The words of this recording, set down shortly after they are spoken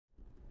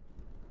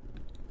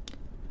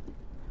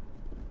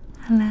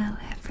Hello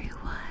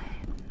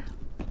everyone.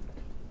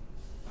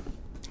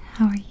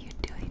 How are you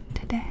doing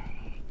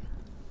today?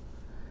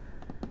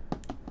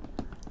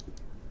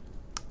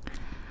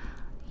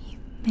 You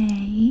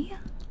may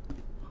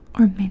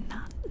or may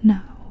not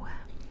know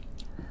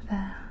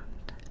that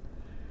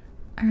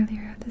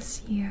earlier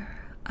this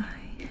year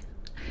I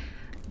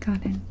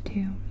got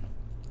into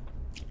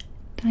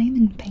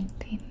diamond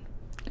painting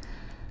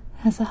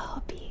as a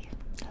hobby,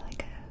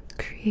 like a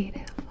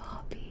creative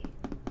hobby.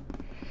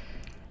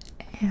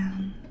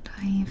 And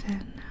I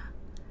even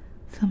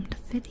filmed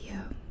a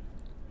video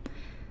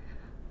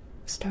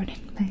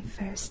starting my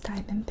first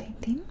diamond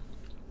painting,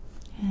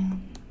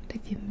 and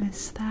if you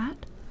missed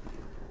that,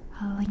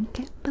 I'll link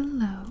it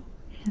below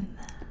in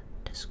the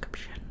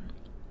description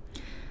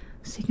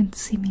so you can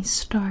see me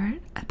start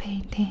a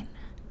painting,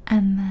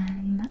 and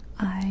then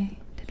I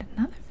did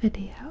another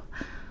video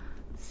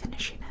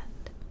finishing it.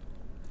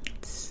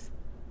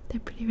 They're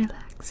pretty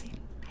relaxing,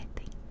 I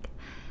think,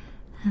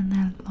 and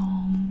they're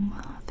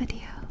long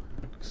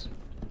videos.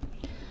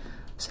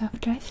 So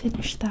after I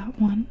finished that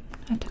one,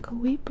 I took a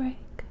wee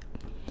break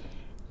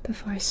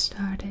before I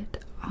started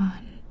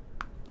on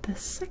the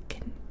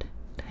second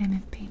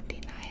diamond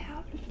painting I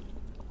have,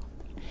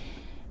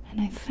 and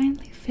I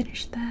finally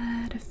finished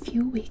that a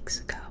few weeks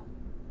ago.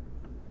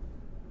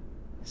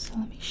 So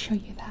let me show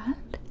you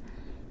that.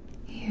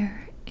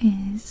 Here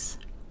is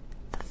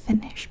the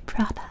finished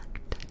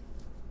product.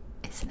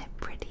 Isn't it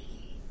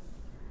pretty?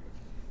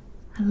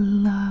 I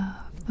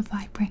love the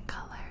vibrant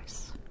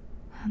colors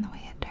and the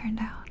way it turned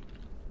out.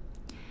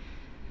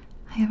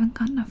 I haven't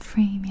gotten a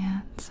frame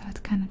yet, so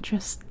it's kind of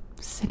just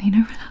sitting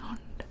around.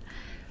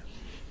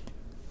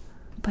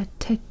 But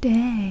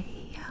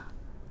today,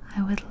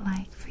 I would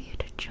like for you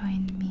to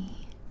join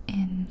me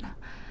in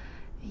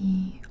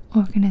the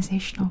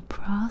organizational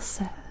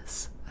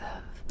process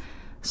of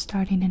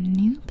starting a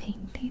new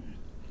painting.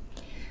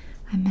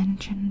 I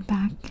mentioned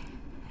back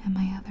in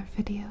my other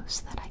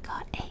videos that I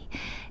got a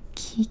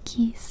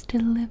Kiki's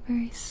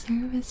delivery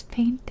service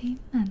painting,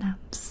 and I'm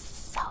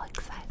so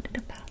excited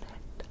about it.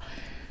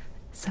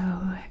 So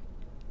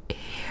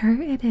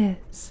here it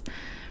is.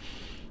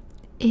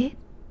 It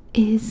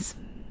is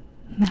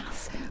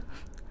massive.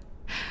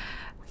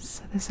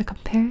 So there's a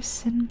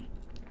comparison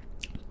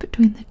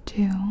between the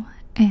two,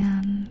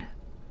 and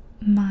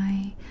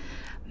my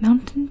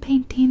mountain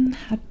painting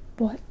had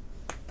what,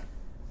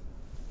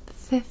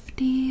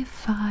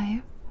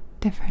 55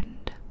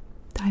 different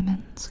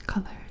diamonds,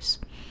 colors,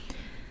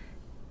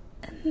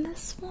 and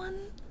this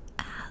one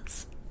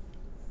has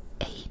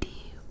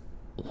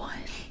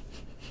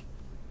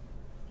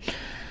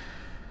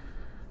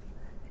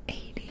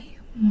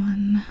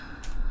 81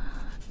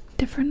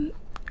 different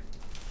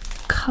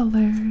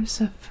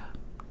colors of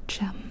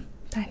gem,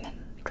 diamond,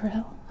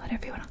 drill,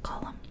 whatever you want to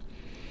call them.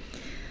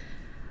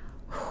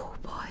 Oh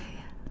boy,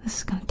 this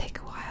is gonna take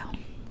a while.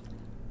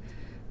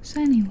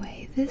 So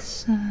anyway,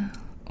 this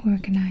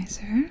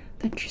organizer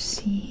that you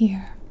see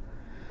here,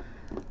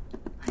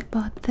 I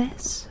bought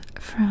this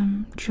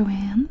from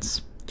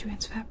Joann's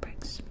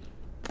Fabrics.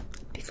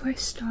 Before I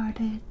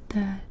started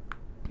the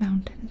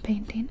mountain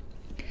painting,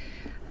 I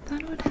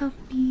thought it would help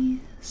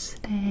me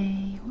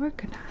stay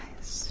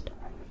organized.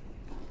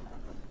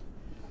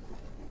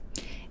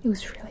 It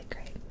was really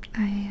great.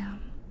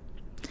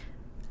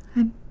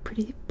 I'm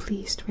pretty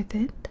pleased with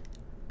it.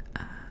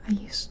 I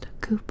used a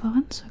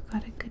coupon, so I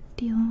got a good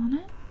deal on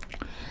it.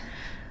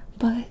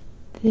 But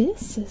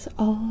this is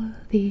all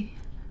the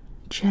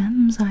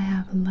gems I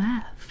have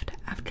left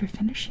after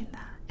finishing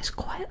that. It's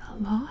quite a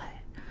lot.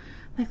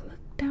 Like,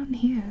 look down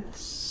here, there's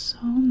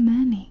so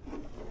many.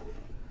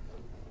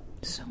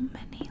 So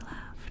many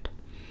left.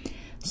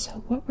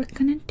 So what we're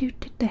gonna do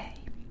today,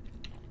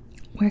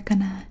 we're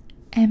gonna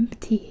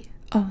empty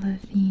all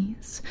of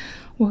these.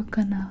 We're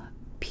gonna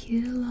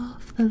peel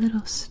off the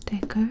little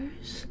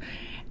stickers,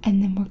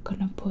 and then we're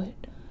gonna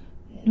put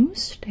new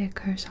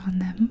stickers on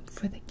them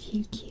for the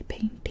Kiki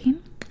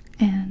painting,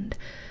 and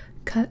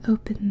cut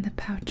open the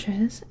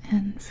pouches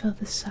and fill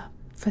this up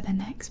for the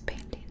next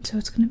painting. So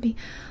it's gonna be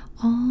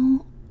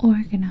all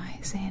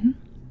organizing.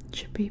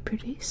 Should be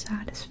pretty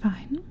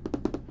satisfying,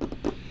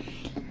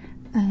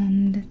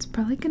 and it's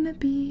probably gonna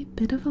be a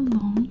bit of a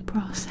long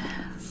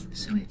process.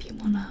 So if you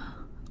wanna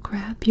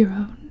grab your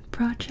own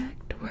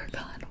project to work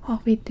on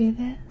while we do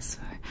this,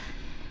 or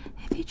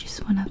if you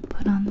just wanna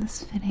put on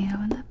this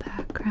video in the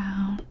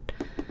background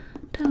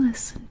to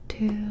listen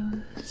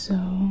to,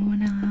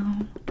 zone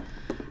out,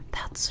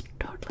 that's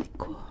totally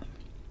cool.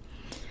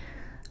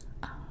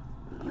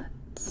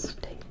 Let's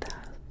take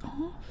that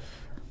off.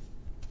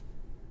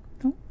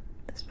 Oh,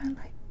 there's my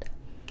light.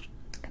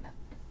 I'm gonna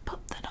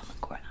pop that on the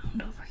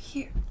ground over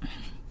here.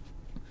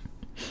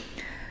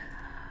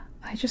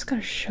 I just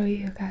gotta show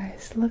you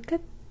guys. Look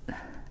at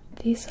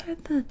these.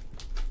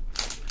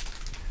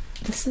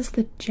 This is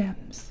the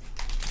gems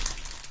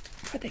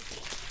for the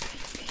Kiki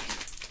painting.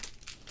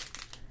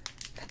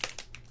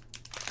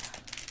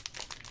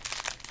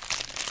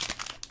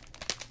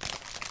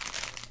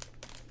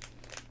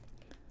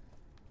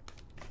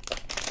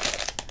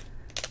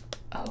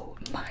 Oh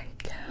my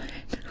god.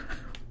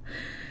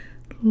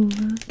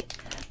 look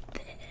at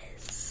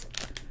this.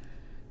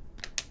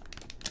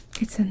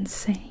 It's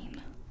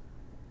insane.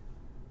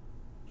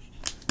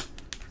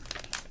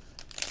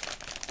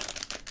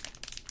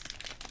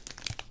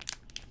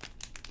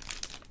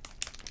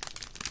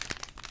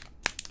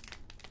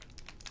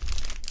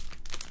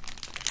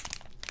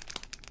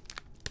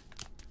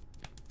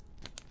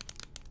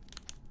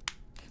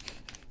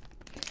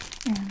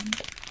 And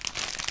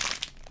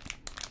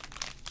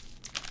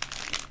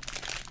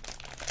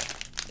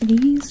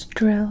these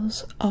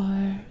drills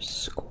are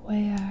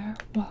square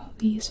while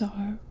these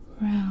are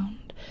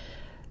round,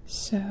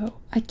 so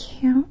I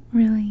can't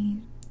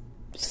really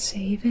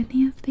save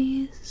any of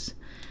these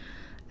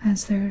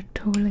as they're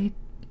totally,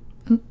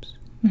 oops,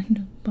 I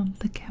don't bump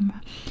the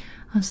camera,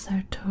 as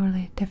they're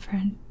totally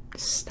different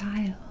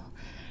style.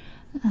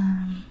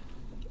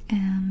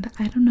 And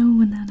I don't know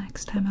when the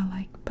next time I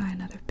like buy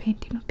another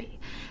painting will be.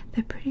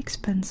 They're pretty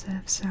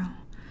expensive, so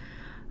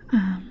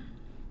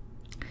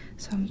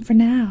for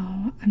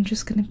now I'm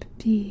just gonna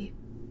be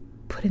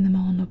putting them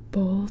all in a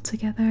bowl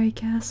together, I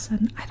guess.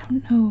 And I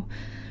don't know,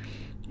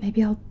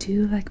 maybe I'll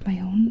do like my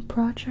own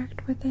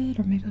project with it,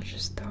 or maybe I'll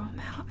just throw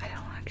them out. I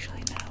don't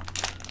actually know.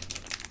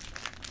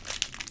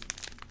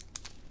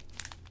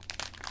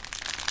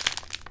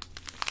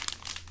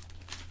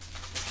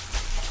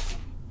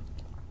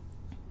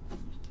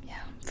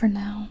 Yeah, for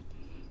now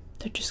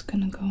they're just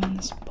gonna go in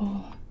this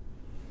bowl.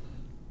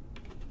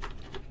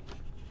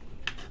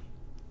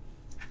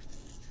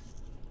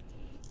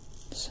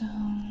 So,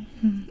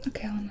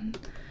 okay,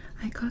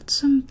 I got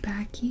some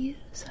baggies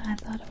and I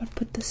thought I would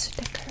put the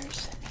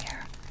stickers in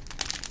here.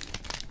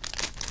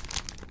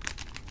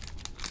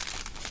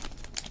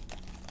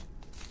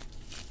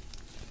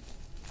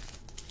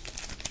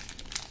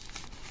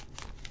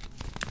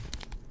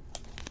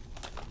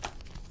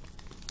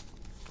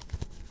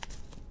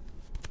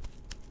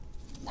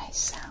 Nice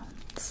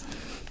sounds.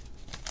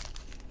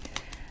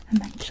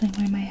 I'm actually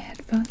wearing my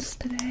headphones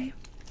today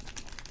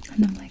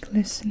and I'm like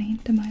listening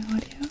to my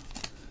audio.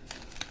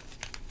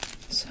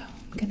 So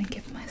I'm gonna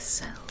give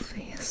myself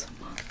ASMR.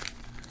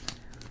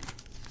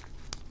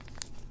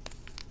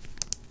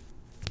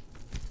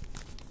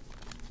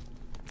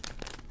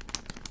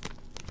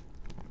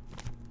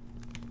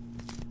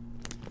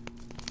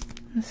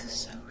 This is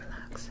so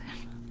relaxing.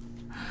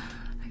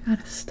 I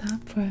gotta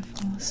stop before I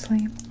fall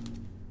asleep.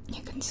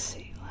 You can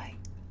see like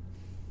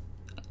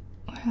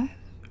where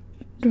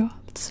I've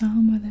dropped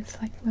some, where there's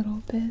like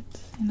little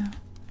bits, you know.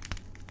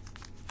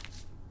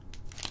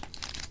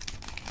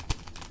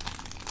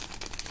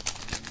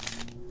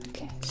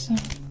 So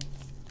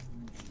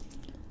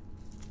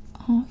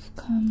off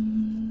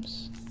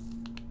comes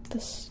the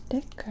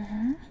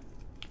sticker.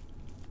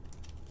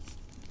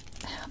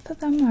 Half of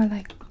them are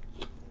like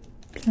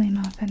peeling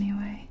off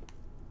anyway.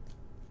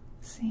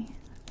 See,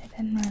 they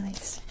didn't really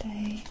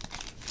stay.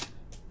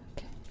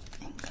 Okay,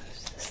 in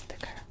goes the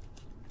sticker.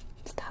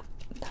 Stop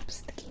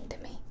sticking to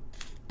me.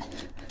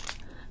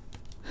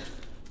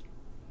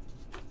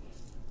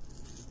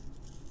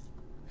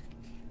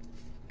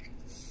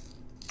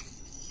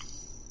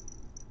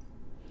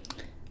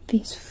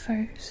 These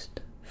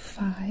first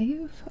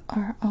 5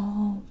 are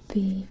all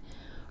the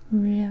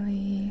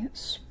really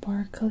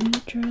sparkly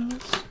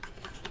drills.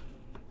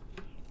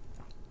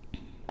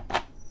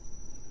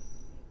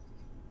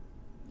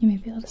 You may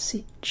be able to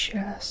see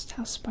just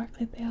how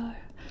sparkly they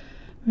are.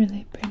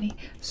 Really pretty.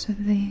 So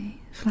the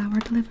flower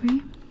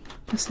delivery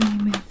was the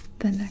name of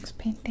the next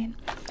painting.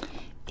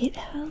 It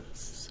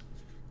has,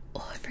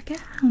 oh, I forget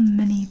how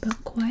many,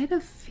 but quite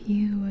a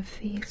few of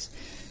these.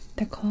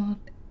 They're called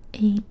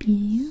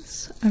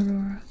ABs,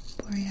 Aurora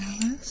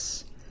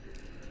Borealis.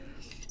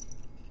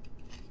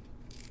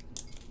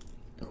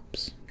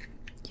 Oops,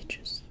 you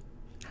just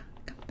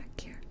come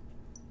back here.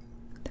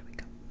 There we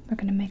go. We're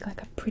gonna make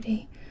like a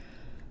pretty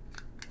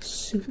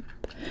soup,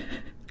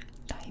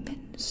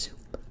 diamond soup.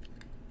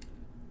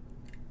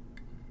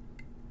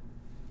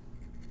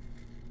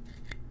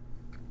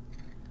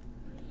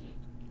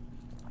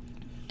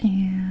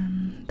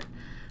 And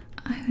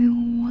I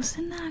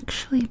wasn't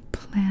actually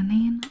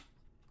planning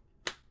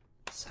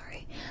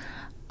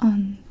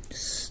on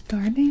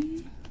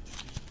starting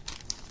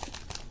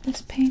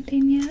this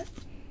painting yet.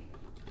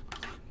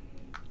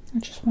 I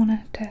just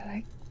wanted to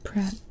like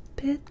prep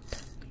it.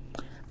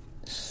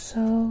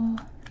 So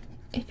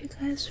if you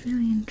guys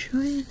really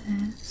enjoy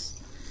this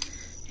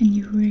and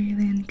you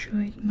really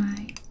enjoyed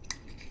my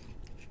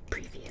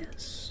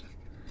previous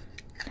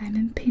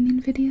diamond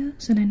painting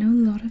videos, and I know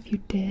a lot of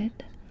you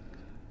did,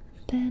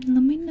 then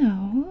let me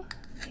know.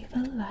 Leave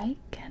a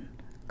like and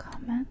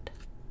comment.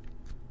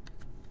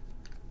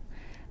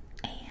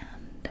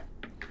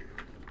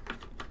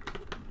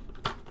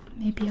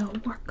 Maybe I'll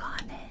work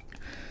on it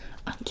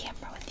on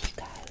camera with you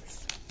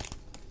guys.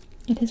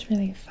 It is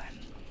really fun.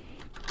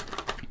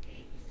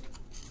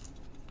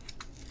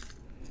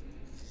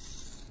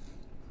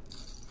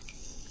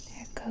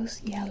 There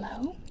goes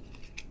yellow.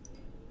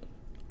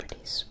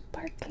 Pretty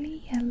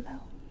sparkly yellow.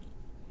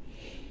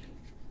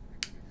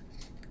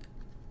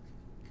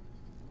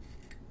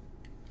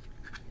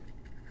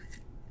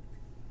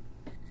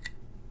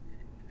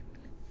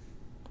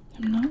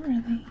 I'm not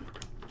really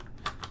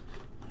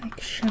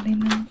like shutting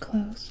them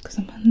closed because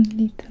I'm gonna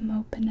need them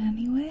open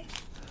anyway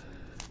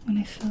when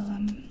I fill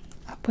them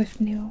up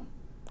with new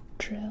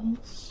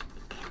drills.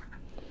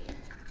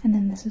 And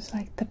then this is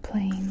like the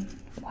plain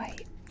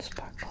white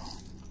sparkle.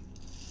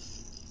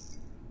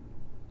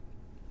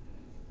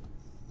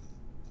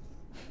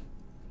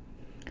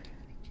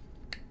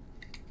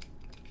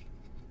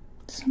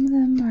 Some of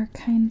them are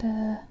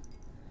kinda,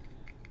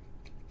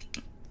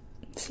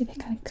 see, they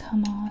kinda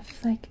come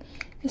off. Like,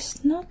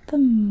 it's not the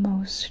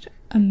most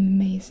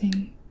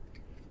amazing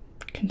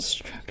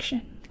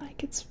construction.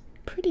 Like, it's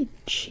pretty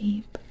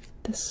cheap,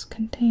 this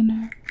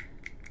container.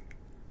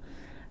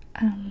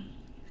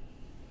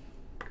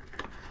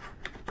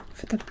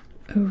 For the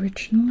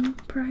original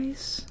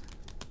price,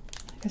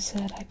 like I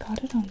said, I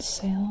got it on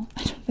sale.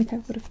 I don't think I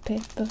would have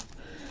paid the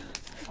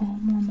full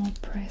normal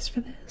price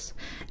for this,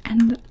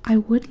 and I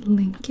would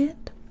link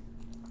it,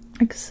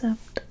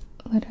 except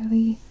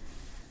literally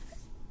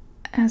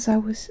as I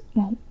was,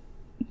 well,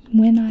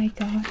 when I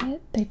got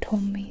it, they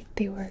told me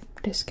they were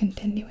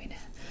discontinuing it,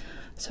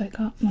 so I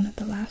got one of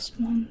the last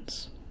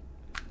ones.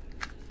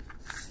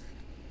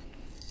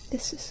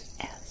 This is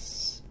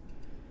S.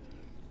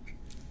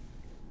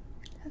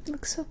 That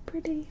looks so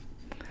pretty.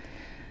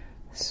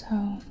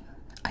 So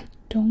I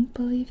don't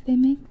believe they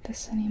make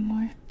this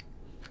anymore.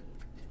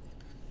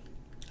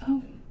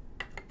 Oh,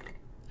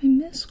 I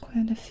missed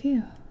quite a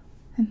few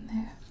in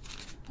there.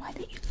 Why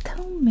didn't you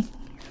tell me?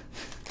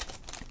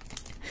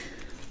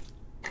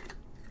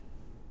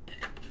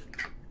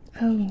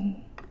 Oh,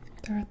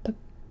 they're at the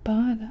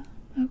bottom.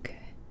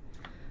 Okay.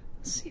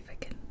 Let's see if I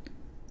can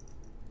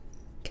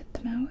get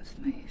them out with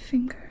my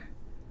finger.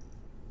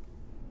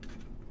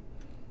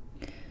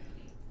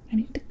 I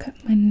need to cut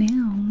my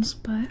nails,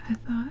 but I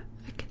thought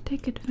I could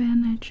take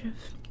advantage of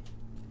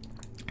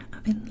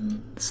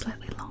having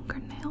slightly longer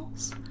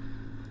nails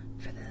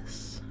for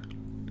this.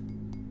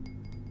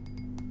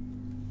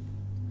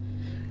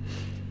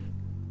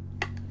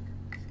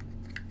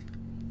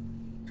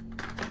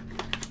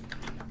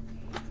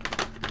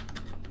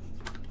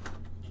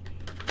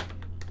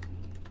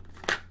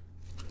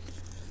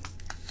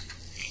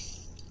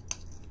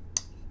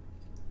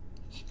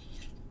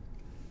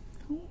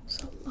 Oh,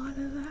 it's a lot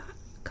of that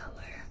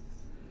color.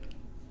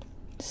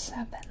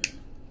 7.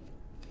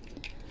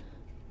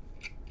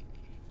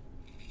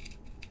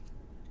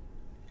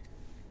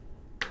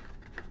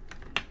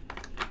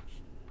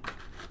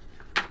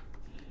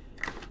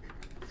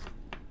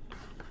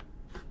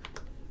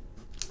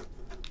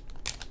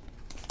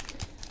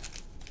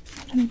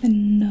 I don't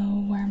even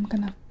know where I'm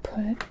gonna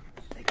put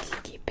the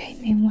Kiki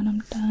painting when I'm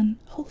done.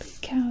 Holy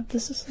cow,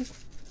 this is like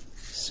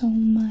so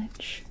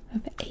much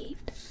of 8.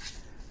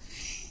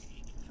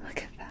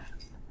 Look at that.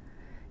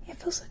 It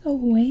feels like a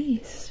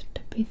waste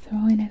to be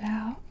throwing it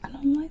out. I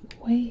don't like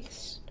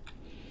waste.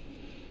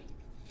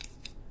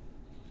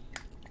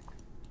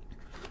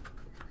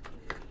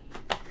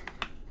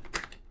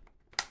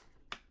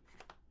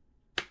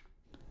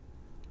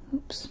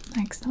 Oops,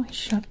 I accidentally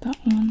shut that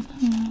one.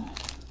 Oh.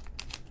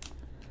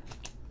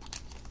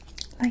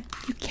 Like,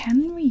 you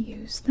can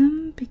reuse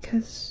them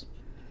because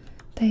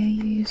they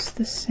use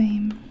the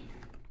same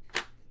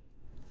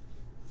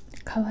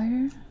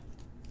color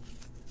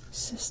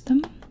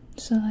system.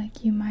 So,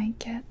 like, you might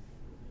get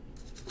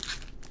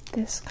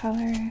this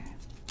color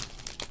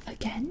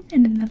again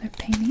in another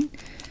painting,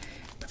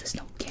 but there's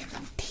no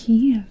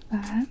guarantee of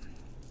that.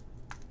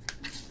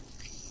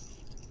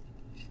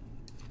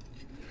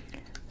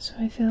 So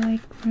I feel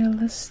like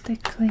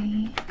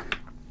realistically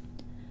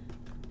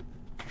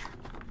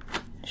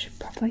I should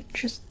probably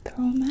just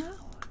throw them out.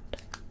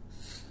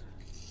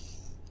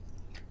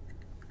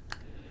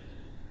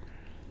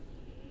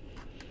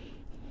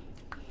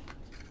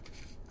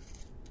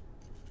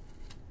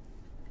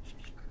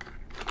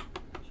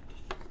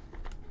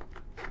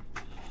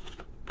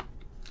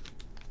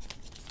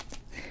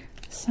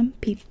 Some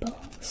people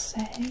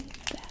say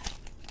that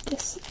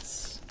this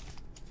is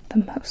the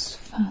most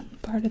fun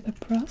part of the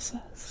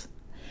process,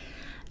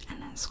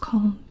 and it's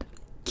called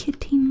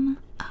kitting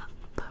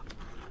up.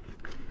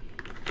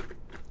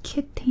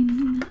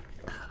 Kitting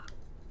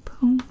up.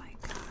 Oh my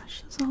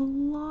gosh, there's a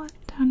lot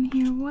down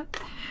here. What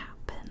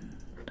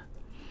happened?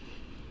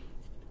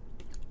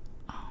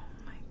 Oh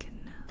my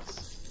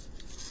goodness.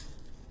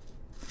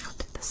 How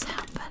did this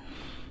happen?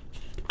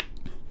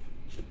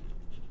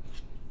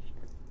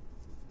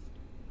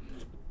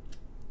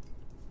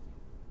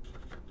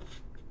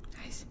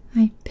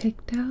 I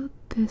picked out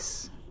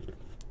this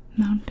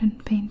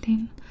mountain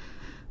painting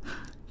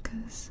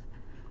because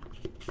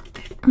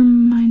it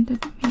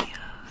reminded me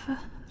of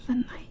the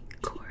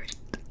night court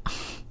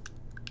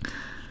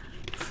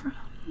from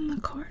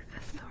the Court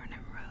of Thorn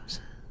and Roses,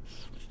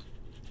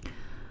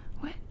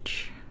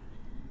 which,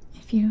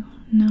 if you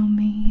know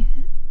me,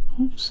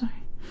 oh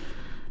sorry,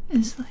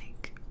 is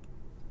like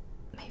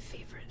my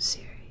favorite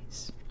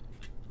series.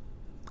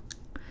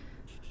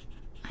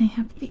 I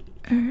have the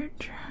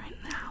urge right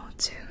now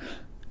to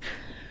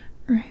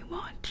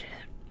rewatch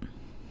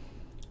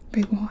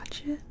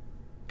it,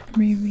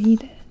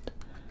 reread it,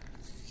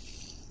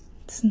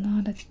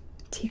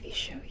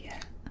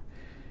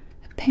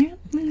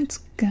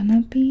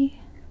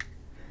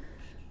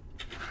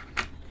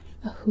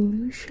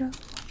 glue show,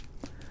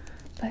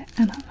 but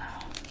I don't know.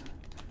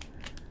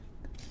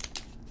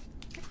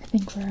 I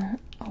think we're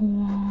a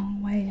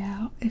long way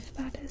out if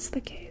that is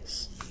the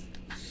case.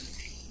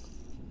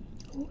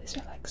 Oh, these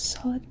are like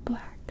solid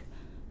black.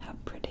 How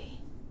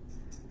pretty.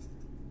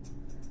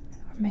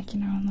 We're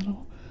making our own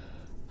little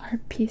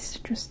art piece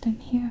just in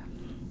here.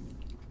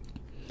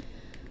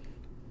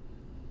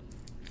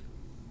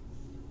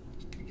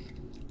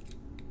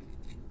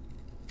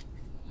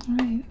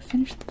 Alright,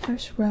 finished the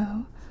first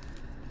row.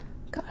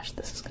 Gosh,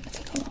 this is gonna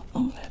take a lot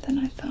longer than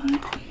I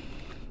thought.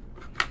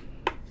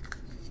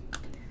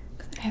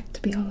 I have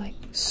to be all like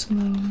slow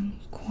and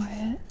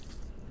quiet.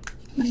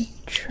 I'm gonna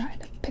try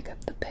to pick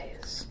up the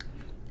pace.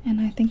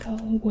 And I think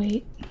I'll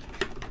wait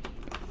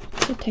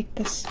to take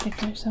the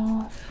stickers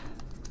off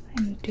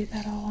and do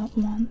that all at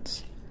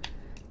once.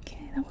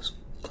 Okay, that was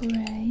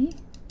gray.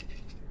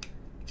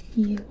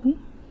 You.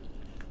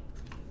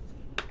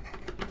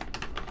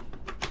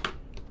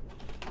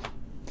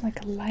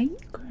 Like a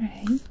light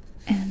gray.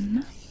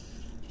 N.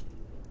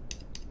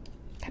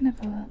 Kind of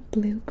a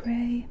blue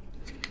gray.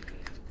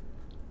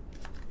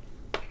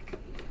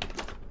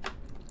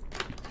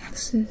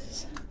 This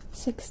is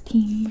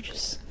 16, which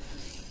is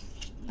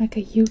like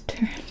a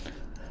U-turn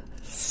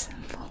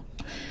symbol.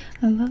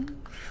 I love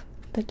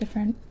the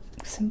different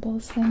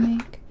symbols they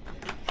make.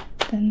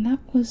 Then that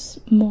was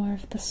more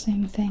of the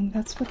same thing.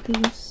 That's what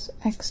these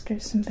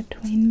extras in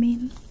between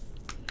mean.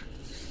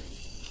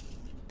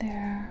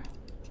 There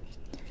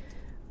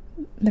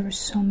were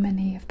so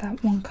many of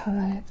that one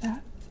color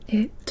that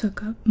it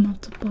took up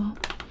multiple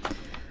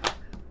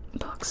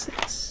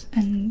boxes.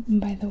 And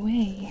by the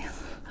way,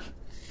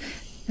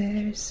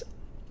 there's,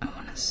 I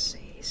want to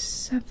say,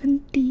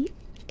 78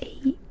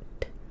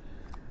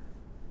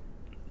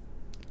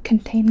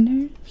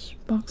 containers,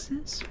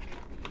 boxes.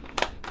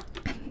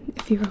 And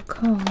if you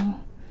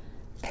recall,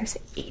 there's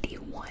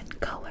 81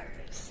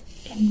 colors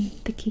in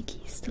the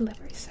Kiki's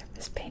delivery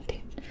service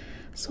painting.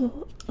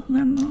 So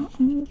they're not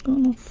all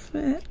gonna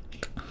fit.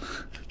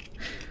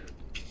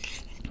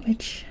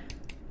 Which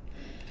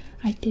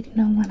I didn't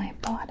know when I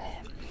bought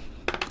it.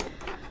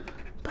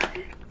 But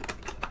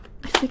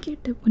I figured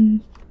it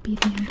wouldn't be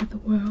the end of the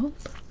world.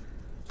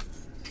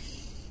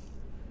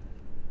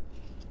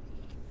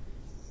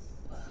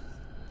 Whoa,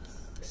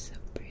 so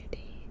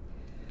pretty.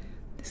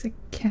 There's a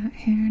cat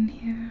hair in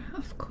here,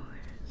 of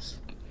course.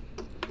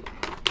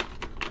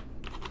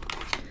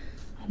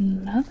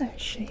 Another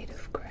shade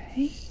of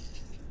gray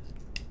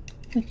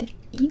with an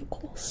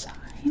equal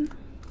sign.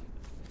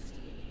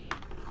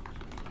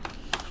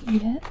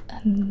 Yet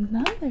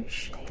another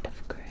shade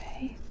of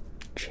gray.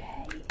 J.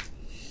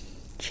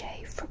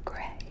 J for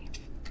gray.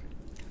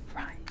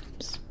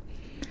 Rhymes.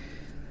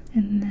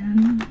 And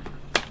then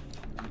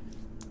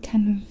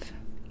kind of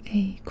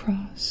a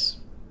cross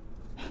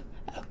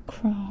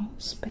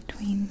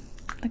between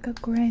like a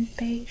gray and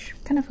beige,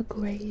 kind of a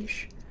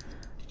grayish,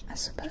 I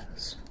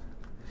suppose,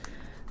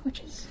 which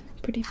is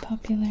pretty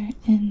popular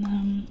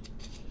in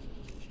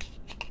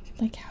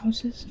like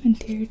houses,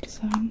 interior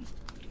design,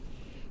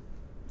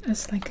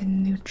 as like a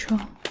neutral.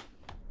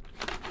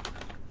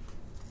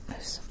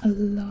 There's a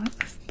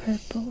lot of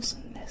purples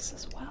in this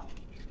as well.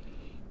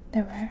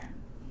 There were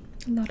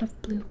a lot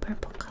of blue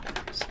purple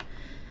colors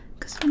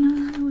because, you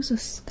know, it was a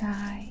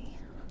sky.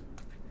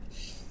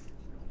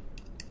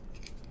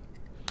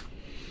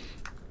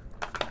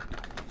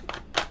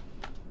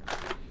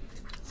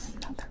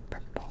 Another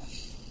purple.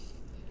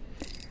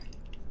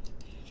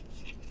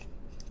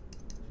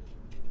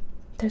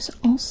 There's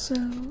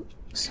also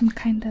some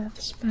kind of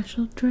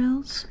special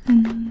drills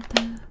in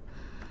the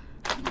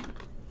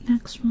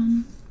next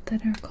one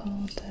that are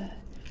called, I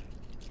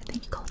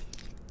think called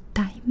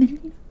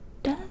diamond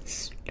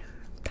dust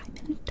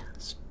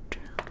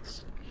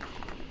drills.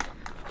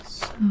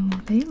 So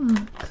they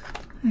look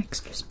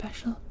extra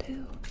special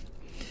too.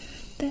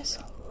 There's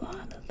a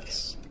lot of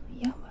this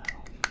yellow.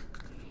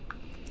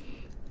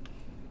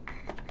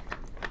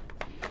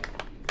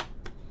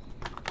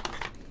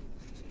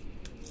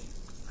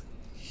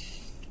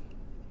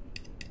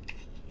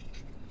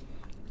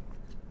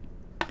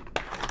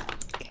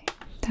 Okay,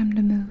 time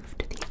to move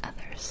to the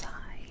other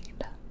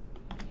side.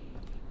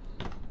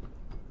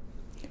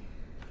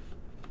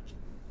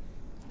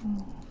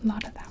 Oh, a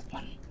lot of that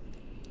one.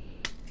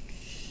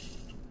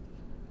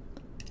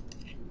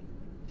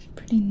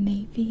 Pretty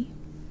navy.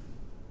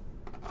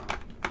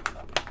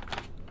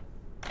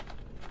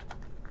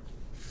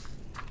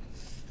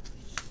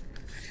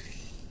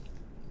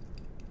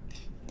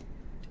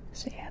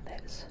 So yeah,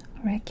 there's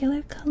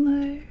regular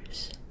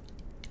colors,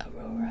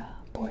 aurora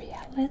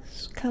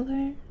borealis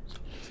colors,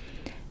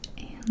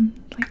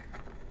 and like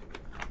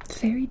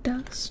fairy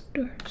dust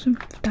or some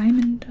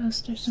diamond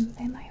dust or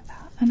something like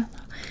that. I don't know.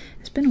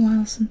 It's been a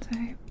while since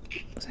I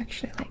was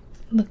actually like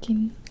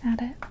looking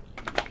at it.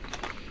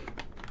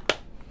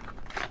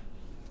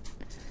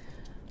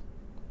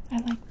 I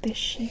like this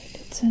shade.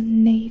 It's a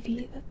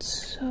navy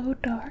that's so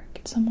dark.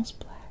 It's almost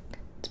black.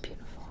 It's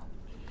beautiful.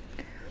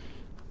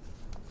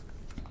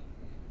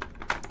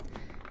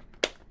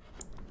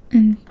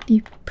 And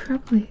you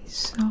probably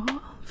saw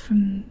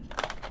from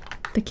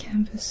the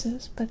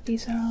canvases, but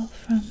these are all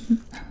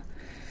from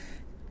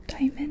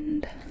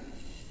Diamond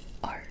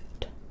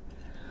Art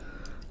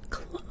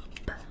Club.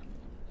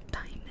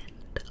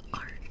 Diamond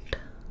Art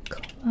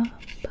Club.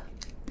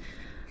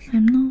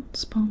 I'm not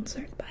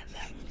sponsored by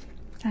them.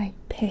 I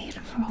paid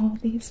for all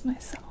these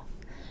myself.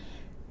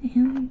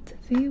 And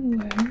they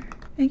were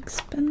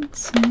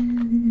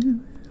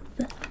expensive.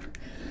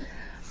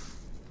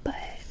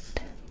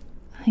 But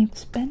I've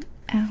spent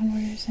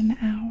hours and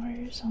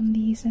hours on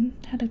these and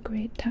had a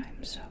great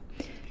time, so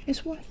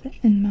it's worth it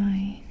in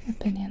my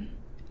opinion.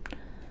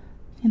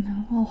 You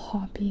know, all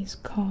hobbies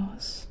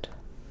cost,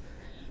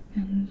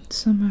 and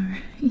some are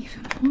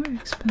even more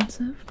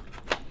expensive.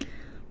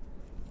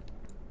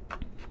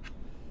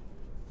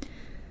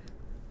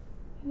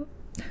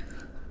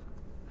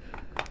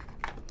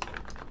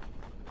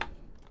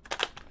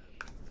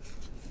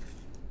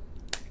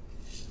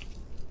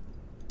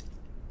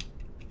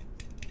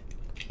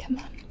 Come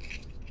on.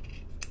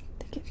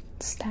 They get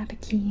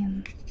staticky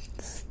and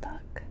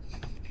stuck.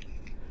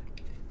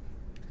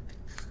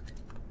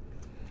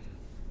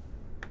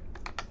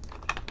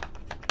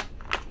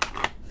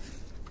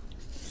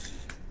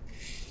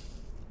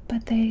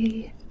 But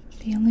they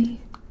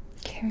only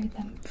carry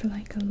them for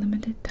like a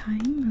limited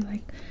time, or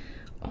like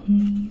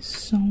only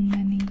so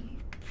many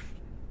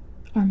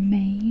are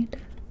made.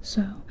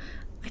 So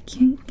I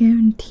can't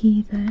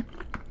guarantee that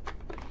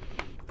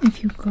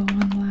if you go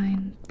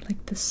online,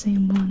 like the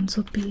same ones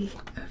will be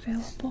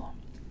available.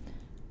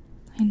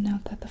 I know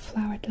that the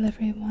flower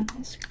delivery one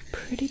is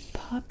pretty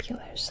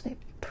popular, so they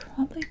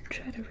probably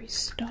try to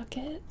restock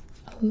it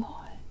a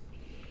lot.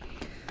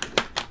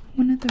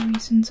 One of the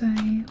reasons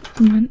I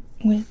went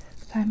with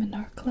Diamond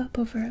Art Club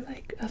over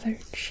like other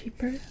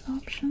cheaper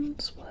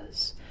options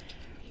was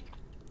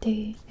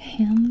they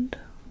hand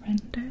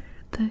render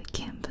the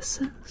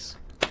canvases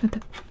for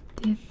the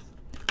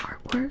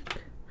artwork.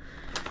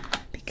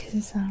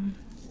 Because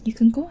you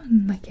can go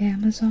on like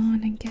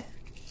Amazon and get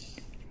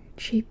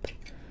cheap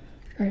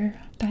or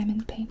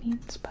diamond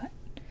paintings, but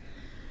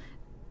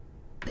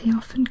they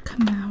often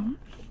come out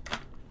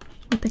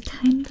with a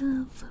kind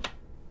of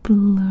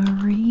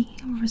blurry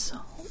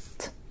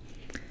result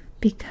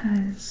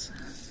because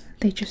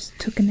they just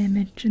took an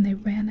image and they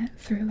ran it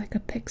through like a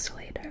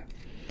pixelator.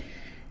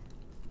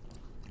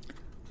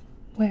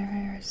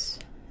 Whereas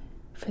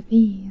for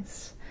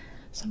these,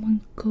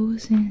 someone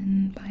goes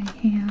in by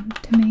hand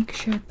to make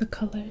sure the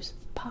colors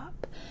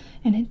pop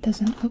and it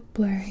doesn't look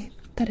blurry,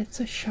 that it's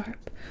a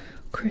sharp,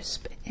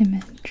 crisp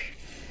image.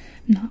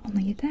 Not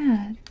only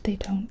that, they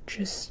don't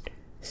just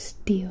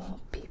steal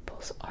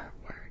people's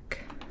artwork,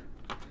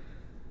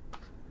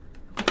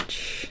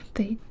 which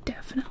they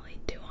definitely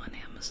do on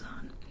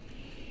Amazon.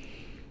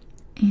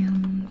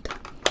 And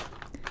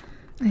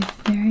I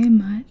very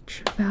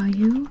much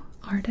value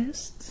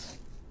artists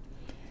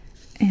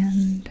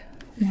and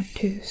want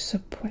to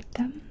support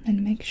them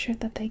and make sure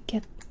that they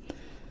get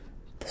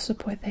the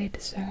support they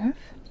deserve.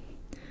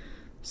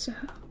 So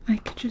I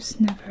could just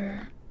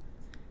never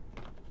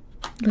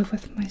live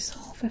with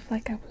myself if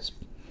like I was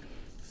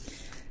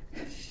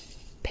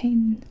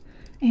paying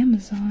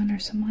Amazon or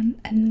someone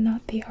and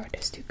not the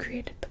artist who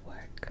created the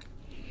work.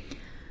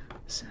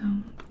 So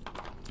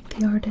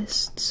the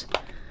artists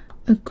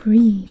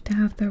agree to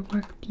have their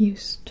work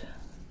used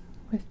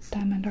with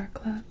Diamond Art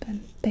Club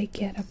and they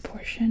get a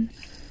portion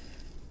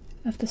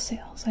of the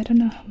sales. I don't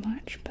know how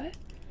much, but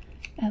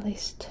at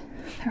least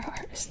their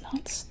art is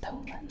not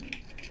stolen,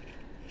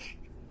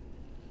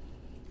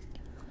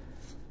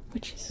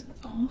 which is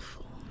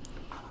awful.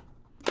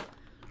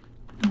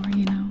 Or,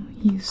 you know,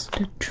 used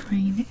to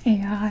train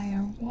AI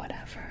or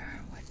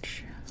whatever,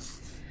 which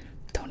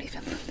don't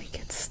even let me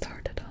get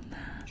started on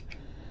that.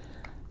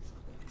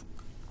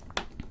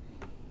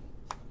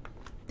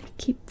 They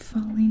keep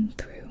falling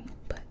through,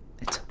 but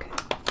it's okay.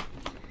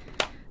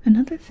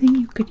 Another thing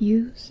you could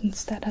use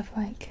instead of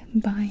like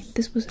buying,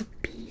 this was a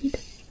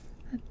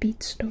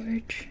bead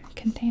storage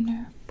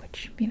container,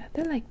 which, you know,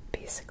 they're like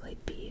basically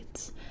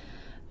beads,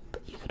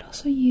 but you could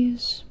also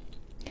use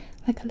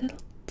like a little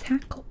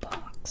tackle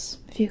box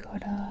if you go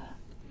to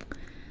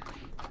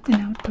an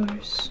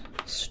outdoors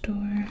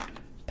store,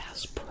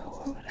 Bass Pro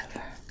or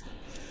whatever.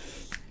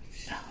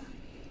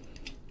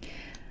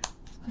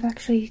 I've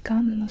actually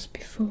gotten those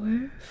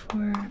before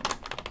for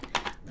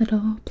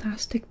little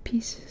plastic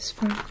pieces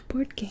for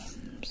board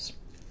games.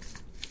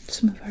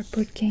 Some of our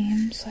board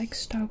games, like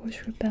Star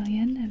Wars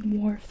Rebellion and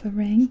War of the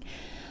Ring,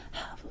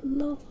 have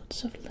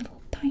loads of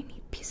little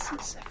tiny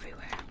pieces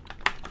everywhere.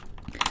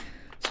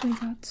 So we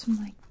got some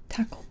like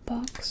tackle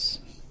box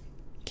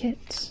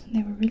kits, and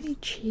they were really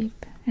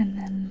cheap, and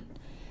then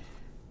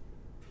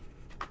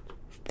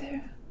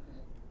they're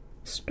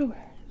stored,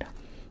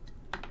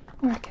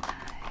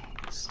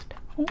 organized.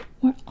 Oh,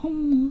 we're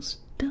almost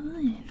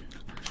done.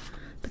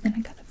 But then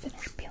I gotta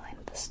finish peeling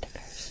the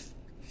stickers.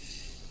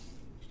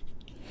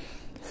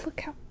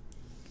 Look how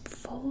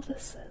full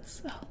this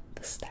is. Oh,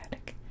 the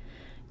static.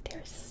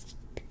 They're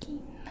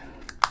sticking.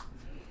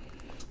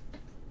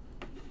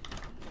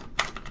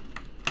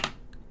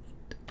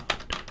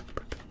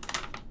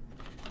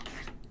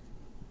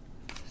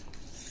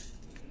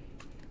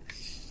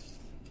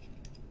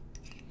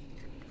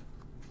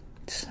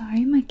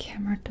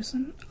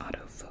 doesn't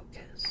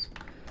autofocus.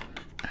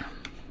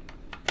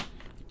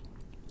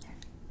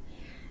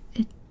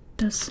 It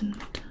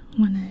doesn't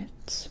when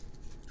it's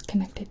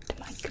connected to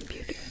my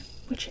computer,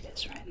 which it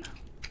is right now.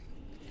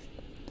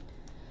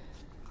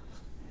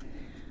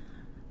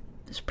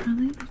 There's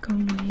probably like a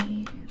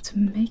way to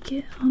make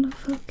it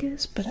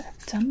autofocus, but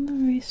I've done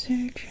the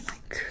research and I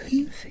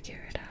couldn't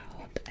figure it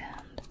out,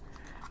 and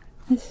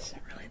this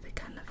isn't really the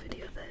kind of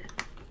video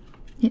that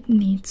it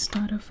needs to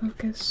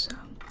autofocus, so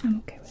I'm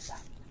okay with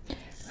that.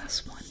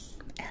 Last one,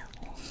 L.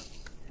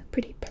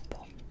 Pretty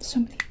purple. So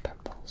many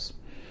purples.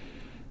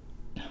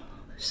 Oh,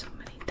 there's so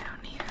many down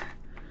here.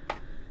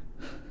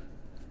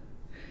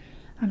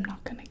 I'm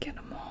not gonna get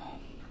them all.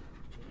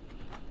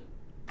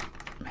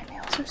 My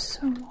nails are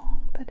so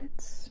long that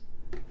it's...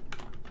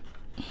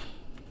 Do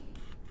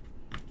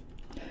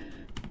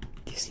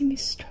you see me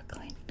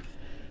struggling?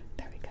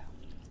 There we go.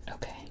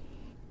 Okay.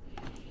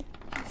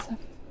 That's a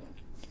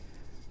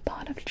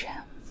pot of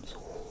gems.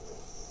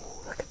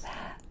 Ooh, look at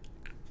that.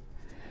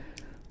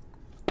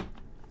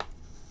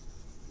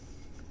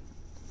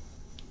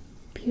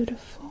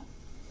 Beautiful.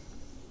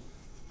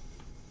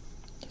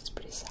 It's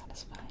pretty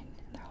satisfying.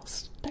 And they're all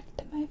stuck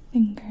to my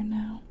finger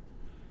now.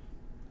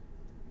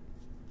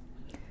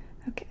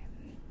 Okay,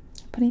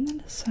 putting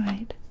that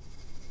aside.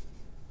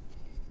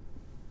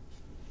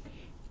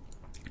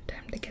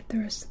 Time to get the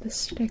rest of the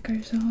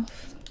stickers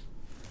off.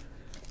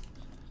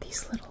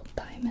 These little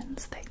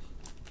diamonds, they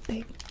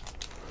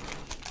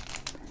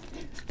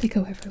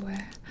go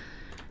everywhere.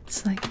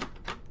 It's like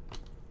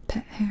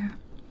pet hair.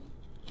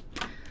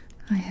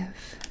 I have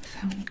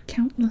found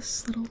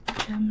countless little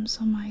gems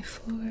on my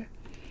floor.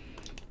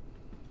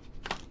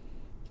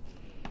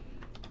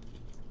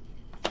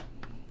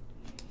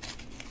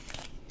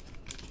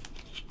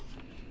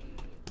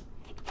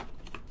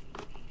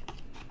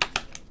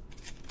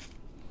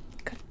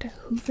 Got to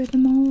hoover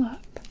them all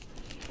up.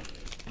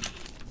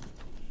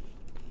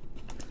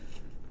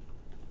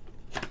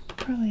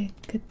 Probably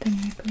a good thing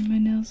I grew my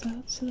nails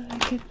out so that I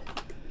could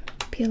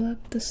peel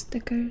up the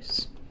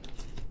stickers.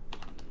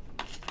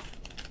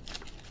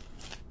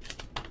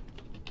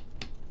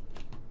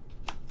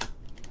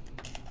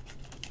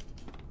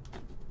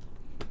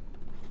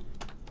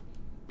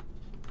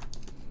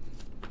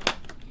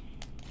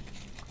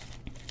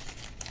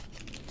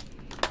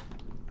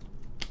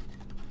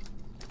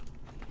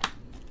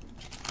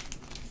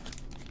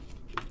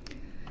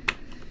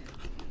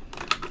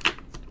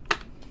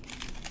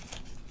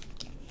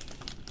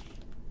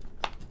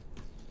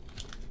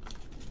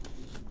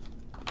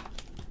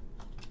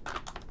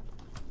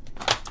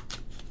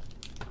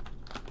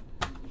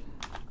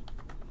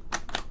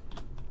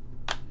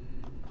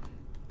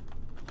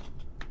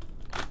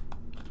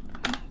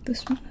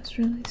 This one is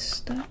really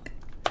stuck.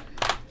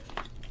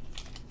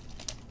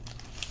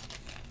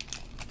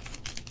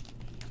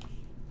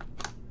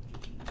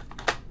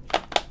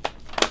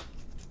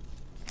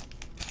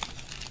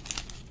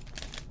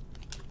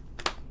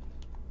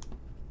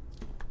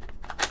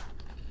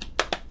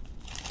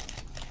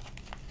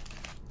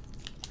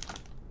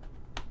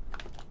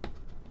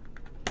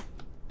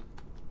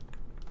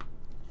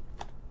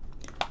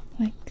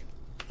 Like,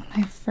 when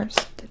I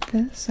first did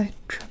this, I had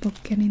trouble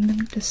getting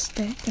them to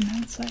stick, and I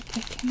was like,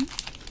 I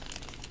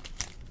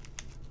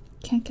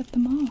can't get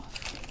them off.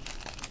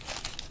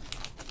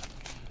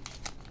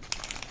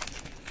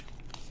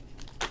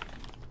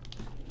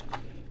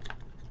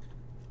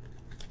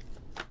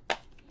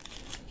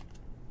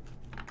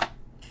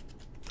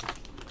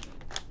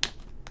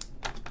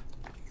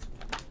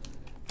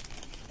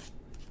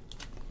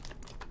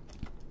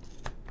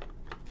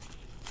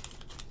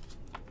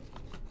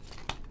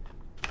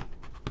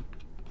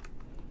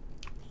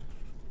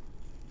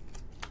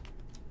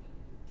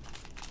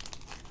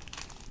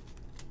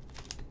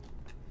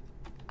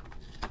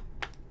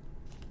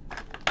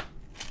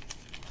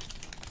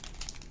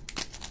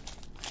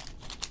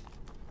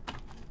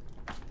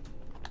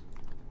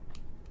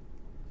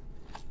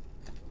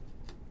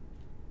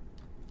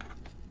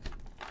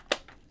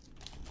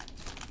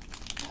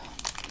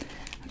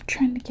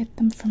 Trying to get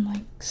them from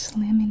like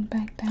slamming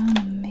back down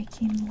and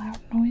making loud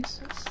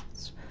noises.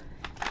 It's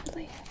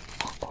really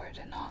awkward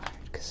and hard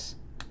because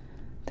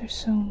they're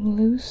so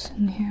loose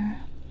in here.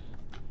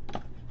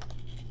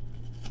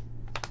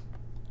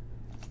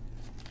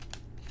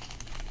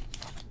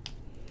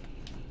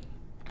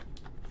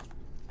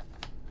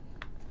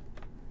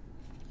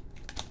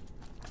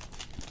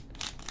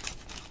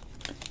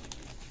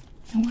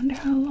 I wonder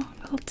how long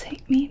it'll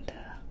take me to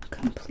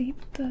complete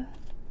the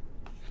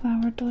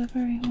flower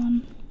delivery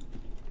one.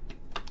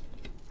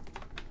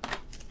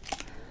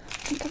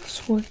 I think I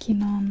was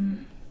working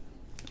on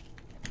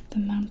the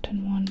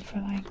mountain one for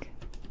like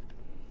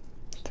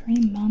 3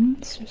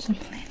 months or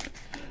something,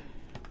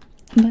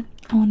 but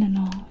on and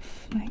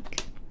off.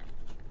 Like,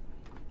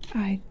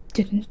 I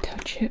didn't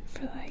touch it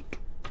for like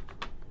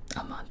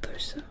a month or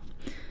so,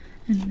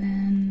 and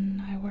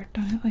then I worked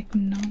on it like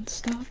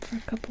non-stop for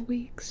a couple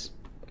weeks.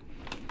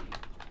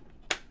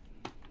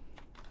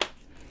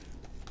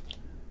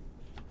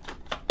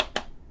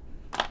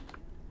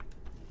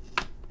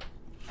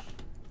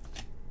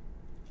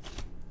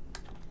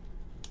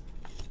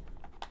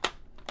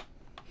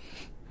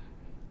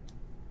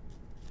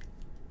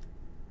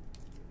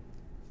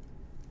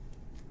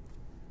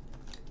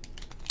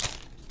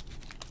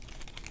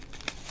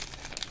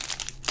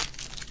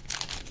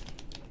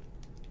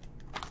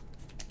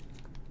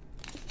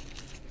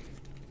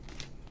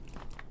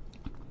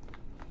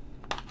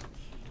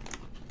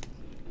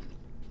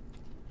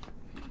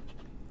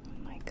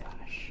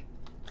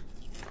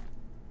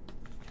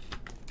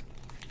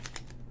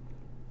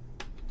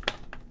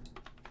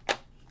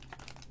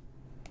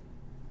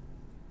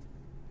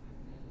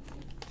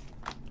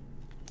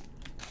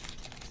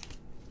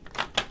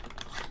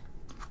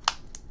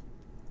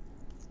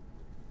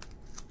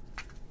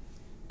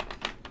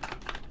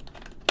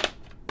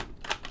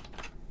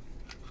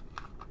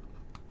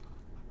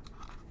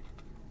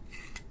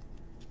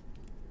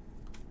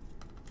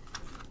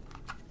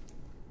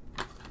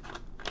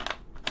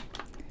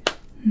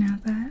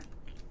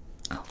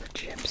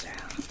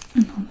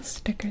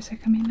 stickers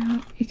are coming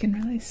out. You can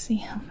really see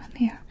how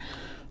many are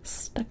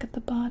stuck at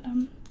the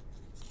bottom.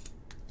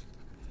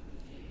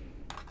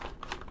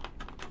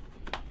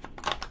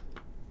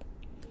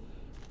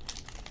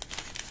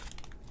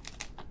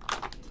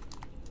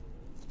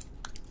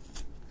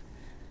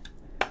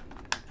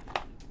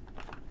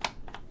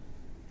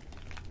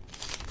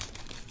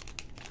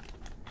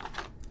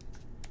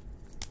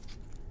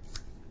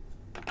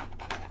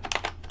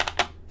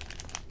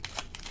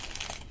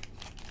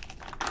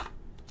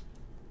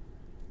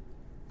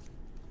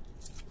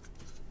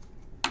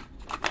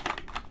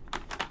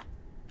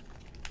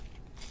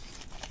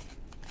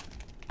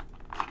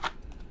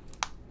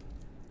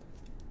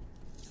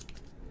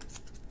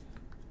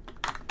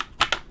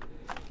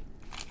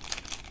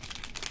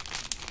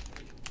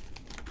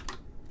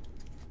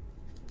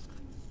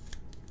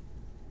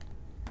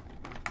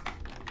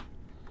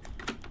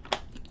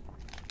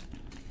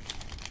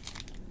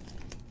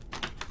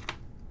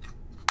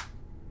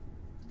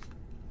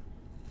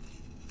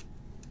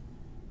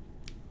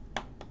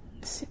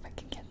 See if I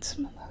can get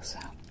some of those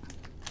out.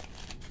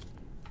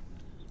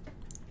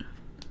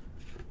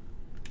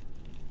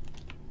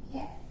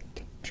 Yeah,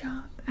 good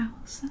job,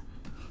 Allison.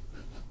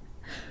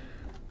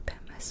 Pat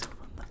myself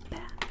on the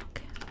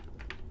back.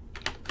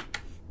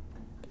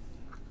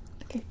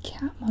 Like a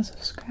cat must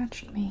have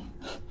scratched me.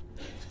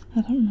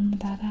 I don't remember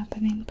that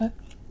happening, but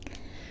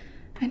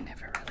I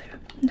never really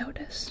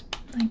noticed.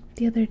 Like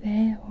the other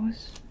day, I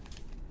was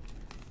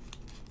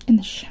in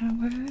the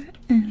shower,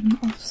 and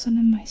all of a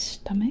sudden my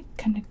stomach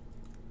kind of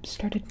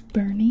started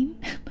burning,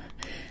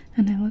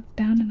 and I looked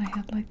down and I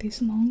had like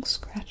these long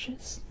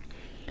scratches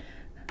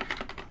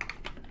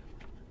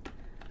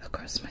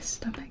across my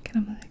stomach, and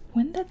I'm like,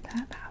 when did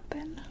that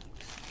happen?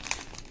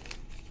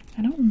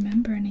 I don't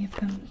remember any of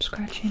them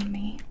scratching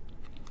me.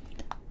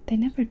 They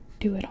never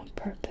do it on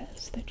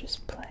purpose, they're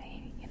just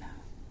playing, you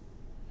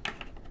know.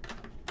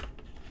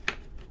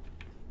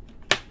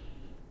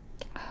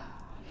 Oh,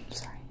 I'm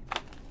sorry.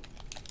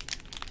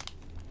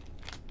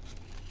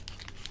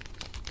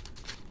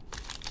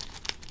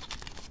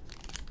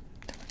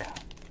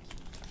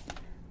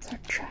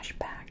 Trash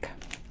bag.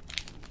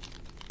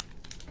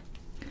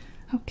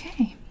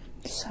 Okay,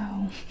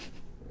 so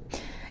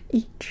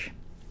each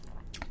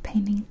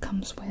painting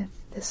comes with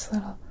this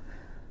little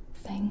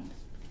thing,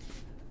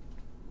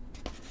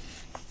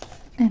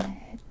 and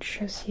it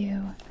shows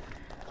you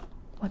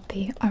what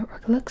the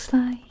artwork looks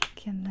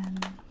like, and then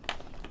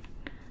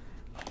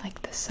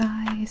like the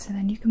size, and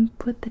then you can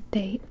put the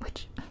date,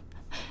 which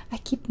I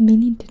keep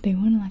meaning to do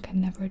and like I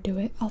never do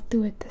it. I'll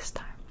do it this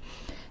time.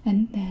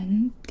 And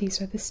then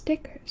these are the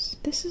stickers.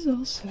 This is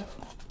also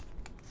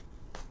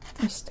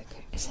a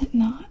sticker. Is it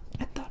not?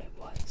 I thought it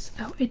was.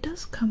 Oh, it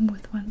does come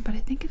with one, but I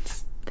think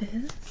it's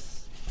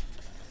this.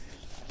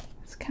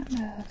 It's kind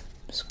of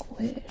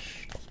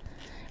squished.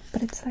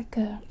 But it's like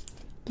a...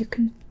 You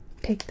can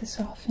take this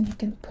off and you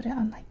can put it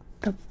on like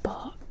the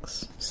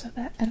box, so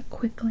that at a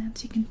quick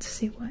glance you can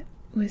see what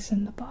was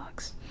in the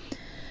box.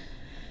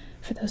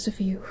 For those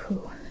of you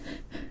who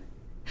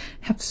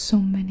have so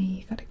many,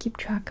 you gotta keep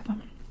track of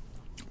them.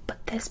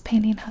 But this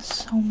painting has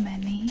so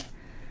many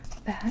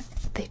that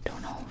they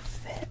don't all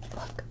fit.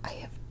 Look, I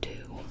have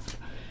 2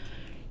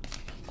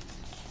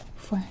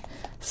 for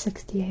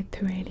 68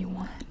 through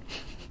 81.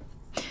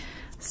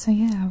 So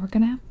yeah, we're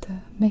gonna have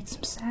to make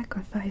some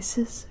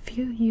sacrifices. A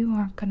few of you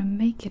aren't gonna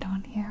make it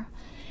on here,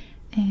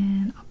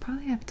 and I'll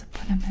probably have to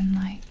put them in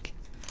like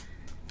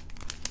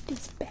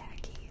these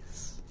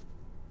baggies.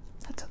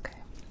 That's okay.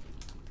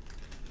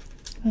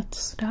 Let's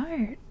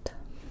start.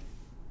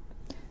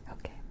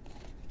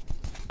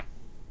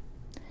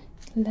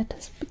 Let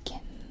us begin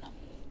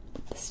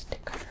with the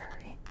sticker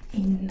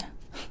in.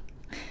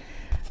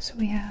 So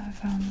we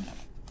have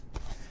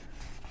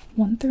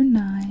 1 through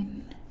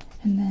 9,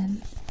 and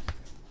then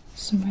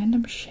some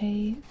random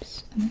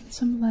shapes, and then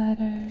some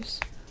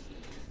letters,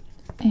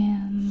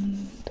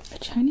 and a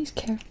Chinese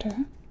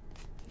character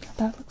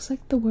that looks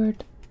like the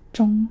word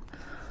zhong,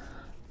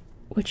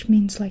 which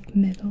means like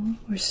middle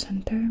or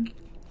center,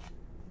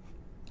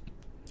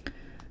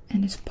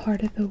 and is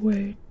part of the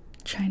word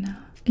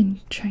China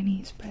in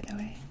Chinese, by the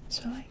way.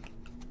 So like,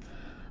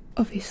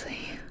 obviously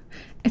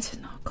it's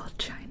not called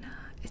China,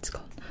 it's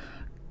called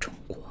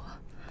Zhongguo,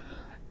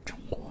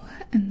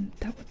 and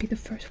that would be the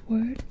first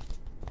word.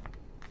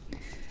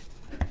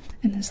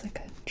 And there's like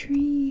a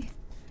tree.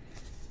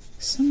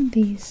 Some of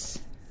these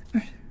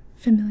are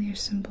familiar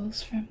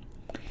symbols from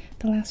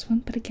the last one,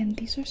 but again,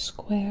 these are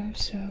square,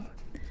 so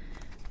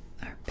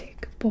our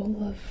big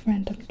bowl of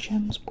random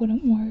gems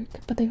wouldn't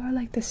work, but they are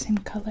like the same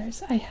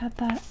colors. I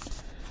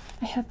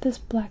had this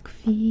black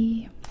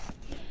V,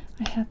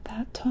 I had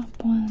that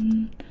top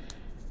one,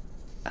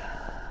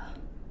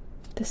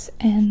 this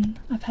N,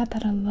 I've had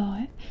that a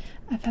lot.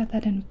 I've had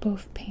that in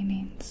both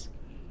paintings.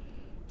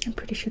 I'm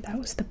pretty sure that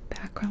was the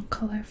background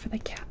color for the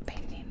cat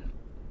painting.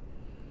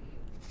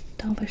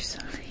 Dollar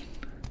sign.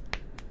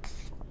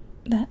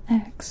 That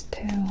X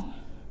too.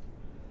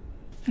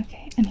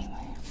 Okay,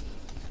 anyway.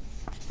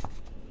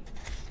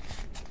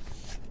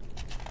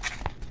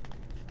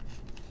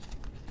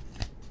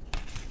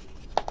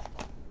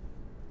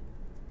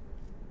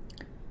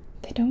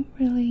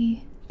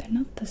 they're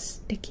not the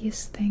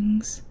stickiest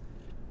things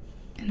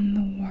in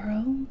the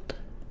world,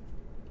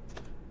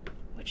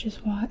 which is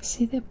why,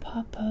 see, they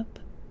pop up.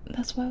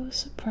 That's why I was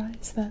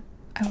surprised that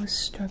I was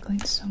struggling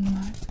so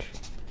much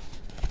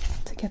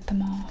to get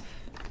them off.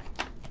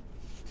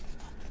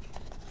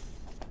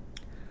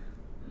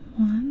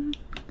 1,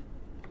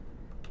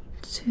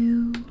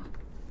 2,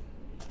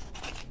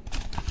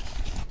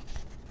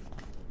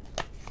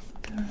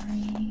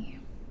 3.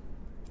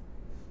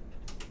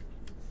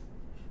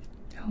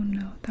 Oh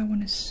no, that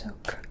one is so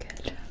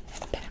crooked.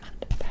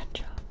 Bad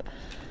job.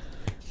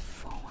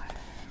 4.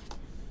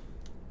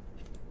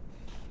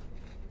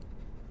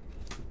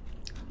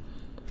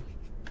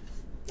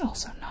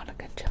 Also not a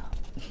good job.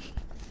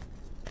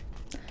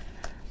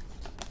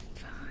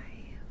 5.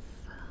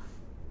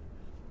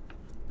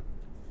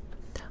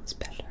 That was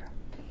better.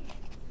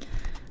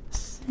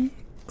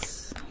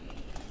 6.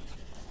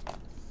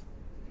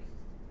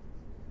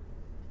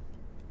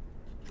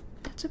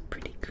 That's a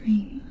pretty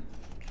green.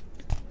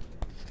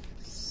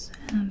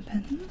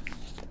 7.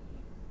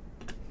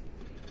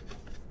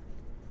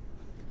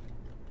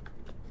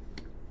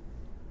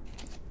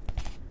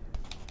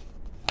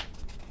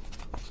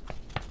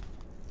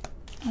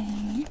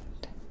 8.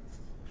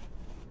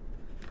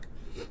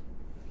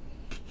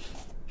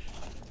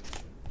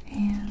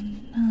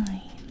 And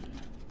 9.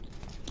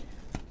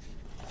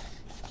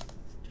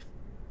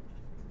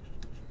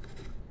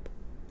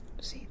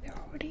 See, they're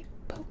already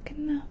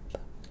poking up.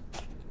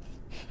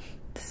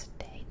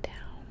 Stay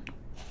down.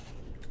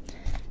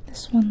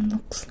 This one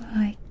looks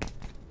like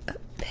a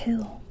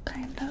pill,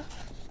 kind of.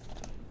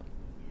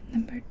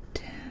 Number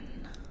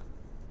 10.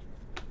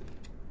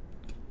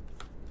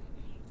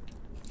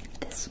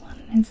 This one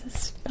is a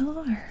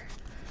star,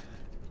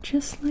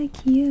 just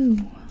like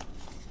you.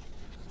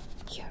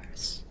 You're a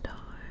star.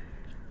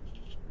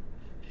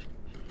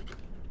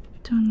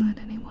 Don't let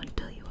anyone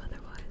tell you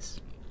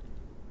otherwise.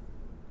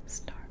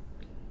 Star.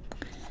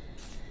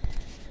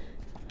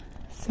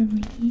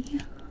 3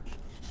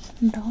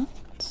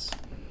 dots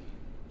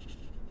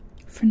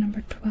for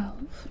number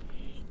 12.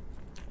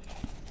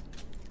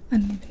 I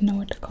don't even know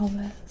what to call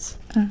this.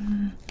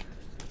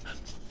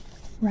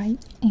 Right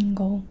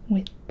angle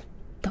with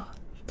dot.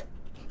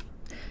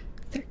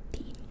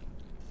 13.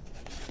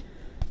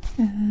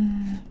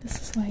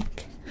 This is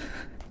like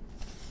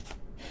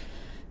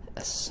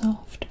a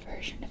soft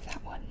version of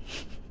that one.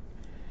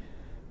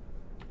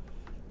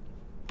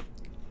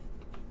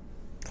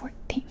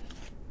 14.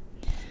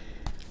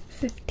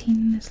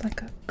 15 is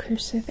like a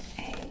cursive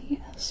A,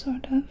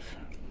 sort of.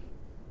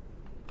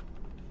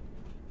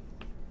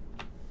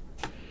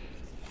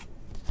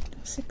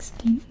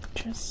 16,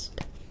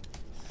 just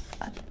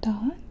a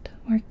dot,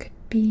 or it could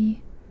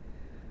be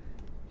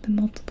the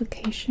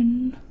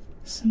multiplication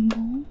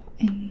symbol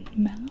in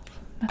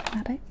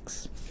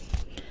mathematics.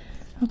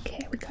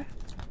 Okay, we got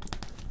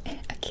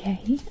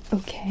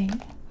okay.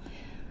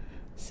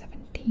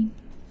 17.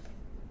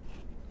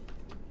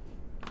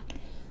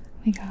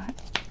 We got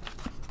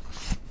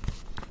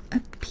a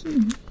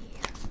P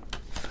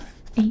for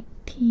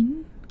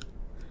 18.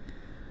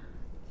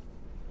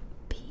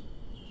 P.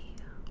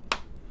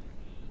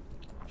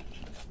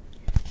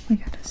 We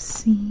got a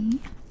C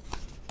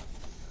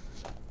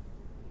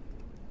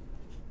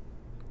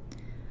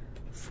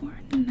for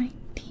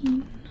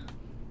 19.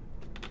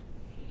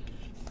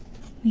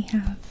 We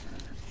have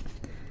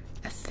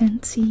a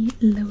fancy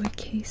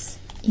lowercase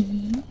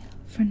e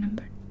for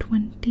number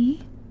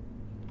 20.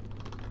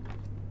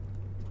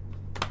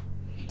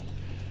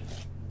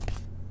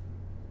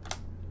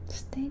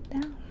 Stay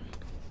down.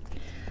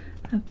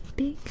 A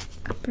big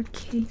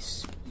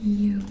uppercase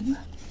U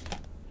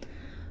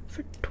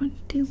for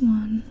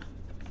 21.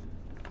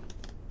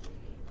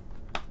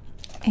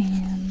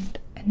 And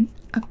an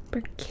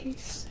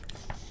uppercase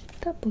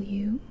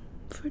W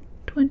for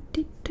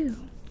 22.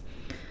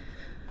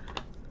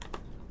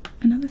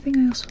 Another thing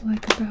I also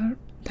like about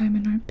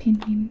Diamond Art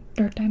Painting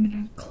or Diamond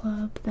Art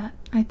Club that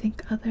I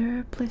think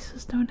other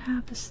places don't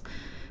have is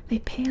they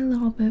pay a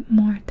little bit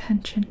more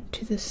attention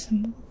to the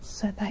symbols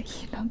so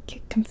that you don't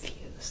get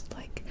confused.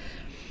 Like,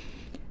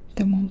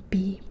 there won't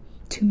be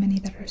too many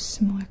that are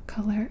similar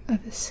color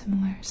of a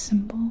similar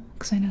symbol,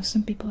 because I know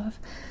some people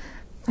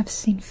I've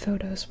seen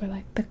photos where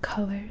like the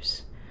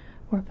colors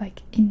were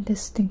like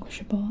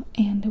indistinguishable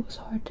and it was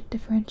hard to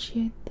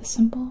differentiate the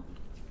symbol.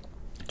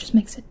 It just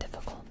makes it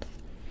difficult.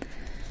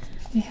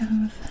 We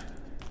have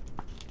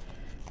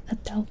a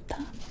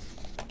delta.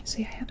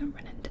 See, I haven't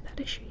run into that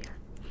issue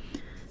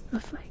yet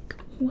of like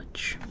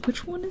which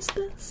one is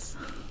this?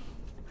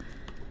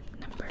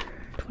 Number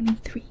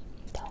 23,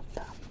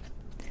 delta.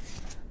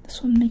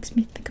 This one makes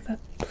me think of a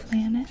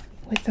planet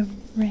with a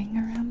ring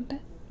around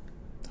it.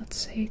 Let's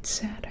say it's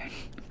Saturn.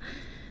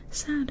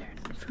 Saturn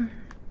for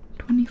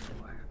 24.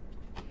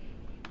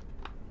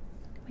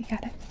 We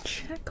got a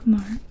check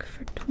mark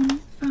for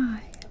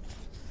 25.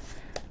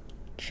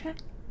 Check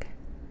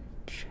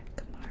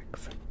mark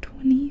for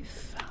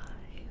 25.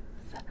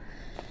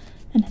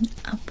 And an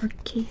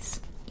uppercase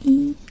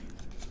E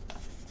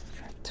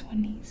for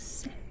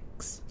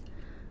 26.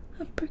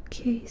 Uppercase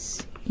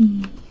uppercase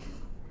E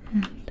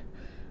and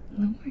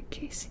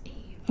lowercase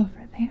e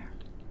over there.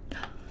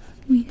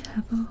 We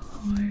have a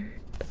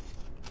heart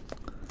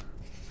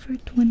for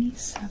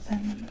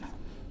 27.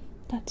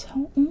 That's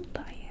how old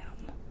I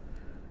am.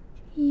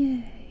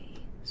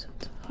 Yay! So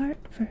it's a heart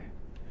for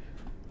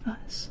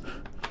us.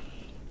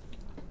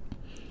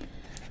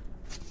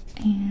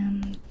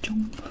 And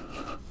Jong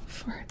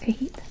for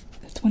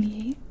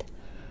 28.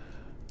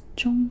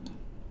 Jong.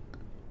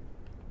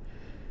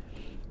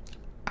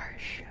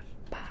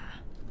 Arshaba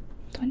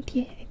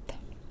 28.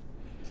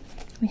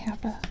 We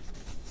have a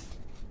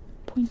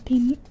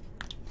pointing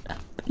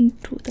up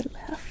into the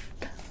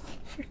left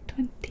for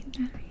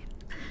 29.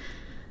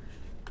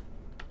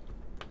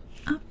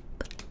 Up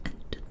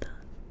and to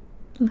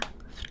the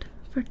left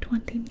for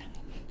 29.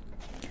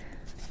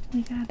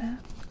 We got a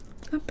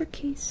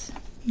uppercase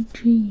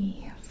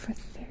G for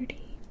 30.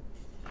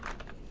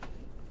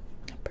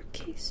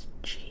 Uppercase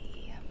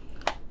G.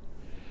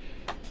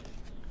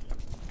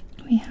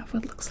 We have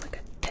what looks like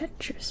a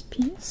Tetris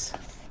piece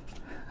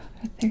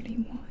for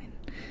 31.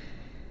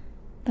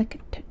 Like a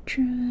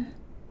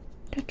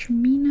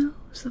Tetramino,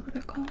 is that what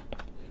they're called?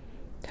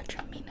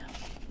 Tetramino.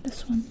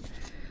 This one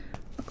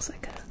looks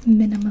like a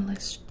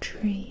minimalist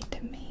tree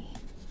to me.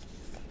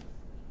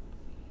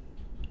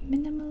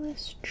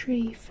 Minimalist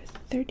tree for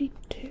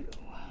 32.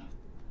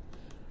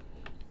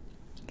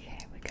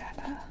 Okay, we got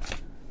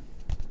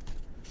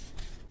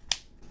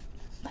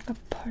like a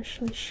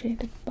partially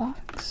shaded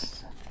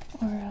box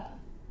or a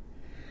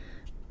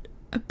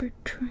upper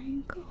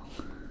triangle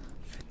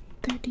for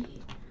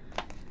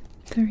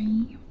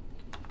 33.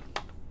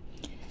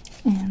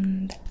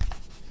 And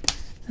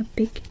a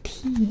big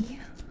T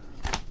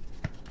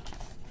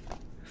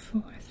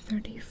for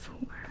 34.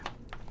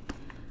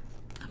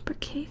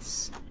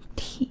 Uppercase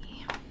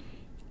T.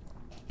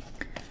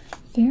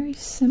 Very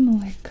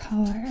similar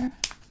color.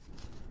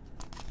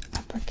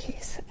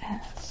 Uppercase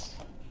S.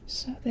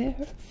 So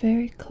they're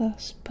very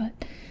close, but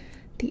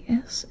the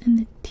S and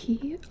the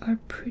T are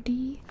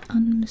pretty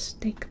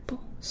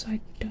unmistakable. So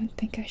I don't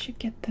think I should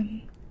get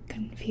them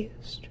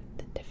confused.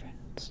 The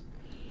difference.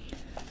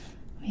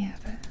 We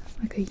have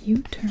like a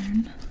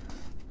U-turn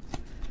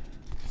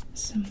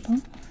symbol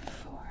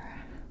for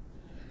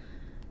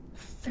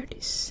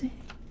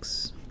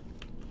 36.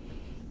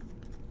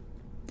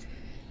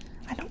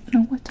 I don't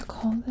know what to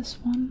call this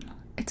one.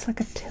 It's like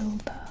a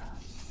tilde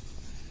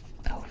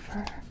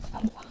over a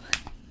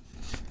line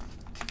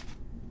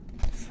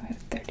for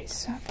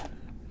 37.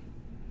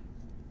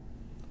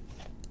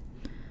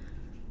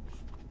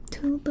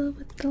 Tilde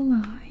with the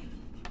line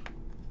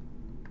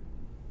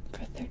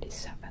for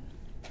 37.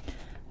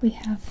 We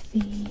have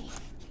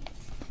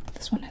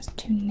this one has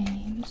two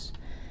names.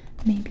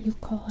 Maybe you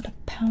call it a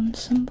pound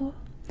symbol,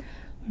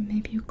 or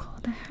maybe you call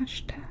it a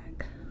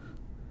hashtag.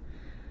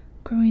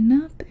 Growing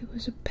up, it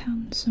was a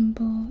pound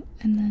symbol,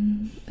 and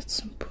then at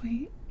some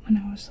point when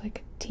I was like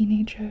a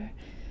teenager,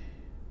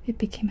 it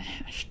became a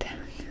hashtag.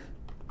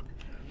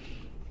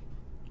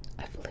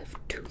 I've lived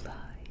two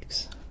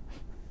lives.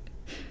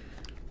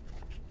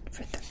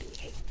 For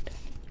 38.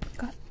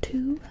 Got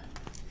two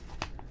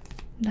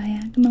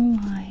diagonal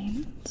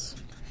lines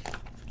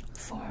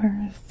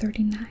for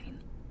 39.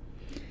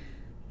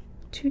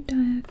 Two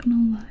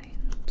diagonal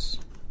lines.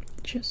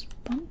 Just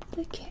bump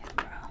the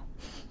camera.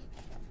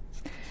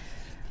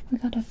 We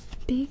got a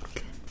big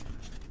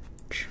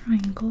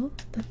triangle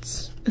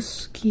that's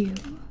askew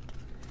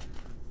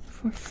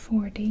for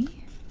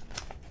 40.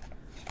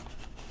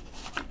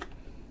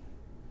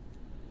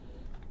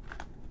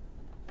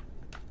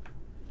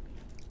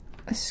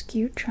 A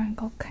skew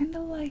triangle, kind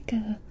of like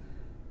a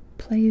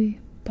play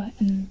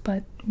button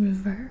but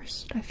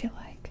reversed, I feel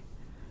like,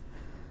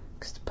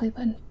 because the play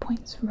button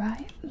points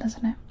right,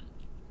 doesn't it?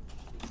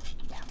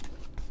 Yeah.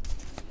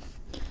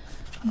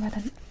 I got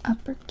an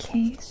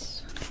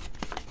uppercase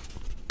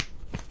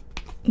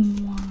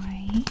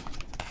Y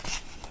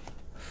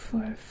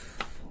for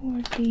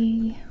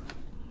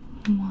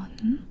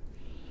 41.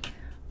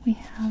 We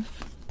have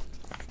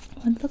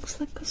what looks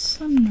like a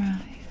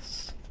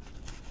sunrise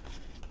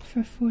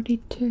for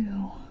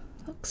 42.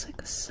 Looks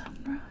like a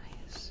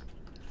sunrise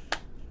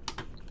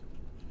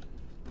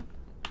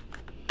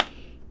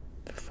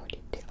for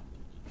 42.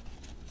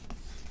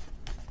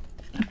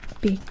 A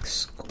big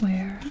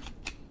square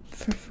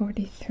for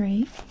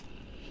 43.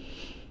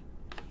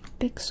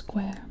 Big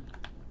square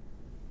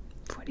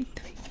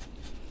 43.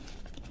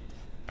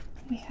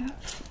 We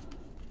have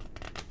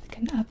like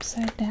an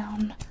upside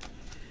down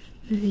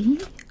V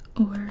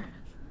or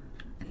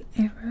an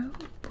arrow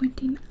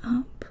pointing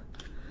up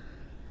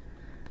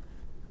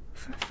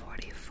for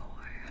 44.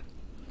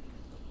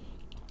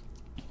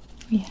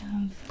 We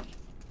have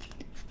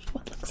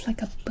what looks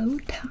like a bow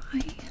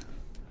tie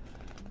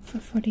for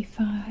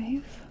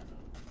 45,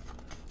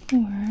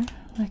 or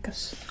like a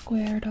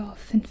squared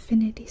off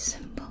infinity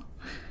symbol.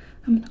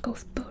 I'm gonna go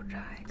with bow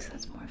tie because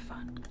that's more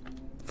fun.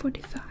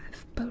 45,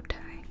 bow tie.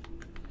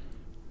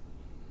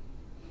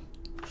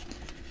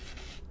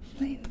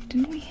 Wait,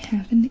 didn't we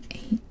have an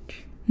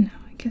H? No,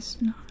 I guess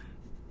not.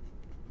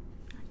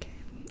 Okay,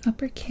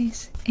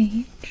 uppercase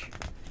H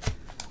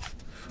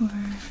for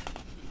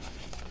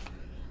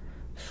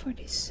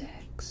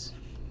 46.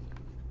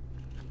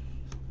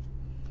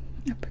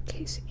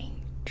 Uppercase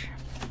H.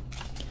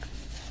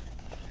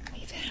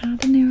 We've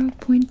had an arrow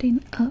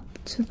pointing up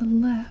to the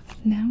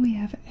left. Now we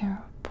have an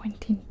arrow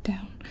pointing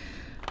down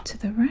to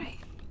the right.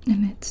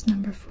 And it's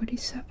number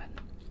 47.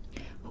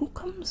 Who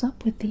comes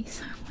up with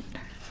these, I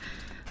wonder?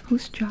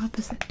 Whose job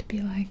is it to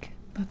be like,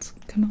 let's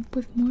come up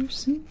with more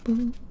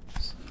symbols?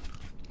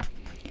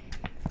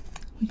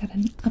 We got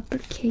an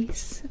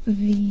uppercase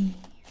V.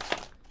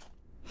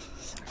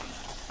 Sorry.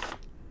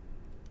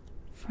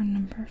 For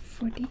number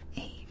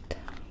 48.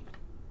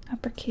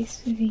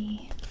 Uppercase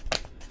V.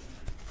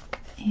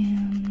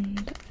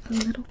 And a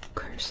little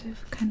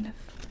cursive, kind of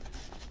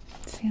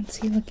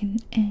fancy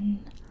looking N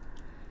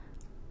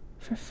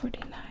for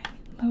 49.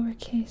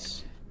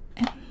 Lowercase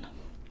n.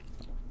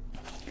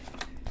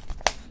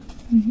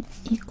 An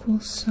equal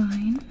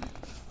sign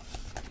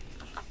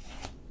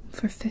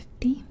for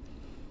 50.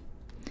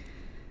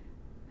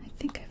 I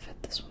think I've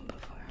had this one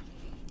before.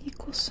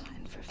 Equal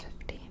sign for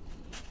 50.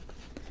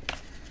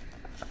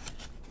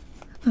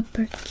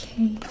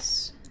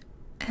 Uppercase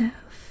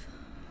F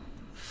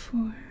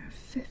for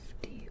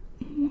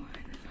 51.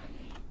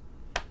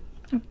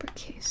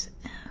 Uppercase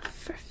F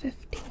for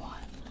 51.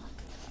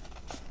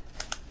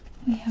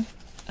 We have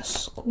a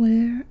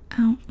square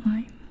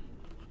outline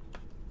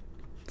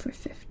for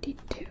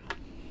 52.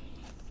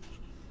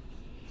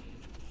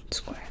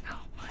 Square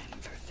outline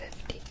for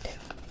 52.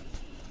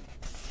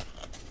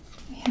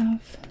 We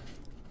have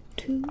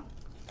 2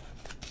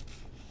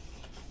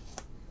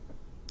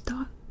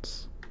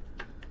 dots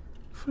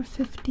for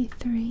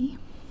 53.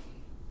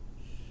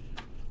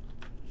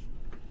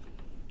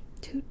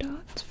 2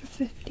 dots for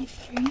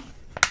 53.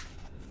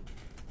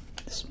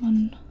 This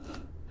one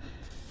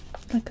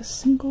like a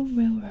single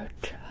railroad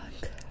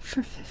track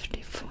for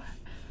 54.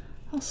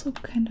 Also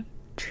kind of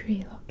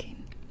tree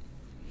looking.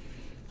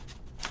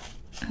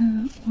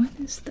 What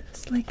is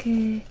this? Like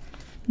a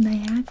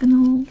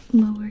diagonal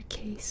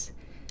lowercase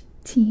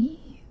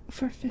t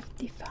for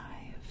 55.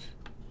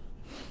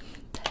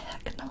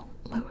 Diagonal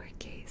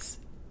lowercase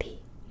t.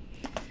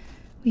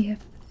 We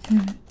have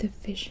a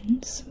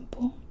division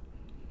symbol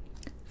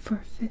for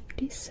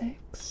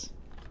 56.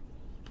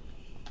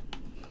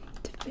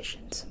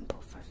 Division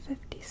symbol for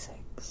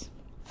 56.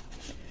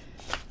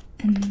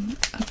 An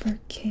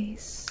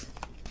uppercase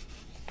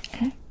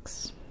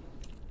X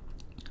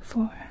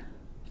for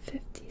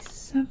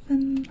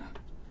 57.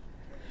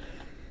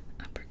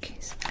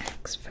 Uppercase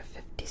X for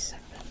 57.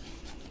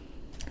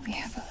 We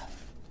have a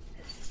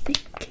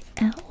thick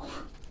L,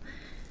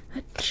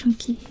 a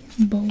chunky,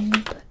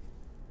 bold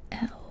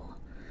L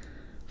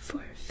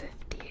for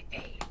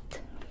 58.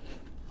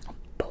 A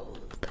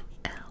bold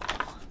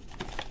L.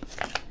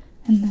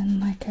 And then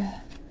like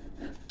a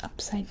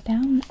upside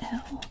down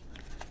L,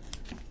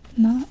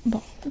 not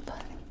bold,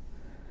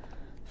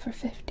 for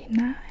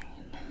 59.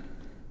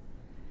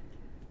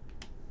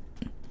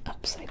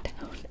 Upside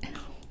down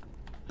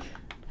L.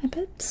 I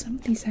bet some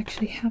of these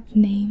actually have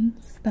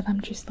names that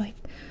I'm just like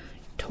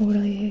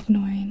totally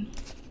ignoring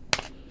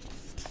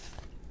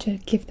to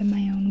give them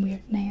my own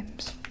weird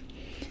names.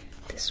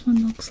 This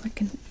one looks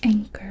like an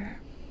anchor.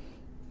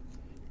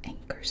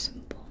 Anchor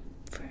symbol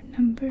for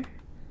number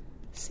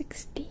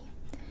 60.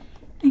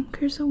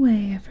 Anchors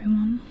away,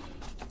 everyone.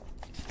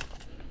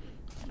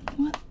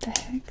 What the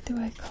heck do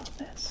I call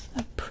this?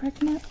 A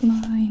pregnant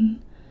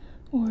line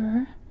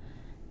or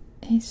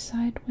a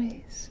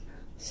sideways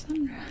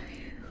sunrise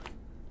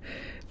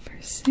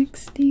for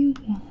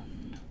 61.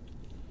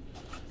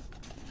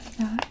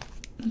 I got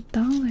a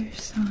dollar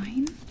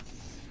sign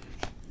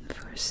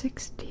for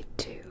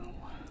 62.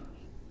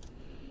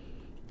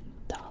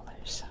 Dollar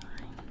sign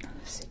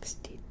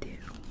 62.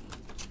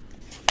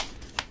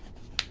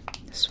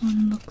 This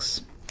one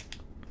looks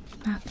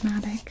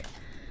mathematic,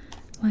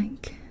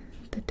 like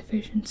the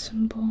division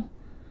symbol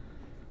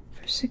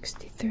for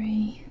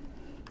 63.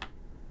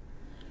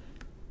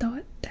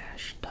 Dot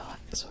dash dot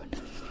sort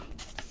of.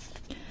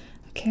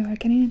 Okay, we're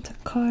getting into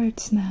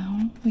cards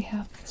now. We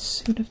have the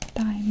suit of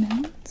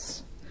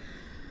diamonds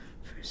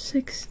for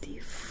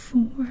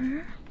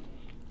 64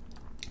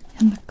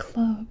 and the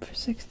club for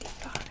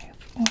 65,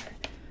 or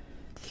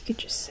you could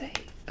just say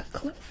a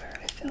clover.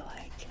 I feel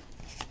like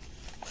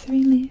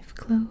 3-leaf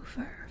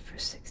clover for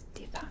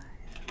 65.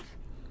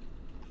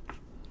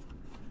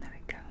 There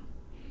we go.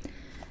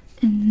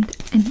 And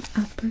an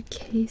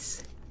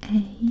uppercase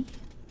A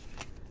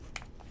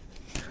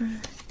for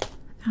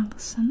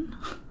Allison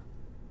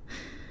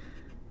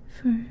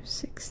for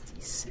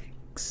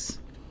 66.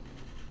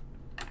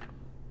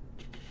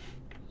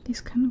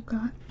 These kind of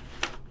got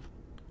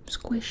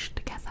squished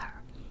together.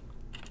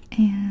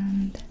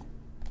 And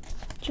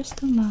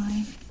just a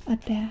line, a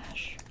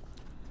dash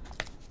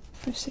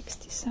for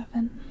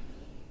 67.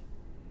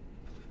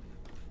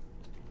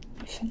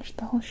 We finished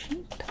the whole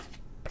sheet.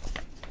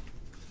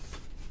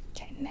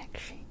 Okay,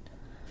 next sheet.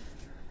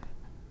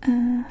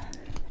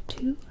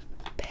 2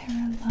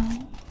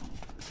 parallel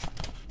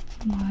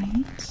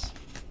lines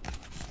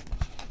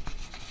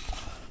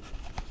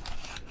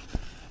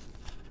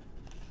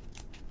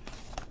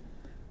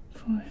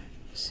For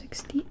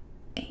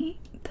 68,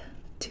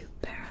 two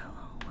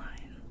parallel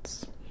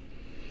lines.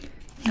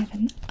 We have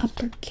an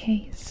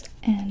uppercase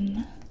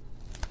N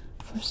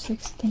for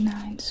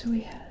 69, so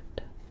we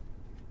had,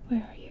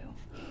 where are you?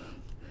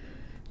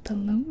 The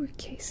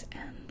lowercase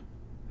n,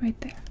 right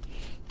there.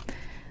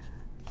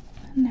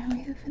 And now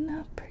we have an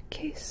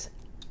uppercase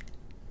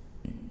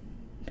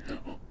no.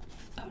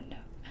 Oh no.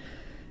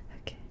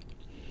 Okay.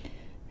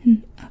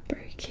 An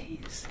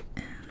uppercase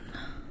N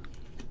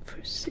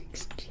for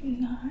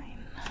 69.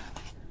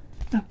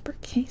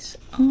 Uppercase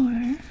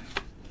R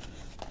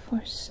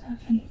for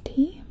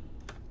 70.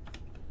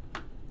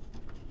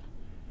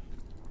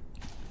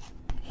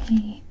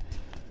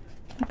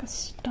 Like a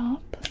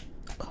stop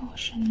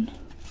caution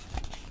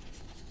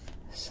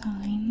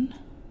sign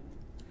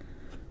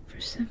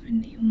for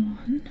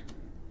 71.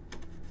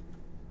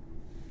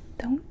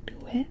 Don't do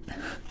it.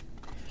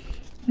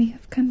 We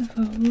have kind of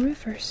a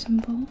river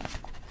symbol,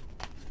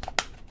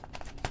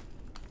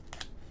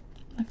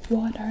 like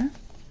water,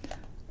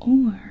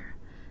 or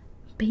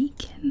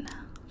bacon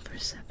for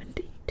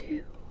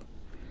 72.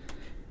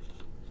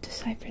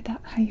 Decipher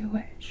that how you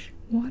wish.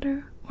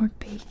 Water or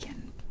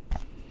bacon.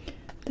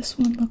 This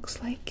one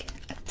looks like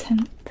a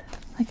tent,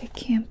 like a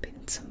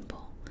camping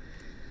symbol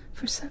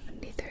for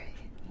 73.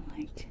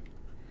 Like,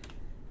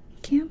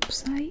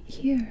 campsite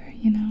here,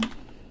 you know.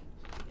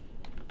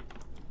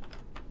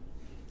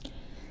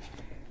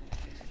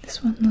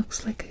 This one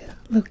looks like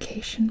a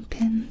location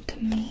pin to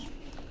me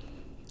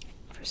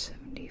for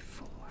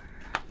 74.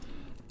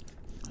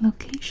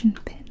 Location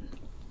pin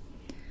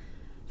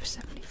for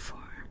 74.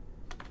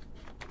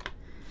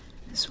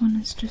 This one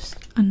is just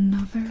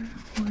another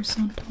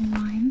horizontal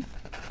line.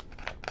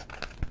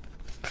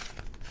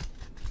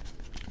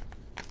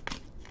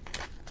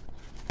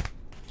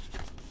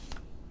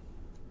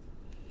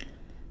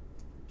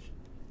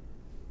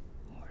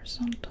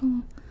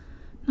 Horizontal,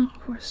 not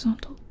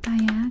horizontal,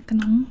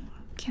 diagonal.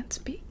 Can't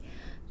speak.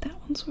 That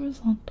one's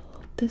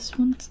horizontal, this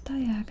one's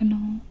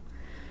diagonal,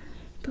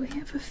 but we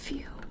have a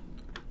few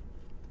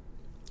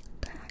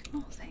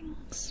diagonal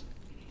things.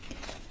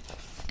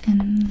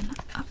 An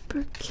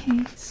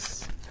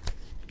uppercase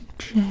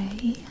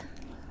J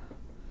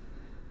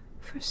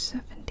for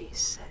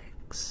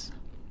 76.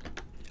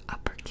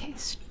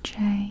 Uppercase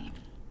J.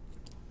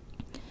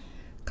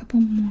 A couple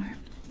more.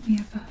 We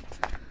have a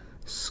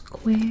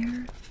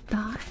square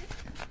dot.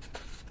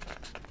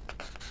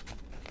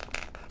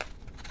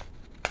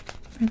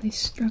 Really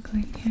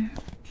struggling here.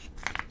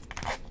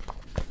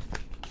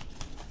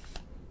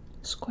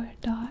 Square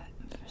dot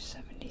for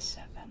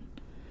 77.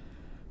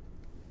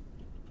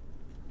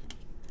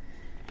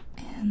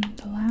 And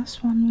the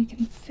last one we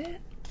can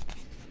fit.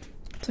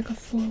 It's like a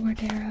forward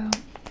arrow,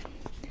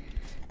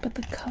 but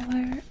the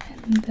color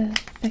and the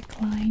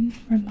thick line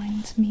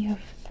reminds me of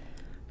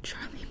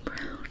Charlie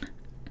Brown.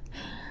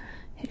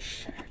 His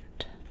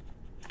shirt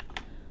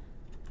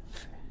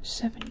for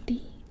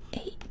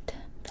 78.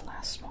 The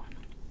last one.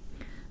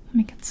 Let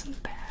me get some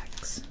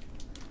bags.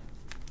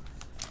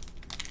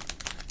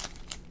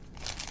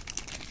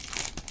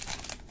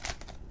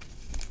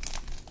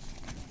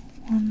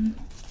 One,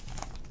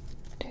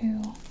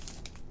 two,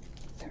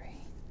 three.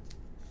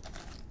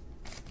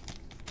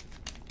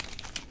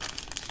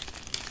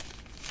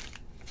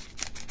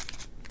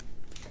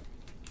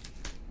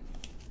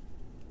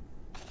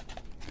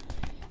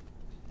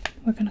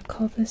 We're gonna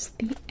call this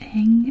the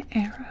Ang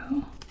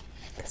arrow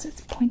because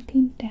it's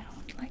pointing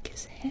down like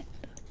his head.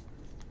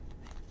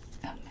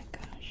 Oh my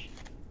gosh.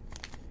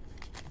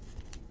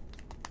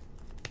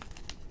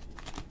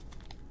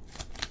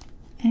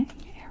 Ang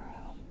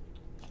arrow.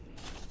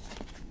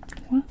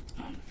 What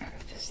on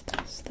earth is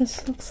this?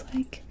 This looks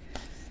like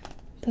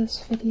those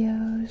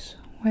videos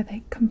where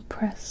they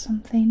compress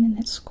something and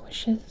it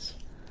squishes.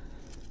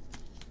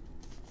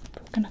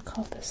 We're gonna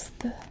call this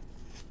the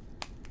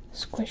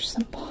squish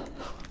symbol.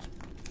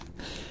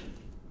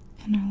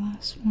 And our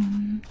last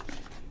one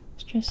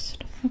is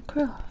just a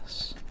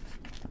cross.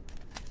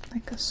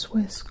 Like a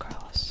Swiss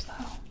cross,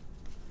 though.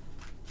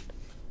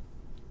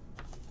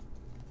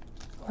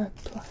 Or a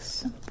plus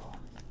symbol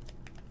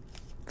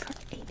for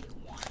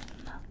 81.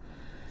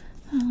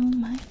 Oh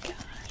my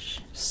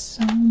gosh,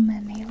 so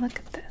many. Look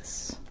at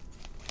this.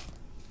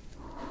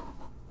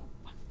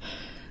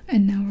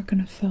 And now we're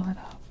gonna fill it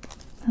up.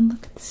 And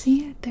look,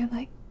 see it?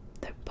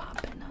 They're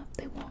popping up.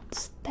 They won't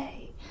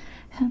stay.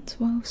 Hence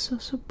why I was so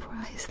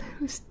surprised that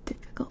it was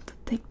difficult to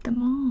take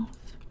them off.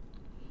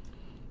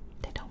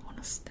 They don't want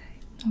to stay.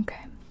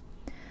 Okay.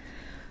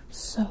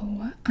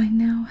 So I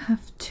now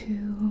have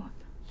to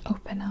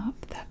open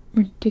up that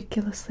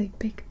ridiculously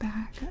big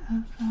bag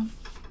of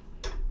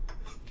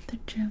the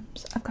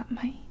gems. I've got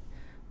my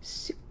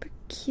super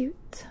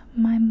cute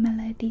My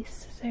Melody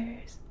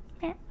scissors.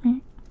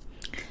 And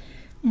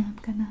I'm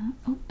gonna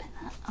open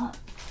it up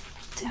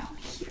down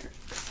here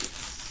because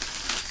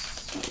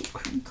it's so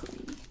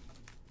crinkly.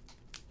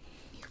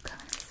 You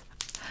guys,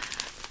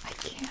 I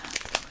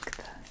can't. Look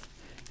at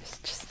this. It's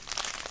just.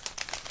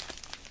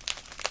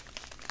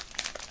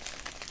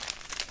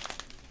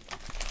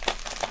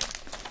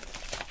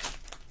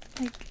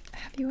 Like,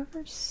 have you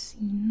ever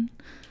seen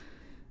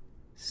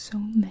so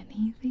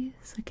many of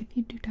these? Like, if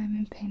you do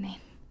diamond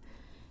painting,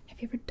 have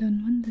you ever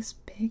done one this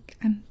big?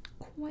 I'm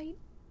quite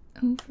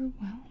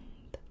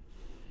overwhelmed.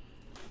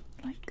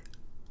 Like,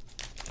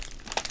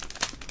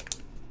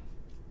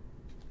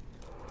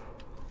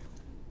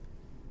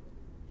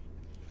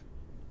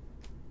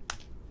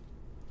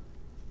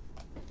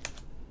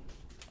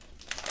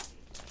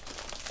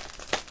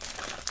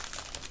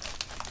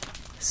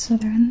 so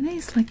they're in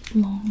these like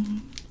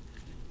long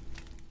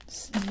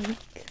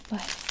snake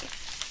like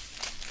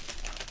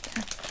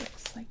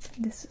characters. Like,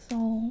 this is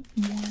all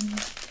one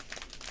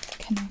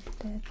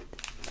connected.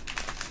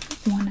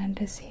 One end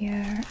is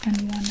here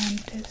and one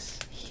end is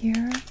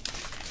here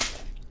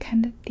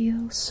kind of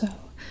deal. So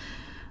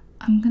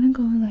I'm gonna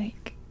go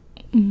like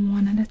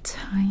one at a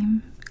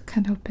time,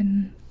 cut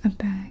open a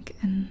bag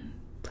and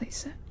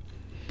place it.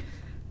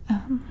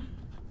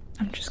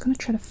 I'm just gonna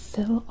try to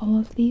fill all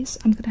of these.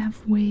 I'm gonna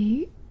have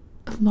a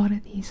lot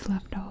of these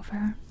left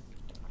over,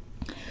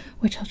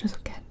 which I'll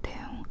just get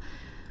to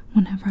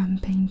whenever I'm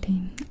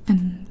painting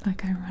and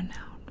like I run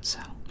out. So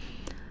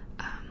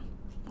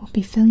we'll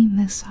be filling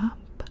this up,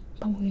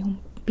 but we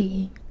won't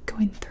be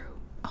going through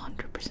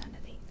 100%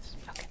 of these.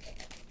 Okay.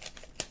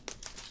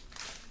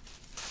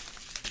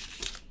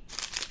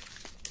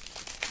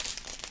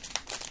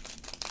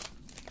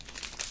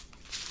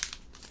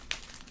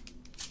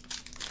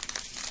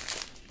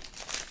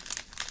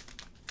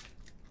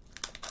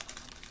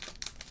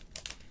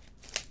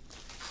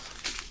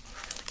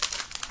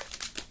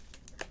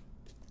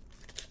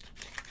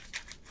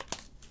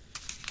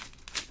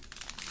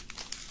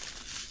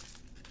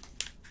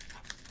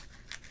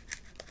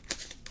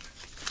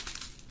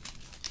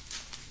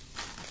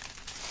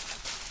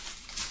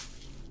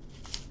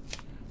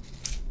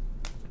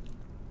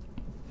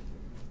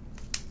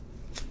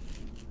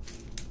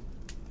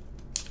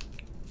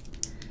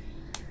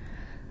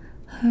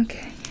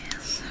 Okay,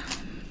 so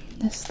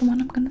this is the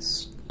one I'm gonna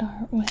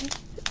start with.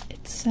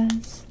 It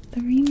says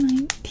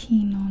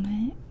 319 on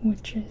it,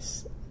 which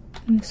is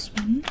this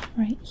one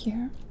right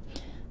here.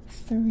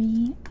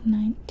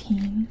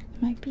 319.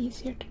 Might be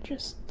easier to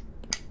just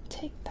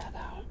take that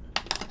out.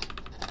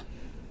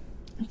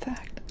 In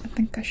fact, I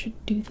think I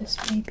should do this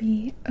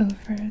maybe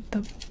over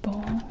the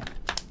bowl.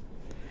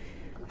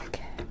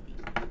 Okay.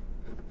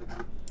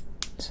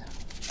 So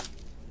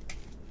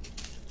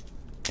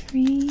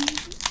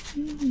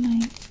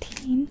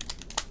 319.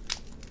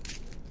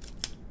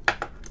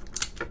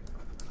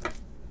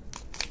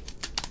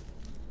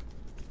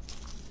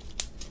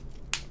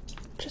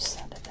 Just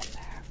set it in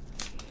there.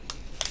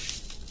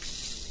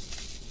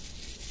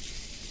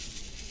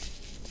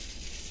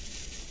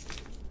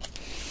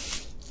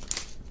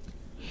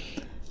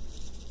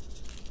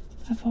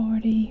 I've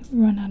already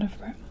run out of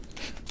room.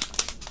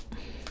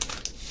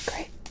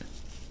 Great.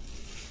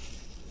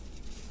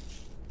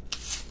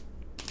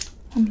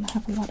 I'm gonna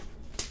have a lot of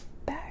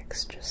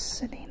bags just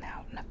sitting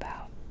out and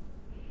about.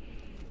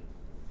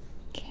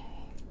 Okay.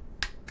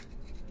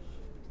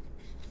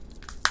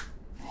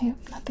 I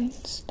hope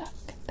nothing's stuck.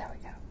 There we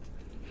go.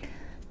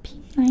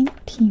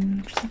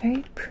 P19, which is a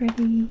very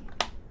pretty.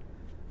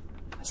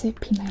 I say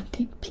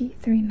P19,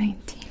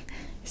 P319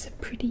 is a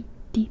pretty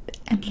deep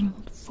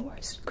emerald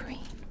forest green.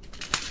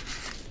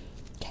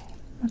 Okay,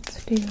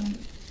 let's do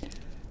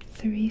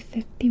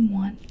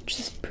 351, which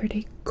is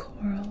pretty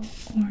coral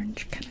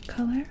orange kind of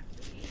color.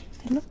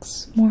 It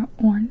looks more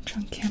orange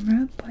on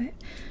camera, but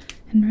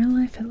in real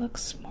life it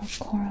looks more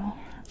coral.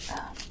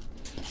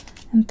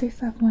 And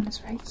 351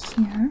 is right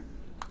here.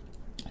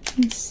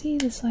 You can see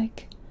there's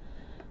like,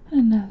 I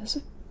don't know, there's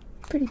a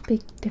pretty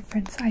big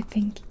difference, I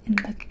think, in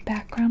the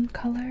background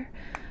color,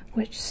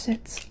 which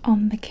sits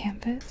on the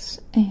canvas,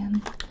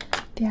 and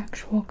the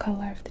actual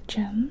color of the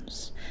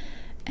gems.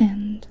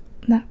 And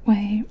that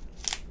way,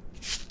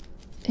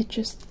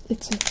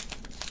 it's a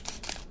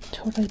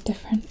totally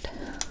different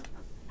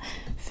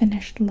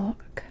finished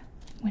look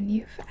when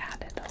you've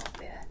added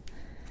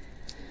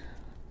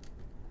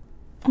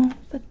all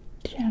the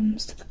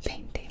gems to the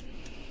painting.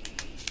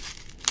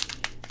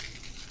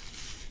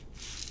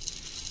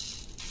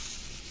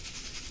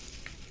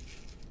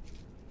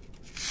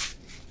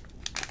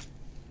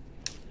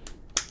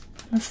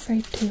 I'm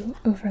afraid to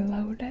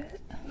overload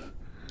it.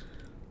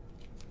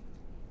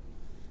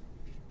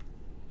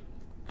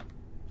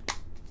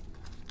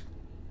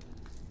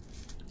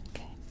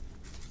 Okay.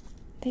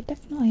 They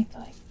definitely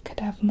like could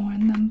have more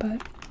in them,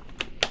 but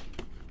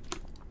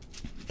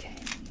okay,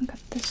 I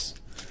got this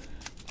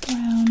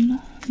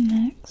brown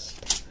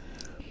next.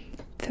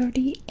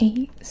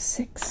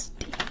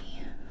 3860.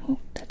 Oh,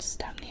 that's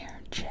down here.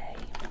 J.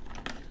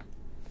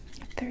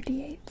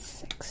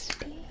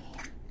 3860.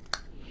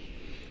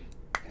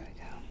 There we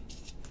go.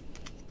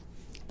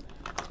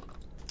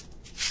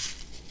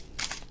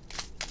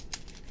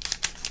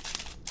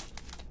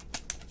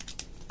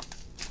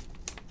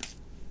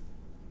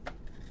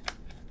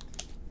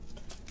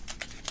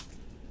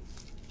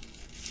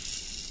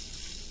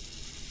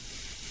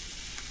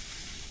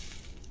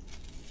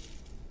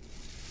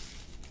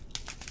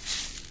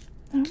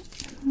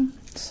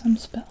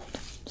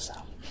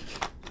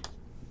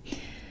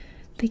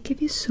 They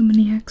give you so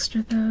many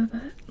extra though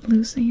that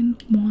losing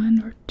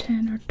 1 or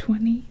 10 or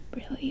 20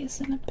 really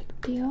isn't a big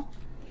deal.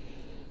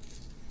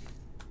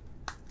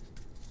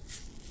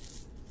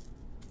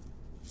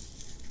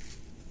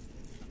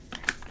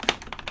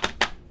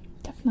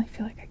 Definitely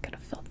feel like I could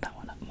have filled that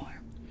one up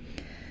more.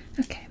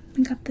 Okay,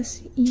 we got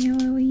this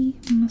yellowy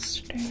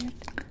mustard,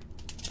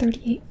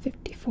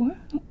 38.54,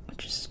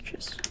 which is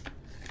just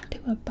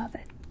 2 above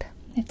it.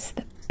 It's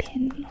the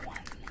pin one.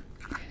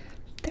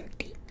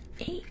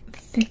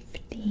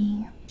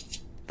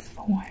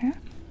 38.54.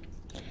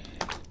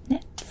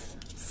 Let's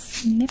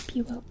snip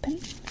you open.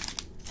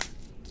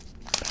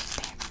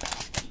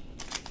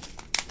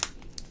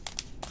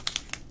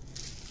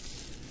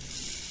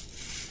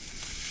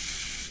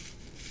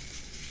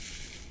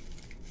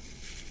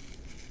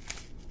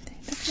 They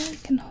definitely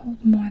can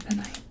hold more than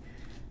I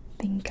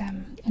think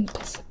I'm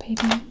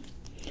anticipating,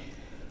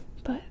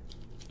 but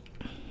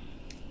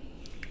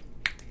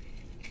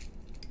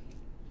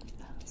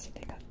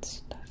they got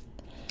stuck.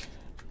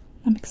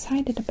 I'm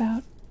excited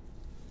about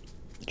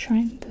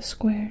trying the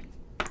square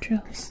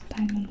drills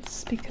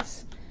diamonds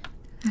because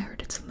I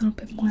heard it's a little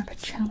bit more of a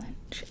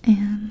challenge,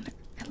 and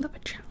I love a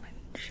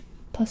challenge.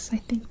 Plus, I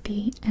think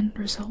the end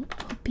result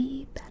will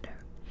be better.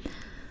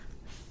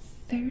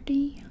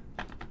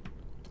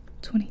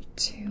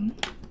 30.22.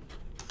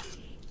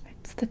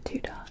 It's the 2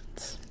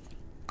 dots.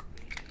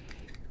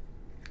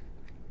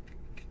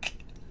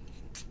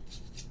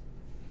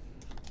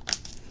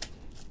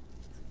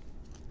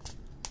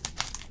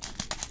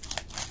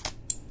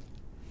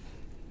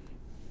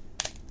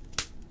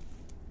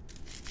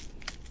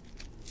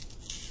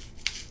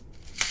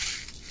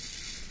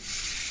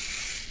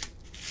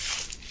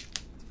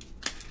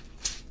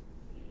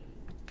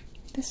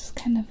 This is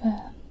kind of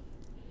a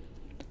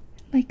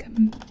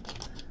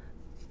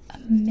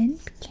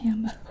mint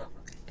camo,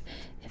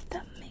 if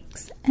that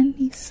makes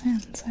any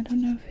sense. I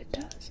don't know if it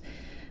does,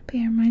 but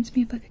yeah, it reminds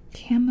me of like a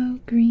camo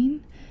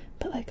green,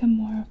 but like a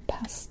more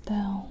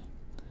pastel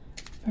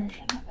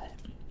version of it.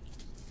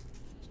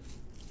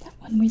 That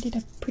one we did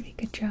a pretty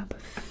good job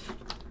of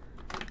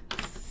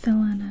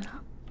filling it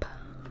up.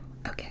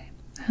 Okay,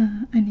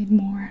 I need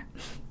more.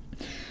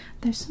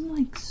 There's some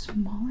like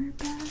smaller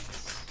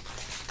bags.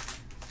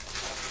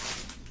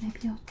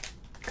 Maybe I'll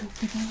go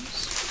for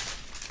those.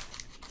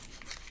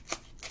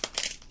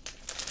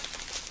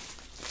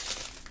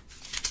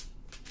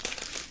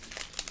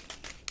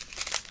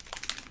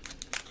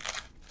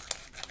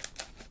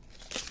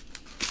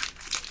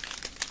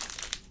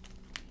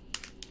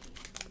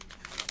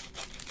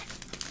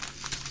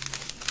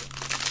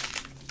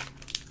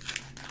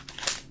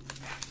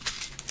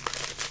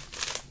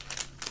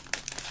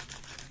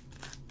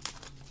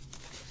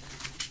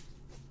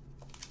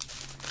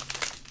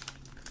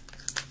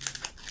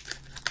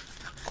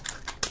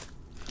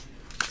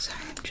 Sorry,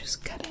 I'm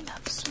just cutting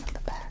up some of the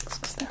bags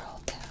because they're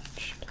all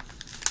attached.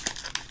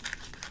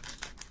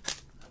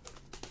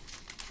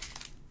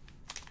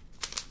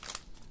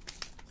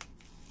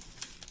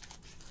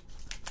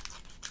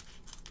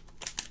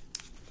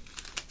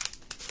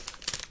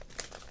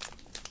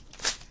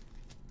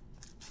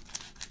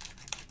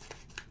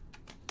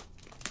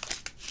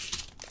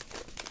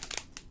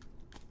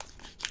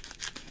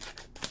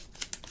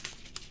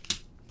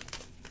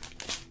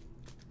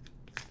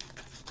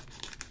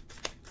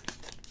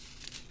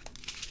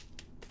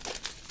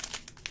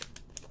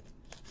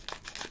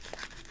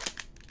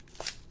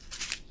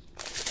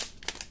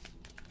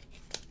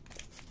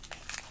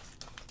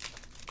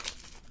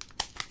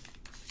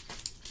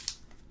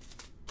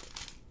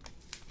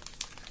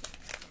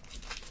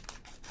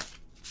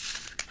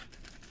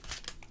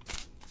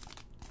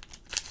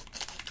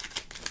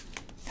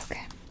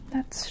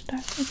 Let's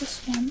start with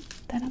this one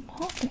that I'm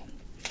holding.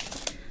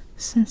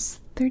 This is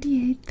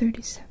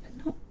 38.37.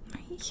 Oh,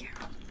 right here.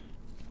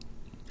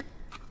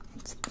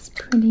 It's this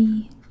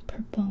pretty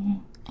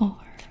purple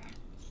R.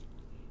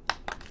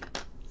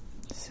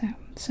 So,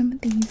 some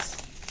of these,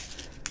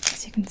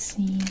 as you can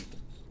see,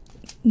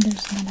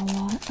 there's not a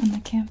lot on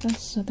the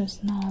canvas, so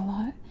there's not a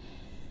lot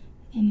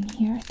in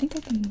here. I think I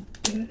can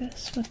do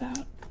this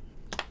without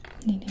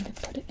needing to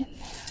put it in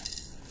there.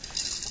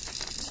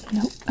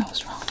 Nope, I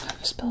was wrong. I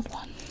spilled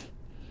one.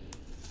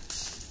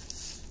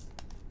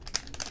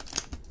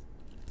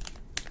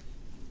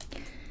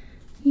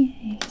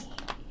 Yay.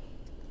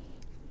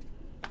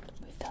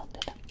 We filled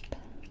it up.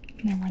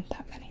 There weren't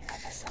that many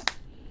of us.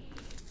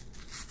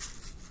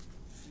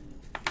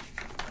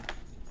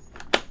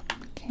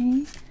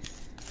 Okay.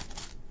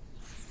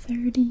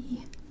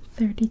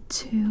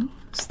 30.32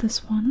 is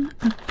this one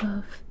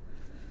above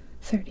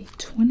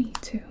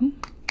 30.22.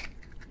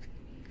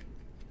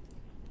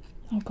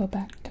 I'll go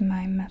back to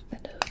my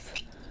method of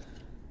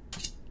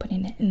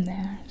putting it in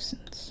there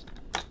since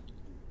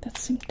that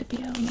seemed to be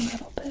a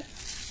little bit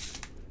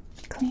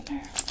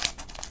cleaner.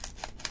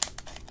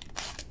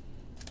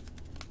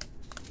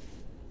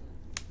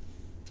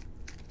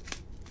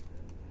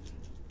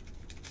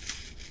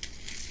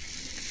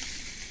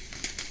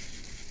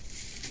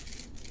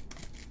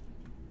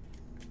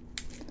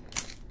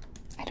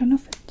 I don't know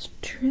if it's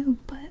true,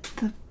 but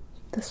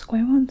the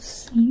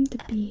ones seem to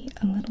be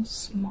a little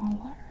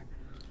smaller.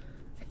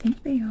 I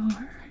think they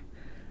are,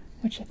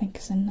 which I think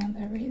is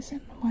another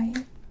reason why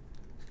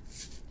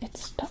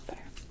it's tougher.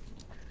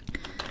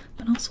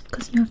 But also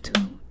because you have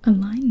to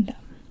align them,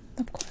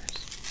 of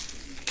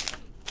course.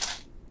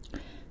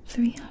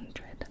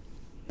 300.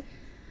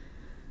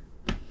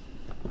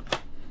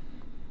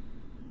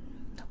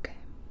 Okay,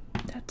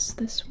 that's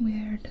this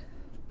weird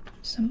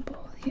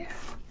symbol here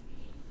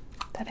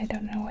that I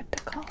don't know what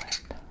to call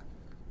it.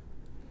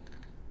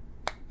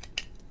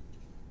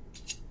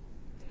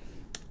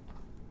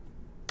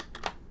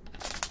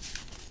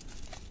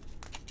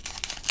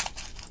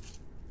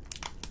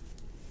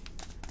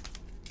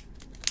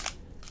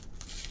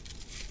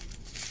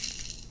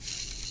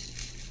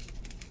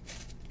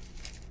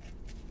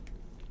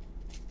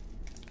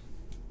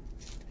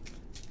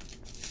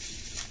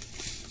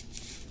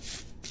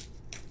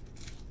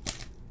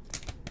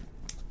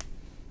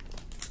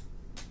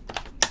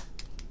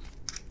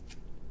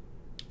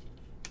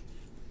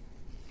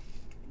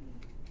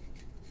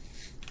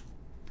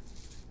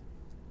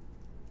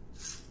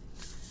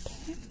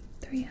 Okay,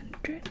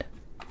 300.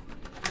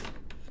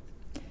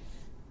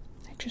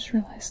 I just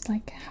realized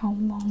like how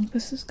long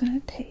this is gonna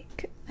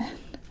take,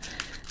 and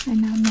I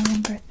now no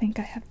longer think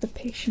I have the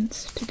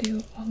patience to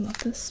do all of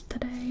this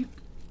today.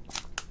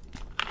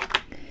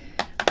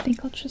 I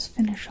think I'll just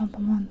finish all the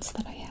ones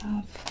that I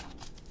have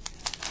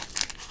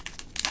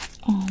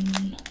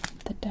on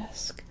the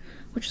desk,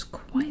 which is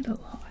quite a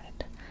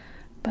lot,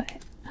 but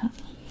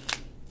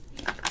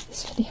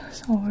this video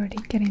is already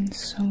getting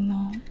so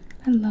long.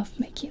 I love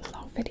making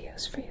long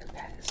videos for you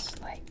guys.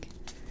 Like,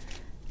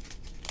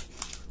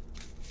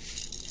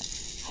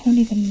 I don't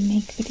even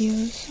make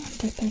videos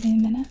under 30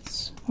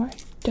 minutes, or I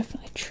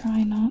definitely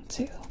try not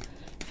to.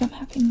 If I'm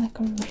having like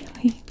a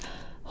really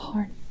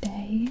hard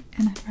day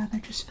and I'd rather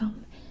just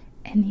film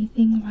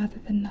anything rather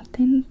than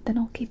nothing, then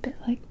I'll keep it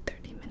like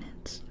 30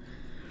 minutes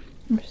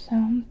or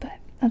so. But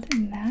other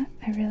than that,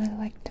 I really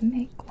like to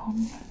make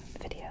long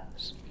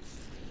videos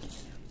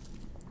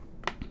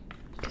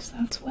because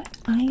that's what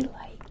I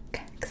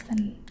like, because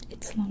then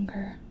it's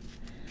longer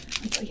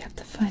until you have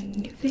to find a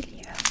new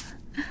video.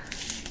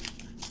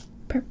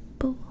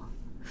 Purple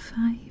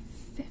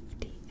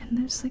 550, and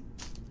there's like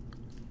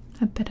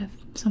a bit of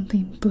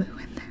something blue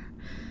in there.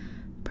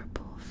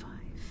 Purple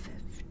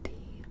 550,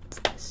 it's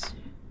this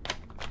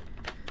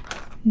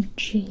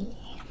G.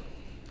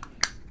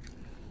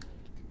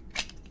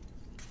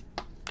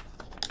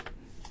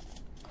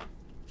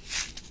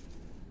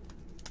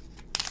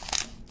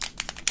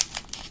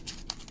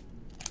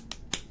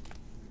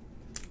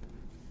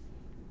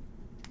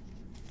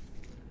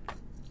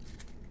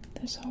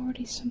 There's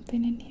already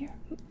something in here.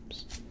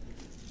 Oops.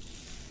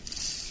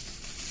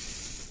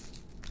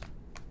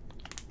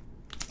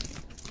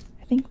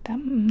 I think that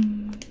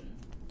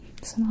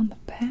isn't on the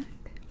back.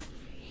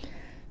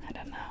 I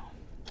don't know.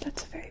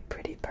 That's a very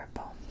pretty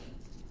purple.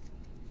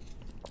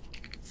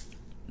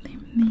 There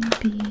may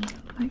be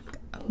like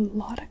a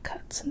lot of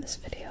cuts in this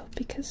video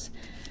because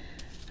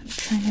I'm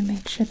trying to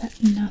make sure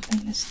that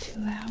nothing is too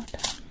loud.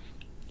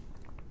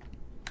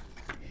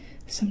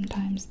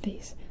 Sometimes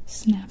these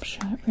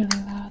snapshot really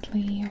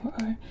loudly,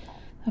 or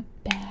a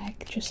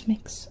bag just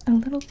makes a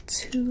little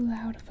too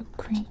loud of a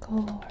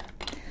crinkle or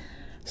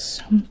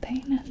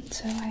something, and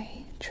so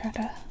I try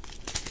to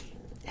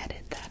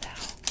edit that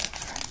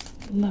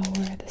out or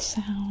lower the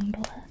sound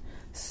or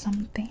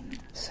something.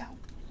 So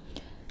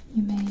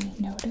you may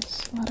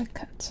notice a lot of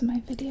cuts in my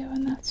video,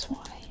 and that's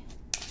why.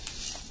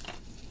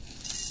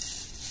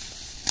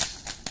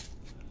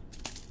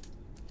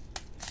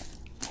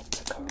 I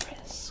took a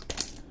risk.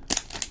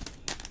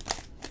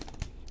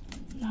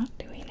 Not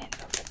doing it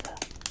over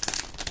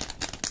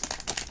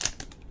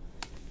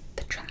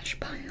the trash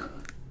pile.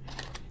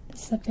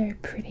 This is a very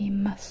pretty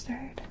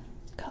mustard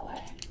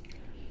color.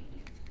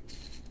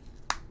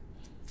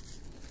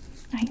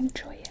 I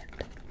enjoy it.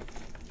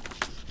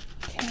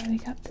 Okay, we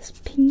got this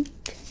pink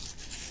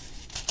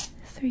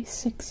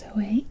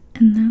 3608,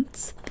 and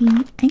that's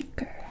the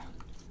anchor.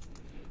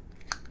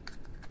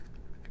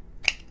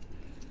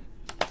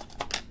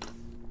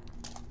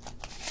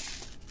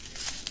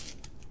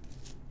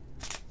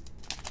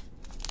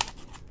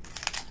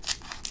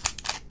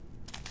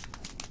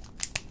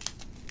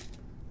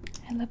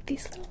 I love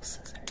these little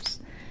scissors.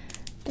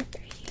 They're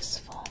very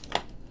useful.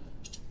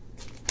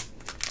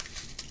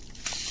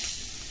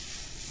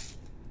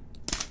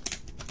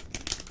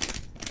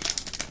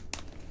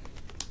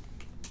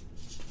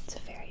 It's a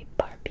very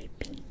Barbie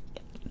pink.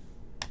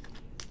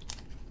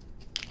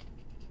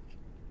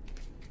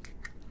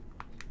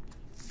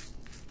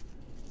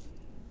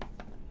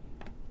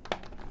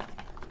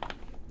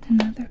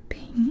 Another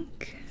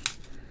pink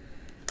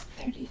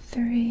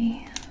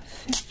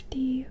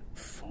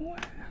 3354.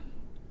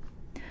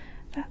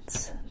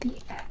 That's the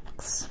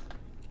X.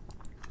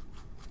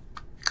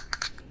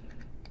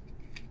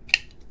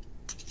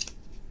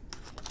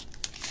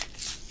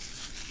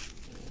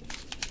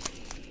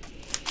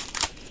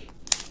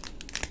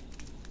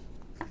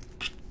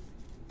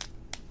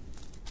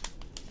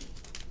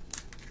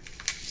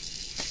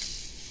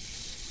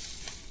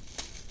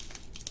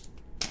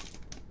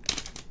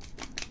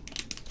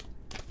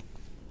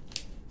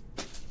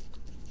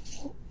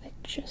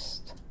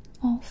 just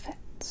all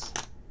fits.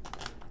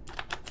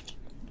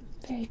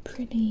 Very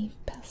pretty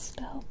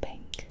pastel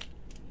pink.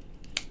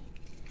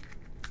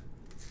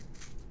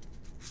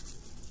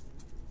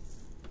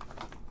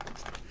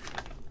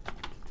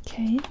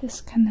 Okay,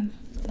 this kind of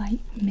light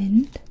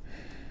mint,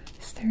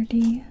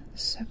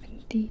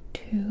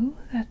 3072.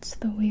 That's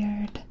the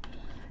weird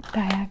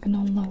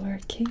diagonal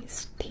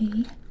lowercase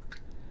t.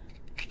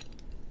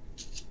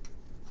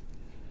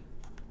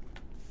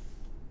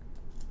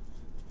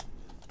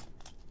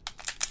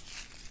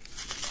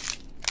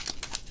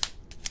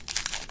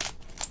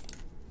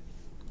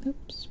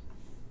 Oops.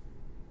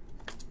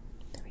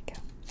 There we go.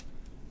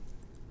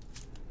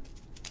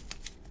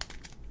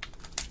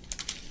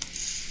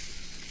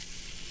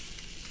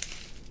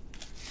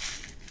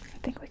 I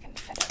think we can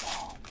fit it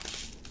all.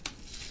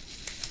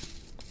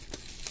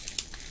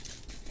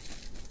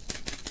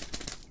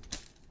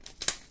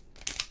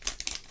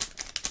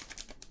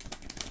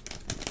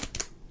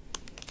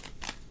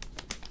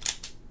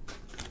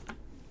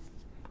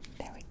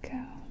 There we go.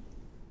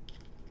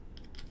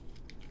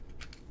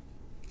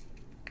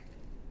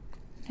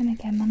 And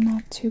again, I'm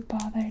not too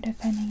bothered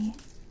if any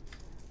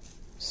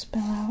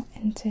spill out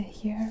into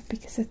here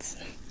because it's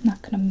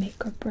not going to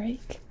make or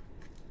break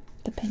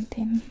the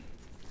painting.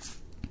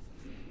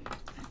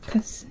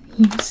 Because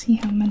you see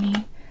how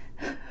many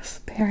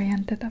spare I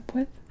ended up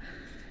with.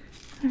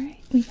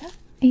 Alright, we got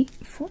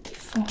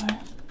 844.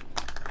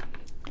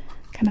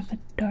 Kind of a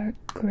dark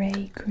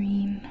gray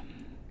green.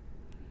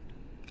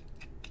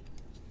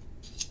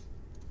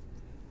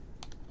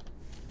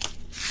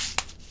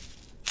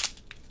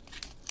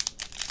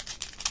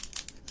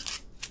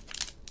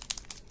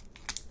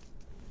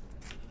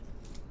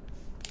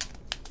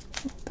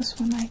 This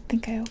one I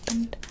think I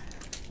opened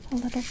a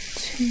little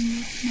too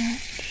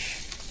much.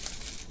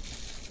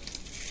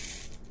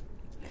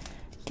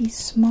 These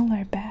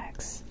smaller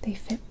bags, they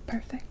fit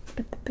perfect,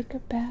 but the bigger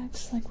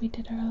bags, like we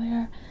did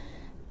earlier,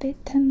 they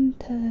tend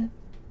to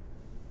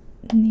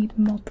need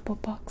multiple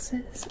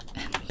boxes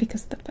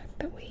because of the fact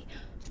that we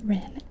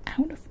ran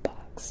out of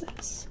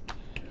boxes.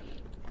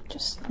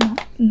 Just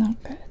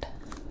not good.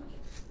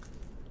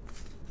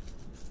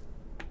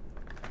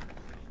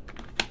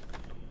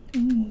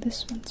 Ooh,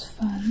 this one's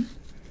fun.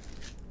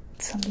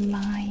 It's a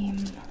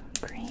lime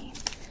green,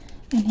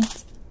 and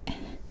it's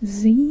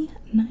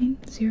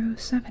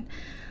Z907.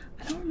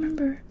 I don't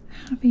remember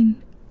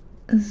having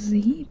a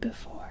Z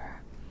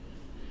before.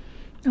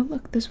 Oh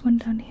look, this one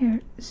down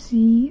here,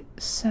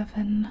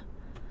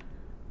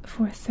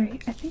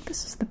 Z743. I think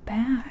this is the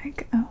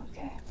bag. Oh,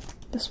 okay.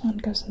 This one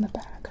goes in the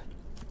bag.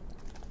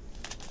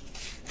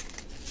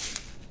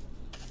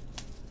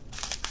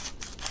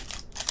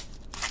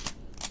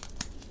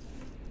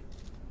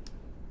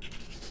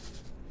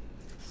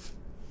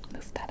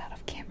 Move that out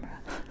of camera.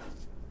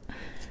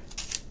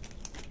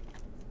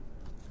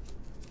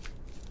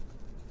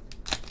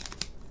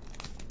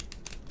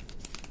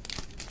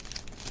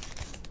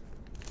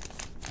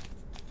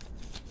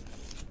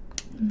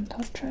 And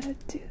I'll try to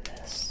do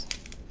this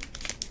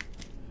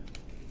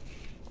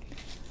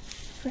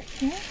right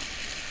here.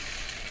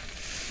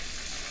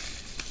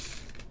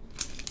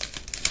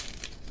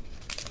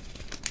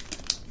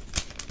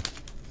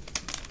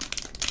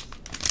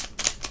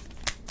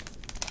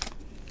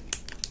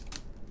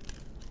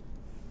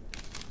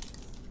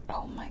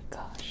 Oh my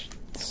gosh,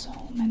 so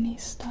many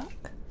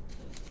stuck.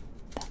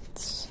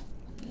 That's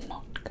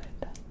not good.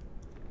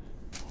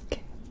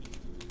 Okay.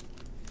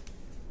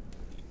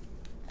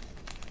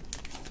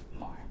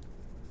 More.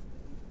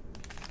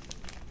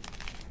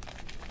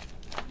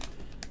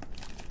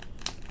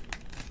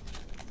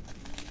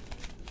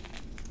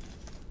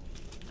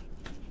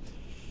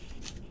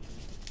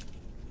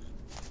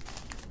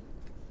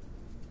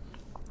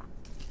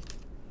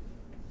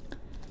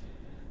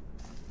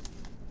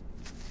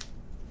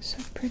 So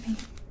pretty. I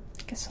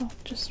guess I'll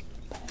just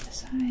put it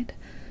aside.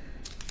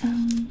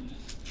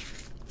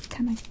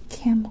 Kind of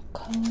camel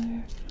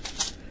color.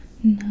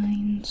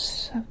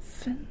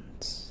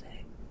 976F.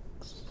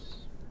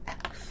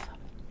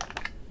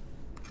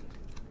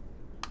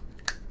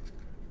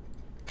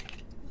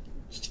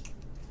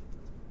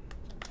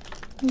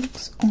 It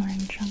looks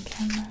orange on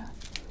camera.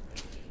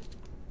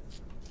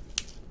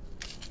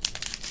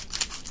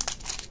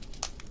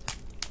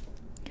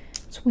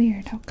 It's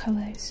weird how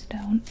colors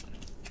don't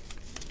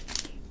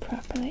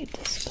properly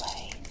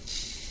display.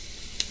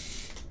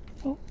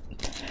 Oh,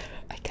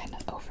 I kind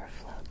of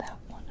overflowed that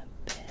one a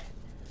bit.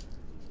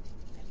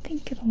 I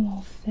think it'll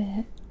all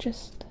fit.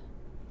 Just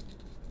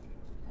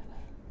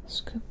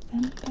scoop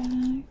them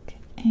back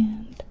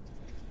and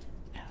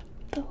out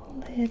the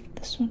lid.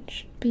 This one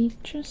should be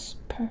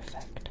just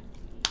perfect.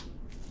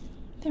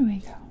 There we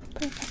go.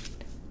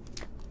 Perfect.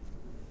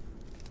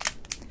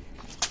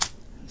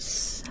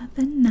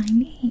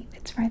 798.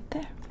 It's right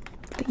there.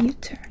 The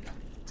U-turn.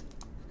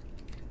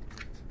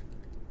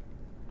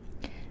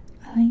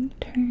 I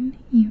turn,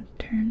 you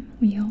turn,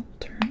 we all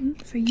turn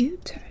for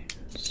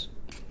U-turns.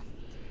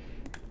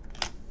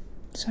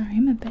 Sorry,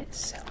 I'm a bit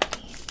silly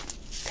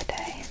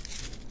today.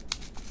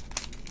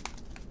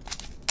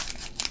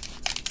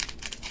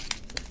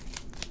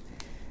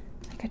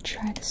 like I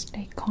try to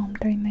stay calm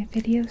during my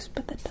videos,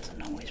 but that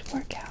doesn't always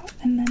work out,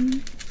 and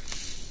then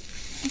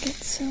I get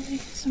silly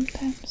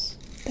sometimes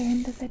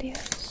during the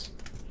videos.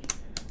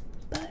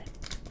 But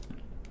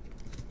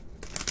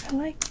I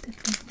like to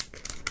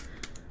think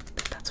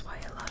that that's why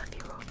a lot of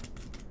you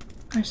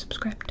are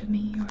subscribed to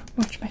me or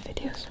watch my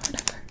videos or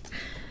whatever,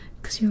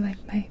 because you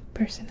like my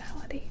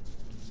personality,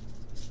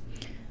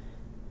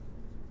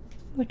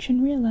 which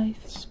in real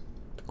life is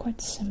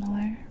quite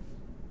similar.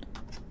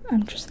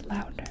 I'm just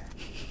louder.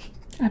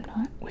 I'm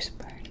not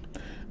whispering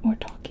or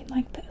talking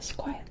like this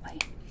quietly.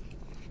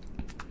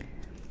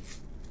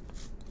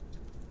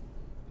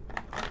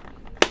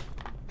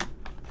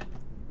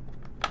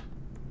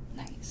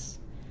 Nice.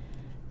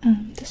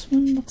 This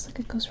one looks like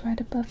it goes right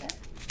above it.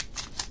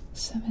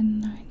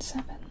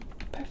 797.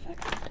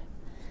 Perfect.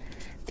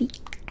 The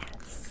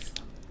S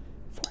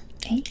for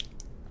ASMR.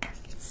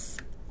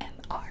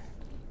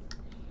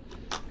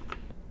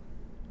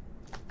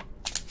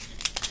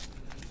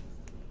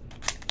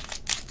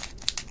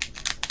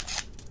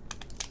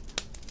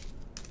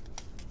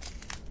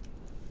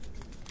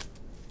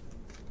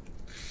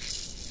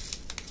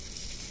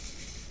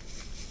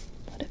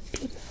 What a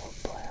beautiful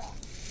blue.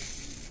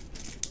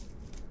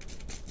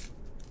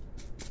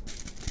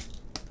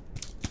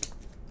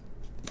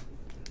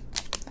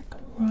 Like a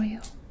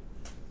royal,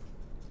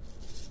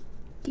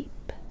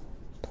 deep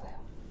blue.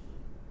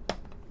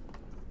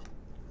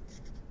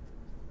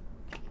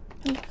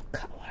 I love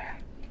color.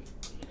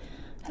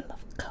 I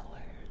love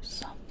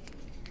colors.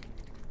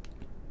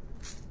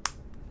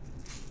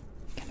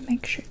 Gotta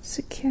make sure it's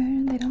secure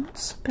and they don't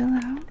spill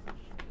out.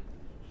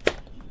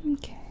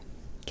 Okay,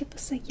 give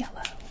us a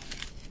yellow.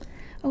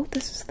 Oh,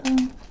 this is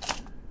the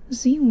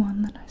Z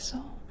one that I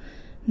saw.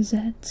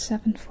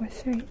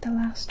 Z743, the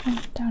last one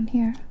down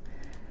here.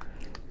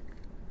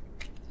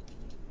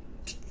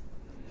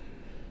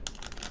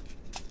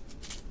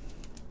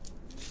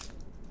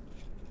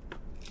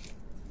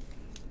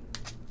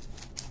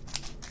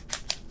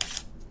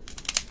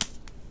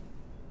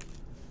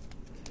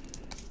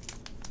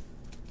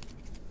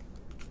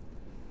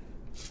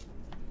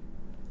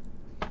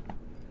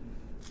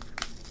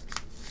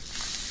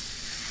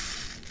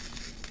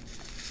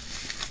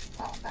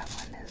 Oh, that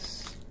one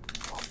is,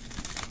 well,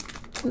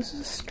 it was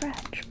a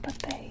stretch, but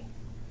they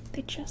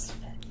just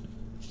fit.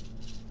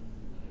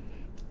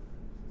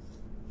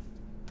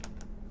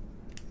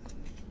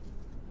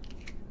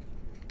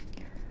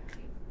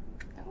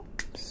 Oh,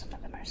 some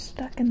of them are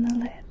stuck in the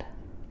lid.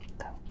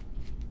 Go.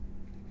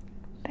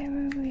 There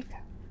we go.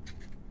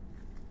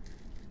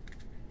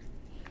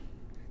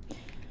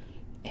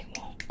 It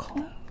won't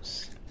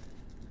close.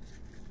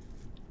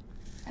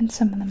 And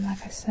some of them,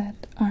 like I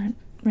said, aren't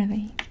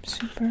really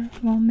super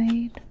well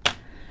made.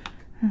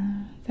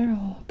 They're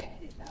all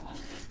okay though.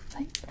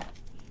 Like,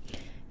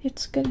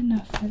 it's good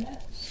enough for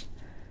this.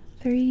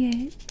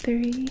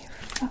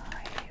 3835.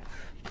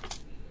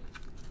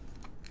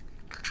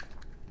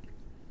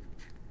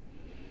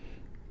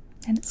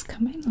 And it's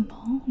coming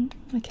along.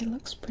 Like, it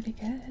looks pretty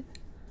good.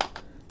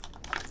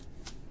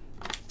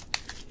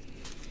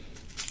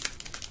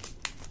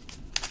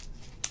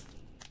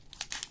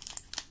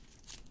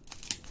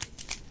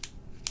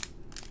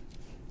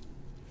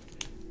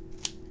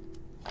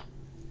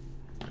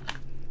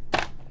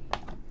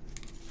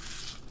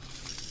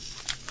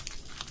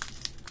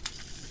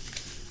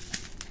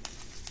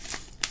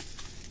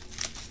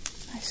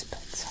 I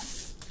spilled some.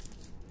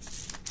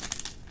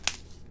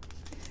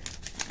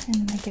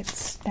 And they get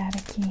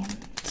staticky and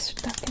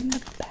stuck in the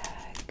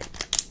bag.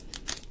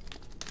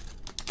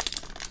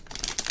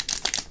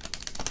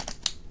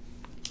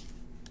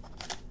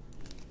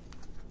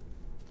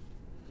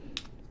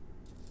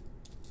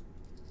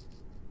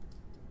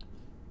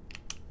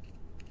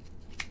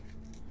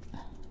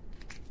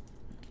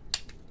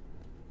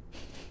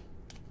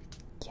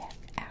 Get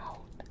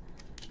out.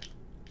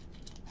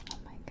 Oh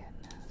my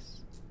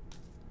goodness.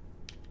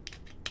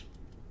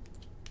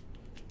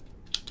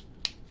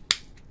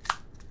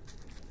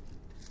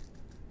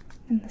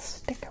 And the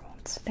sticker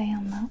won't stay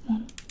on that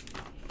one.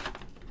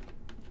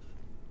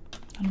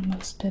 On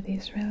most of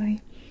these,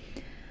 really.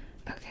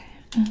 Okay.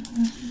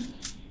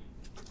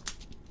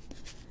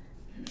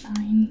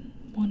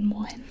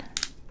 911.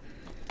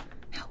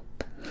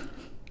 Help.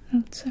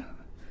 Oh, it's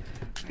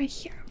right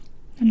here,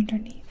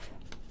 underneath.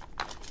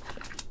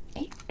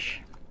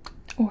 H.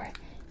 Or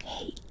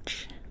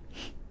H.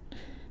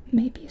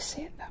 Maybe you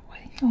say it that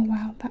way. Oh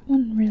wow, that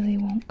one really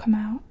won't come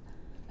out.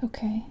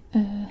 Okay,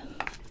 I'll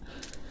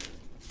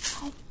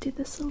do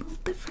this a little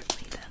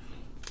differently then.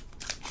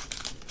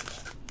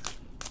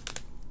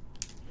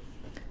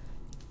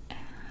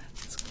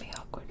 It's gonna be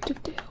awkward to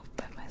do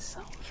by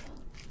myself.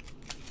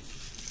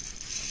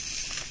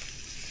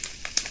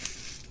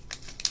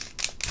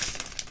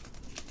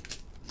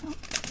 Oh,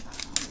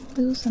 I'm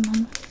losing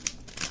them.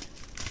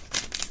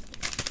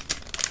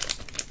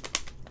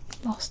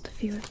 Lost a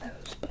few of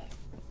those, but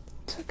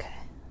it's okay.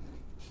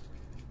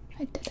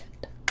 I did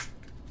it.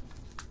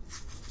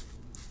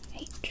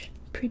 H.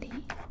 Pretty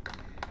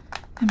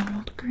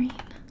emerald green.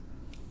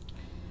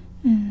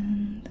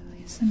 And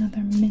It's another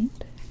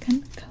mint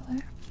kind of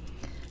color.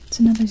 It's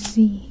another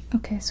Z.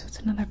 Okay, so it's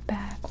another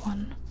bag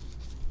one.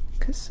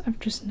 Because I've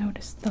just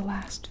noticed the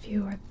last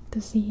few are the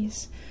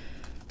Z's.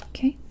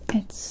 Okay,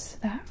 it's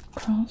that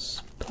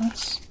cross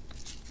plus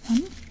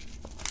one.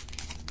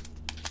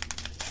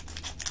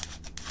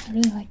 I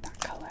really like that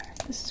color.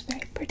 This is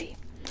very pretty.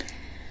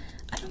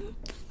 I don't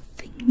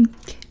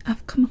think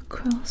I've come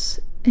across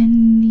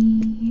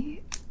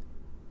any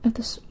of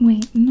this.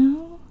 Wait,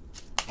 no.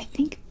 I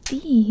think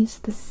these,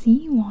 the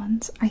Z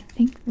ones, I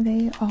think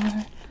they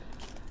are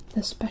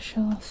the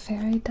special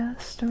fairy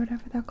dust or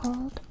whatever they're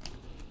called.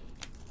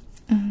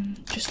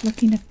 Just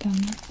looking at them,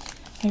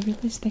 I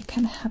realized they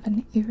kind of have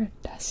an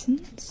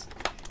iridescence.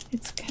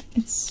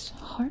 It's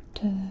hard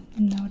to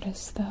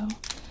notice though,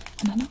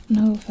 and I don't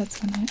know if that's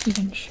gonna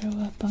even show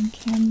up on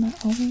camera.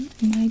 Oh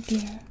my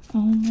dear,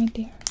 oh my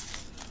dear.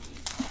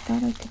 I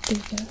thought I could do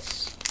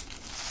this.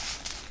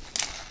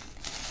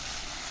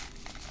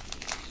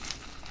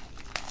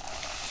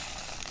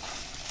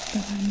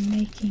 But I'm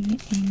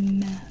making a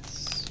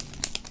mess.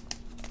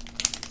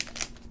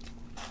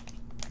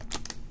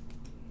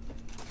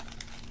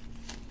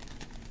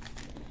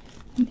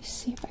 Let me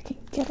see if I can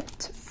get it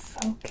to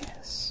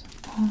focus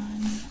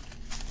on.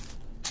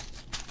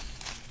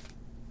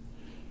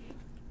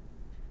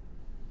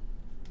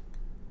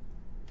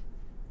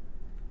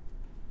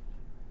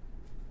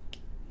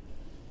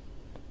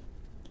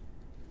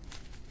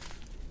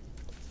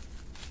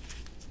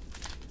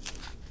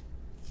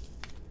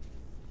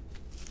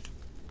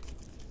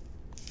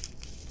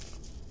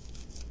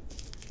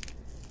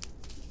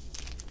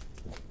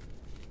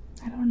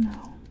 I don't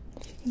know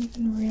if you can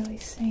even really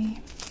see.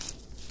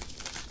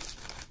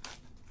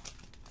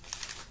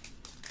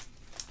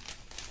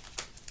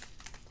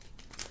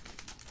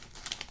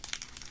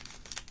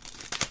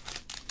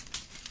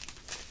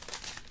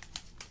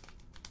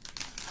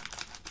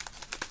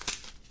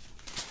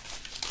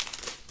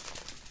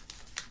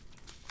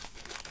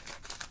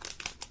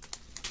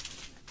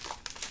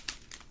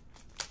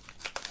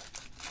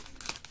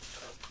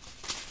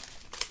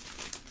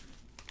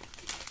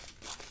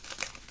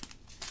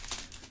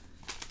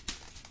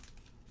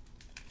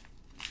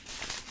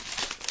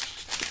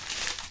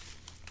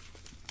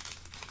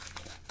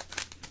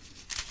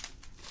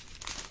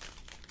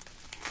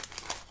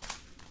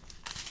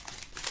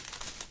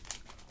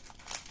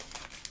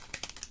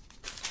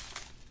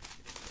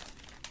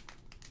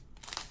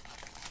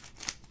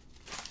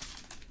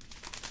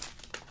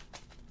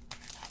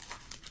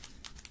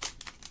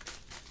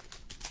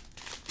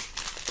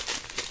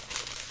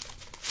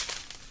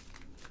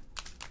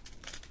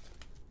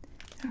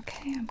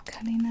 Okay, I'm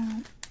cutting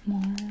out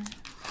more.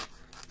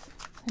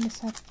 I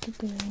just have to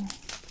do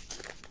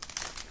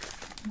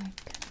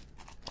like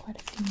quite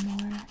a few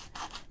more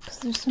because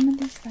there's some of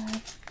these that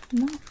have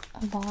not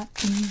a lot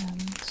in them,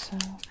 so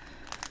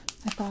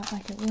I thought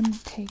like it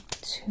wouldn't take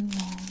too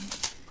long.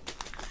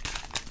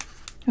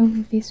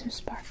 Oh, these are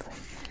sparkly.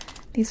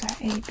 These are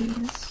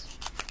ABs.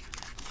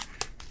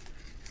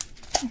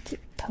 I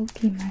keep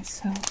poking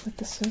myself with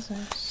the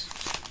scissors.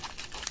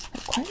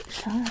 They're quite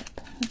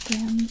sharp at the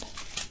end.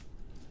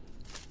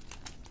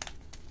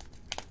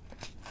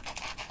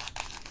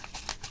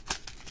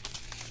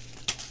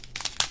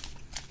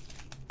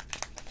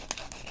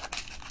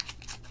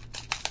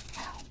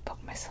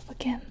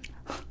 Again.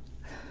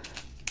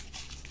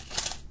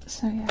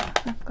 So yeah,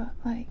 I've got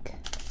like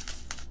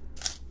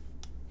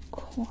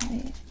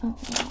quite a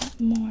lot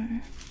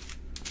more.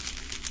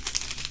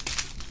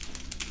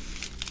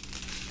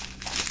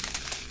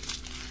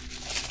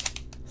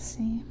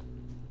 See?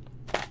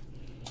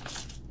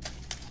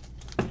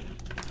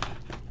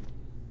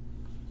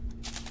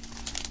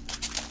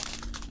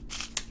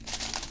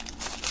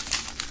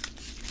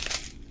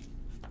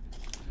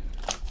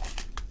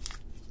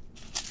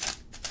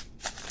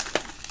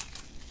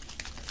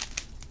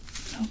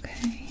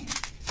 Okay,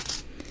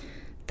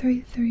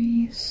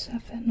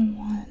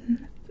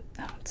 3371.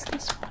 Oh, it's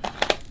this one.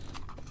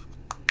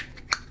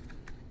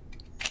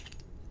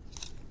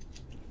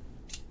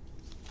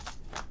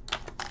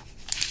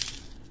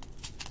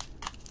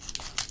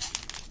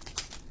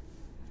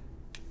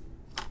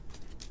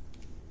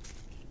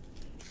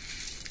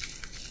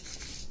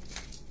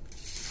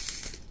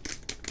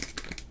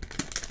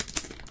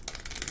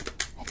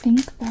 I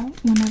think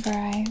that whenever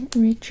I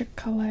reach a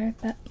color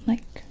that I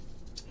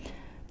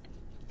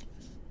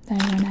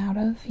run out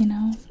of, you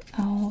know,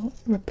 I'll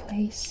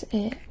replace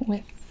it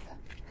with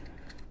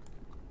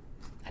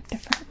a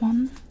different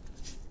one.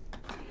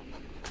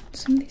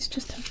 Some of these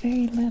just have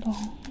very little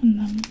in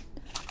them.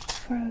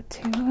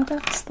 402. Oh,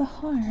 that's the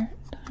heart.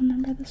 I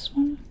remember this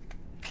one.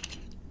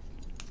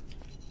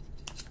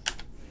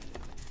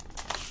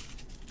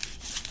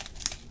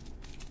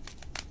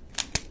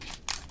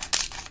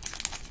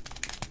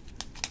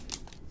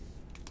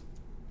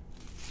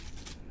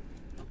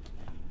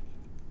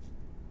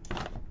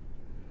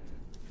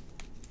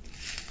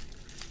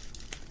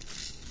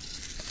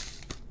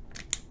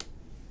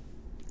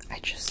 I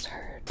just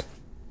heard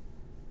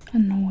a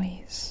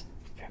noise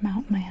from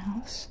out my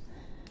house.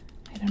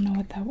 I don't know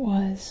what that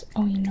was.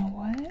 Oh, you know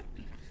what?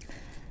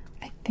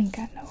 I think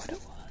I know what it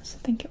was. I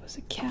think it was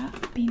a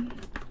cat being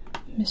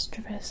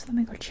mischievous. Let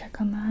me go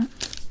check on that.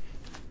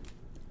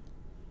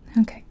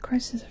 Okay,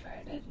 crisis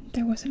averted.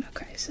 There wasn't a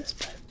crisis,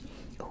 but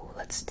oh,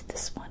 let's do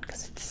this one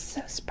because it's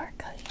so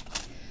sparkly.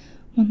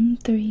 1,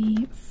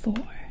 3, 4.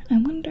 I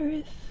wonder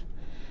if,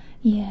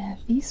 yeah,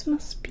 these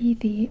must be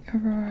the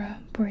Aurora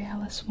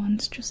Borealis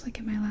ones, just like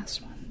in my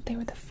last one. They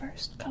were the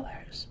first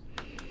colors.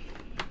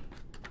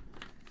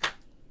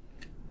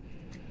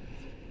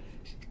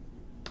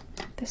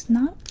 There's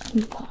not a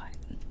lot.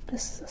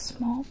 This is a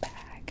small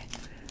bag,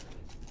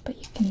 but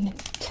you can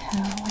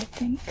tell, I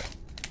think,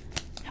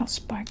 how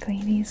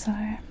sparkly these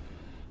are.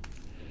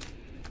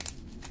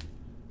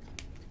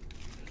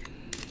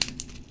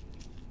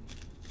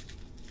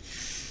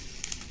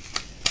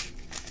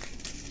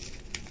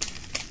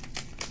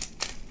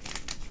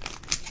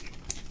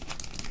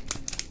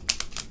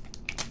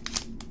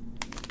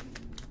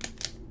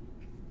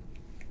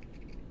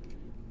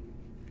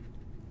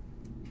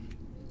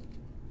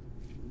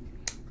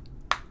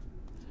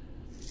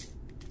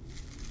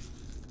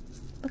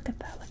 Look at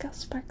that, look how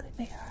sparkly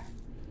they are.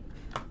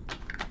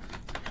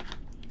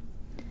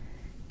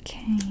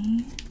 Okay,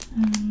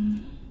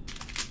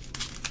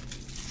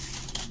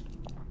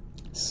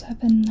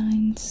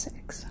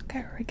 796.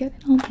 Okay, we're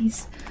getting all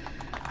these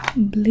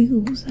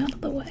blues out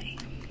of the way.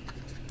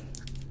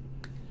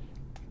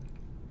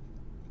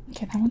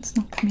 Okay, that one's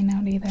not coming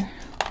out either.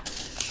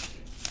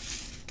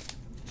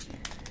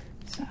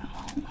 So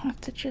I'll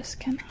have to just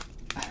kind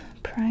of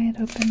pry it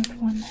open with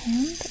one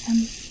hand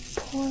and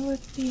pour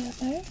with the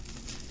other.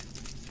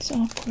 It's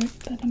awkward,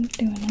 but I'm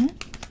doing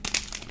it.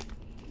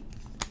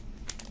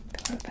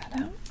 Throw that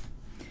out.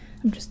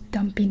 I'm just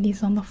dumping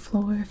these on the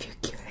floor if you're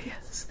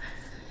curious.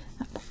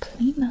 I will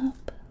clean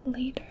up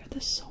later.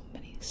 There's so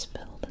many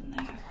spilled in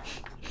there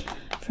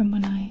from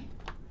when I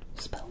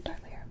spilled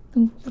earlier.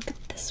 Ooh, look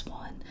at this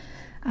one.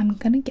 I'm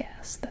gonna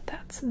guess that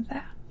that's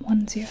that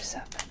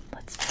 107.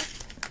 Let's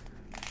check.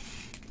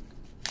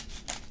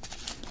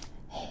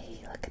 Hey,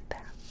 look at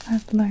that.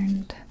 I've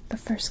learned the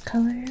first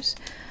colors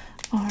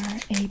are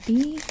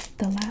AB,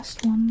 the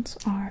last ones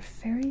are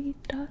fairy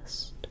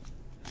dust,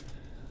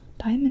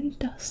 diamond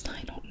dust,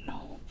 I don't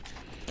know,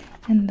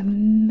 and the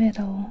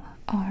middle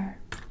are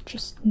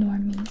just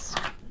normies.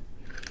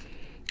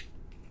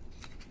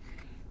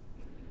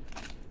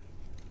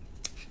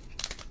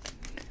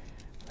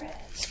 Red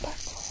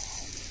sparkle.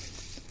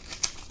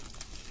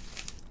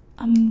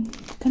 I'm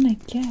gonna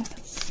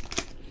guess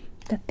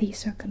that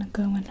these are gonna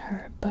go in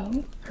her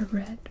bow, her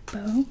red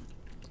bow,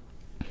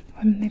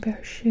 or maybe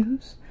her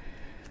shoes.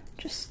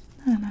 Just,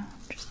 I don't know,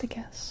 just a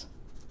guess.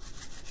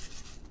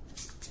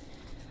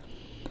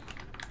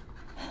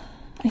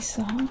 I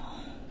saw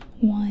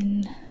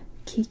one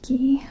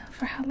Kiki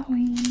for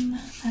Halloween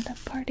at a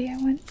party I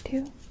went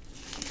to.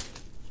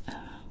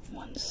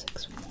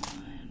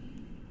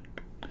 161.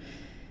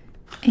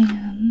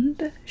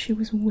 And she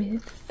was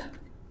with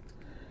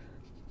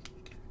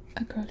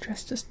a girl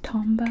dressed as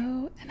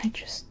Tombow, and I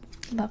just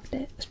loved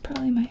it. It was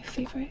probably my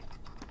favorite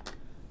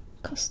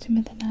costume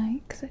of the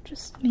night because it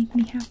just made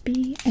me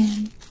happy,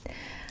 and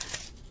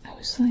I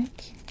was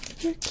like,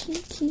 "You're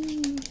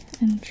Kiki,"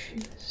 and she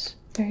was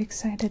very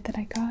excited that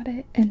I got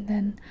it. And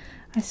then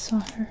I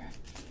saw her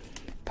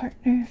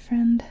partner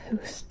friend who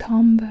was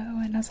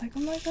Tombow, and I was like,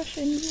 "Oh my gosh,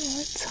 and you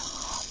are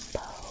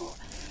Tombow!"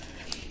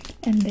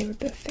 And they were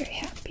both very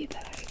happy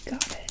that I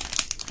got it.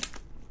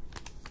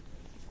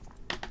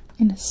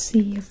 In a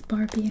sea of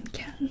Barbie and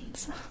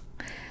Kens.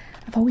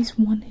 I've always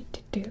wanted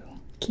to do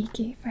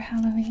Kiki for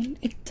Halloween.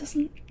 It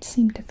doesn't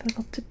seem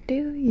difficult to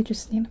do. You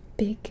just need a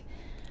big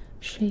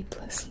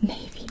shapeless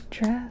navy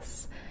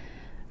dress,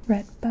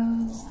 red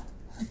bow,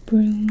 a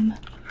broom.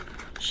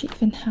 She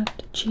even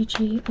had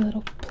Gigi a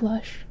little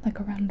plush like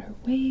around her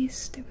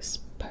waist. It was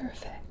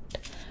perfect.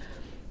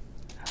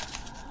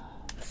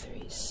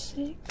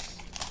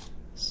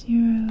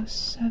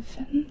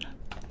 3607.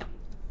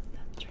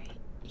 That's right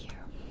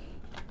here.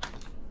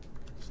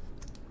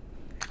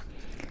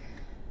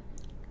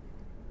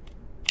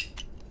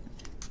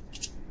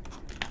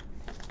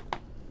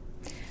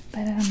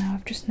 But I don't know,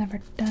 I've just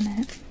never done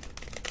it.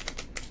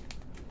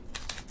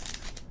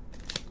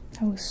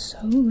 I was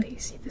so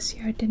lazy this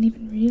year, I didn't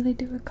even really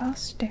do a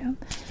costume.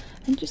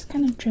 I just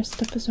kind of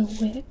dressed up as a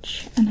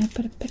witch, and I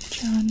put a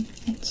picture on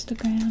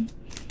Instagram.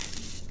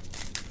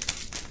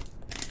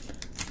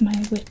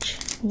 My witch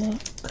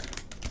look.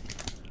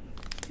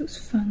 It was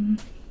fun.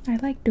 I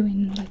like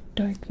doing like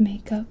dark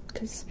makeup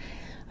because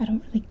I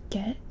don't really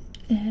get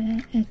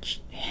an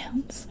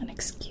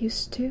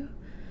excuse to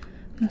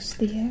most of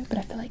the year, but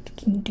I feel like I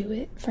can do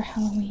it for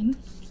Halloween.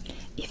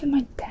 Even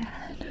my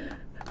dad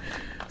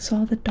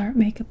saw the dark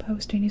makeup I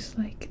was doing. He's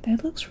like,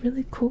 "That looks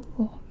really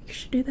cool. You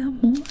should do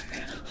that more."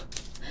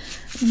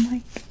 I'm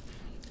like,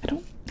 I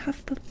don't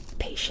have the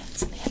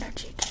patience and the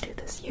energy to do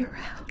this year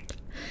round.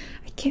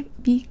 I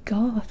can't be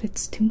goth.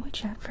 It's too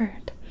much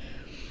effort.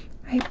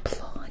 I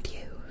applaud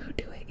you who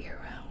do it year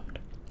round.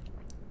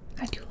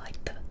 I do like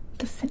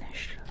the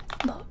finished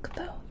look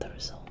though, the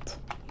result.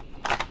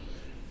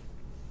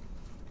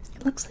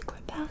 looks like we're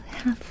about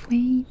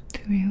halfway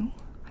through,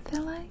 I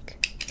feel like.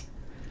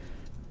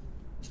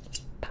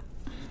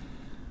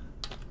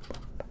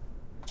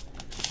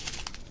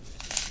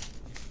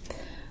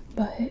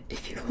 But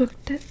if you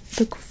looked at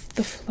the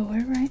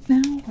floor right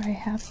now, where I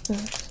have the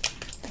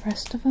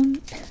rest of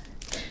them,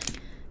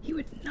 you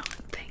would not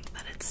think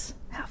that it's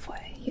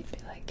halfway. You'd be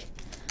like,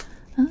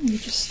 oh, you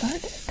just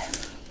started.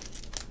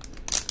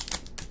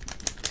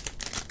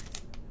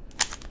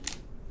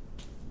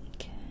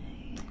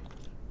 Okay.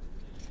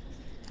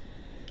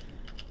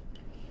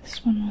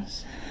 This one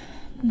was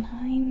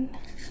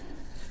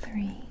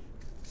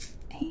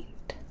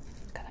 938.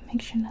 Gotta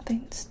make sure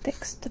nothing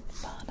sticks to the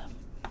bottom.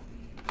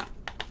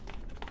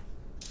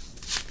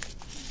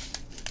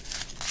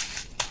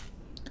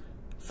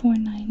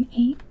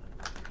 498.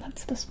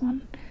 That's this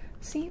one.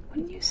 See,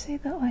 wouldn't you say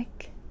that,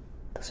 like,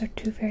 those are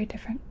two very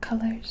different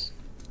colors?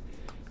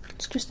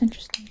 It's just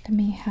interesting to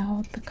me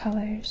how the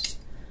colors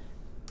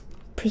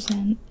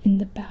present in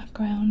the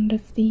background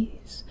of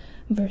these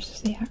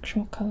versus the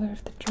actual color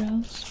of the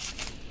drills,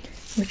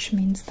 which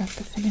means that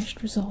the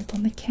finished result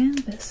on the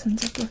canvas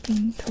ends up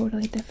looking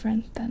totally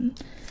different than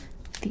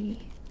the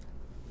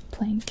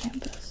plain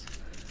canvas.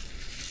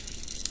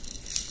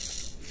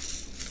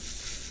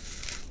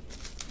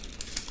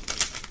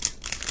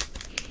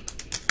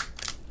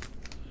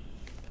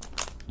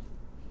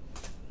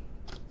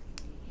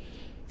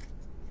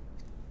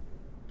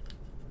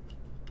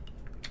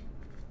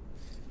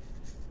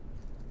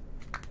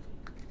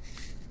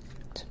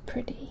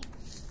 Pretty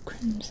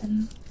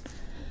crimson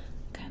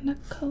kind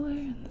of color,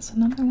 and there's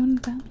another one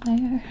down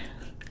there.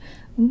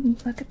 Ooh,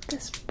 look at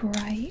this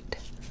bright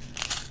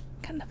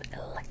kind of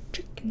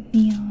electric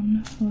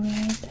neon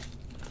red.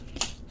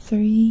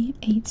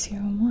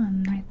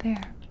 3801 right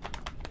there.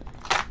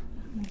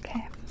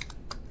 Okay.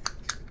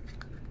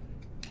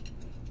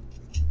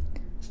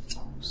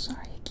 Oh, sorry,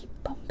 I keep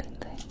bumping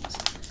things.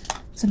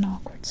 It's an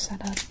awkward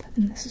setup,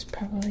 and this is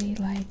probably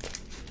like,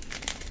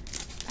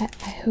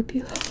 I hope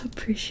you all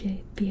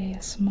appreciate the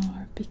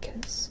ASMR,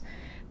 because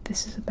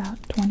this is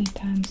about 20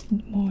 times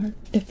more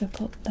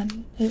difficult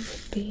than it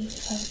would be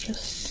if I were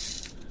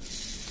just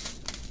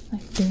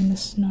like doing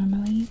this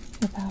normally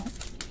without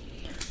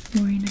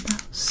worrying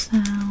about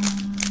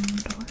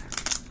sound or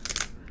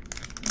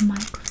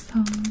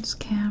microphones,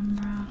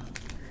 camera,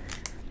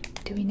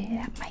 doing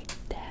it at my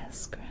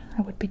desk.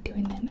 I would be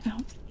doing it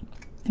out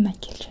in my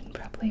kitchen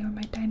probably, or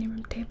my dining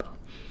room table.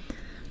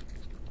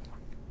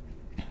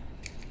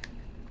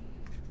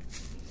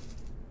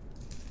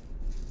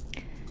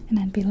 And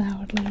I'd be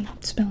loudly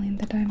spilling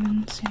the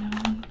diamonds, you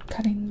know,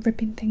 and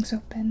ripping things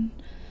open.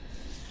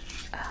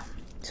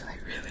 So I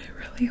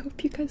really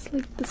hope you guys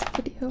like this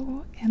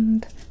video,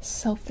 and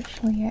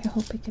selfishly I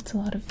hope it gets a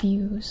lot of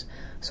views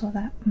so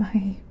that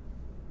my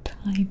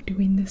time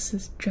doing this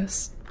is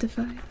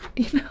justified,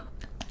 you know?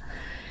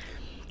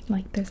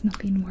 Like, there's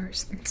nothing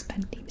worse than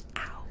spending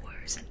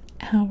hours and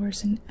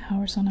hours and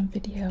hours on a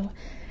video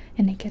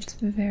and it gets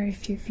very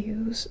few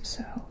views,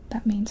 so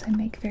that means I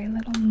make very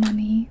little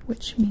money,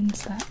 which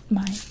means that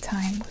my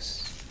time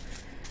was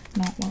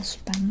not well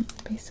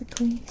spent,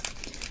 basically.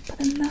 But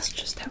then that's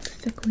just how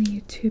fickle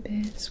YouTube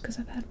is, because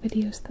I've had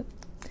videos that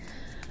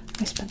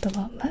I spent a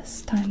lot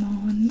less time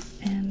on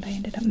and I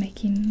ended up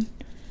making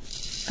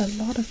a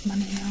lot of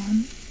money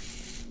on.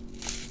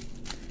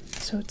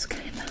 So it's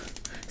kind of,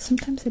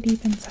 sometimes it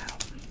evens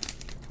out.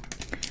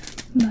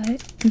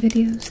 But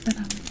videos that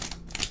I'm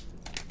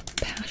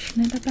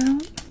passionate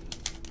about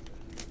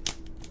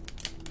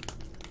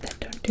that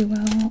don't do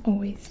well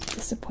always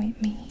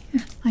disappoint me.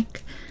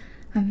 Like,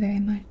 I'm very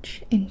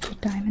much into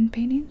diamond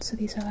painting, so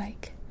these are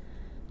like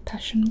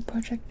passion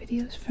project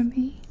videos for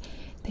me.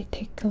 They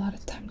take a lot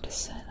of time to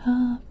set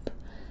up,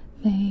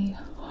 they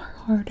are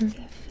harder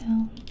to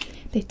film,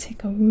 they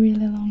take a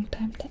really long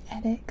time to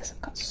edit because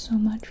I've got so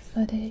much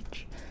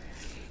footage.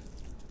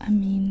 I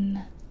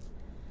mean,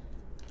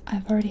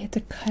 I've already had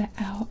to cut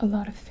out a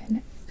lot of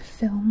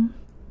film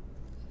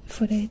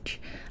footage.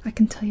 I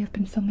can tell you I've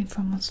been filming for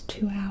almost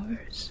 2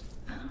 hours.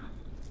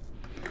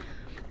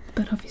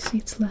 But obviously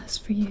it's less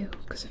for you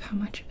because of how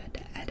much I've had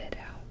to edit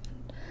out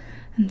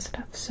and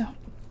stuff. So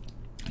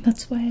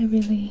that's why I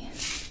really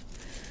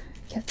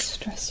get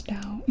stressed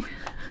out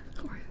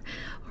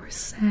or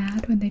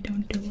sad when they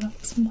don't do well.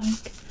 So I'm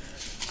like,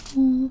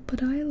 oh,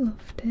 but I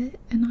loved it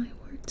and I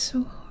worked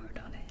so hard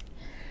on it.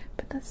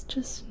 But that's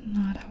just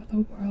not how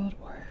the world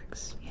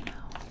works, you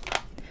know.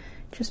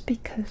 Just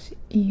because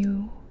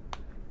you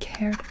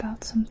cared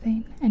about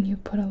something and you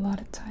put a lot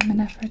of time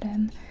and effort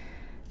in,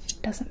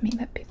 it doesn't mean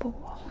that people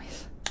will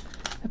always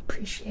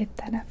appreciate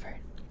that effort,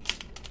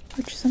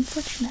 which is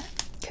unfortunate,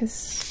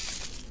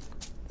 because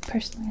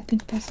personally I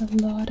think there's a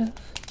lot of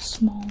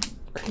small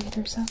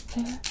creators out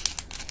there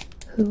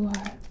who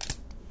are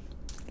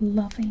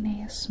loving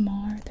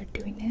ASMR. They're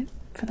doing it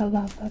for the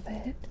love of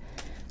it.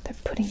 They're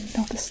putting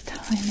all this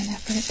time and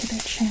effort into their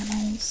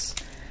channels,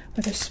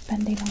 or they're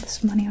spending all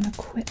this money on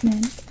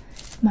equipment,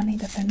 money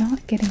that they're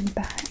not getting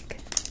back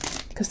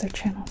because their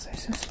channels are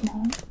so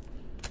small.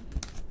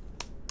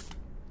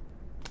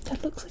 That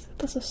It looks like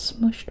there's a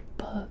smushed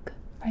bug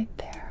right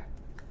there.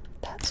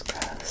 That's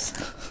gross.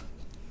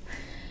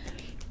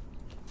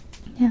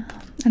 Yeah,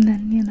 and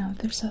then, you know,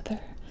 there's other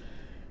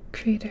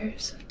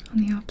creators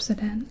on the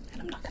opposite end,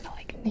 and I'm not gonna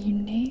like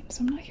name names,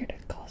 I'm not here to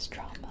cause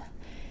drama.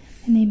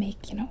 And they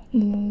make, you know,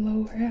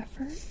 lower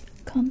effort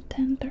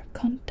content or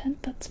content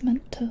that's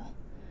meant to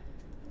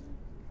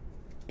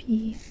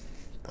be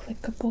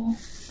clickable,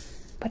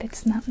 but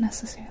it's not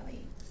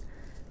necessarily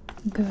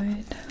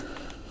good.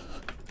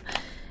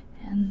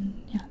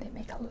 And, you know, they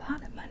make a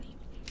lot of money.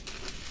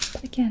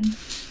 But again,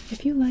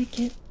 if you like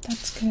it,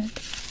 that's good.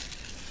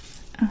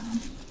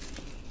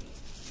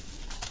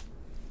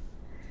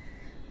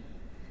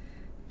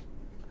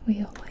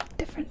 We all like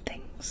different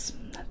things.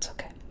 That's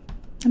okay.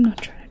 I'm not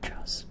trying to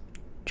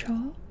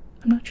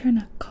I'm not trying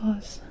to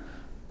cause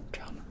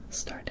drama,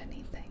 start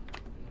anything.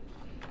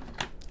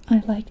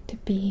 I like to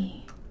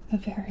be a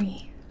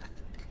very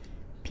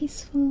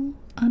peaceful,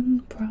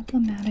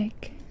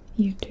 unproblematic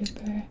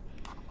YouTuber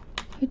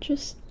who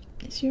just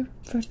is your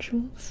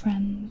virtual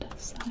friend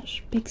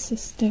slash big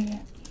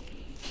sister,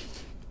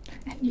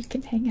 and you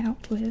can hang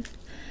out with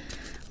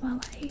while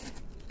I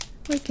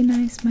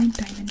organize my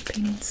diamond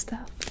painting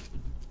stuff.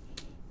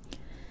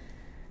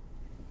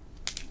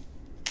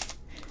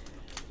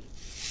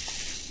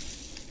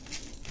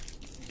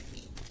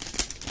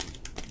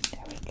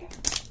 There we go.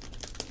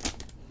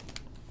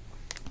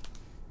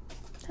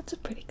 That's a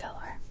pretty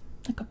color,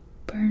 like a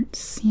burnt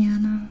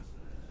sienna.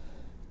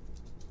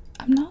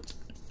 I'm not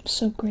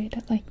so great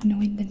at like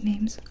knowing the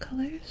names of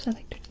colors. I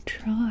like to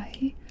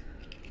try.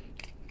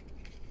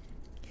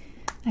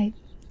 I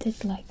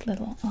did like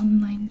little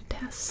online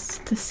tests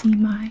to see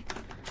my,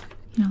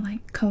 you know,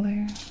 like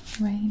color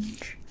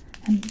range,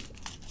 and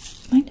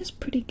mine is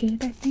pretty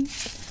good, I think.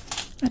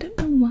 I don't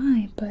know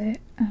why, but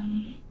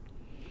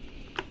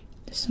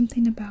there's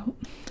something about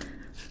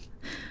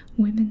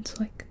women's,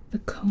 like the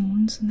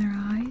cones in their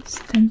eyes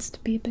tends to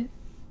be a bit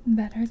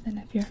better than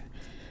if you're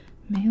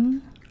male.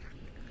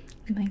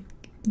 Like,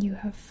 you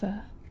have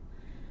a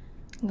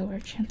lower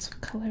chance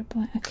of color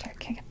blind. Okay, I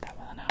can't get that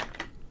one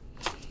out.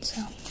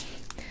 So,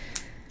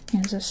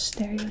 there's a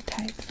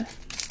stereotype that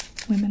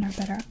women are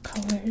better at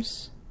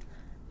colors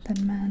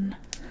than men.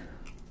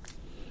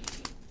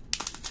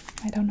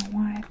 I don't know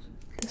why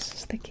this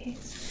is the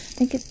case. I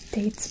think it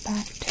dates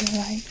back to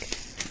like,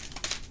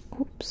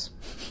 oops,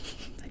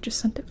 I just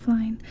sent it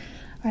flying.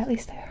 Or at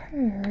least I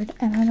heard,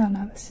 and I don't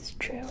know if this is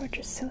true or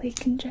just silly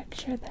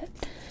conjecture, that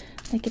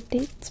like it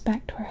dates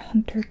back to our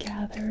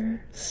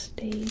hunter-gatherer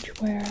stage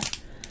where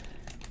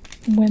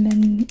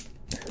women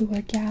who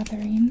were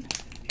gathering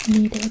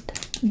needed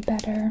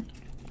better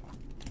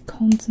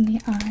cones in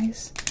the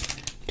eyes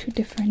to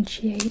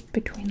differentiate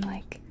between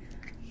like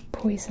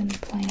poison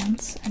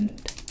plants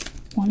and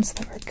ones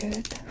that were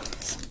good,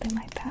 something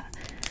like that.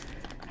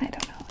 I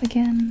don't know.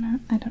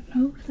 Again, I don't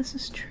know if this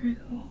is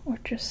true or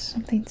just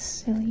something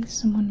silly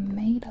someone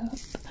made up.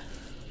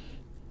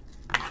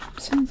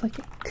 Sounds like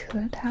it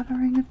could have a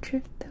ring of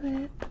truth to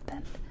it, but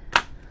then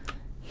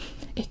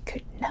it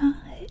could not.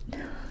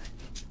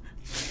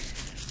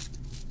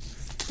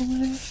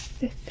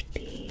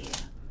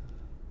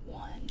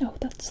 451. Oh,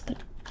 that's the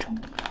Jong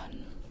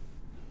one.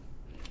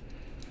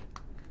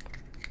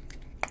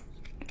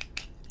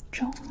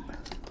 Jong.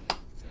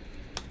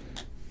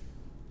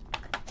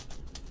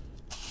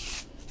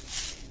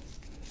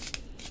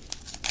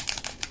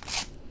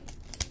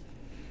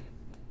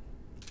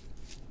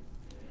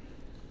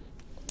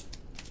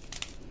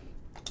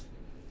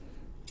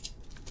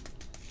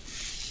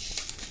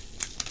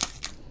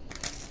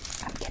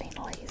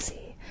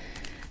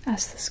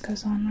 As this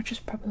goes on, which is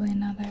probably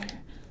another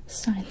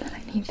sign that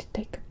I need to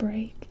take a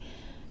break.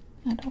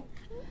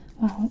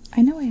 Well,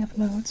 I know I have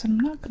loads, and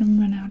I'm not going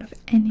to run out of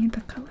any of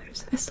the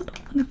colors. I still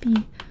don't want to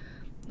be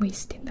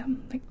wasting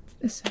them, like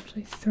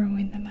essentially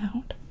throwing them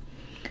out.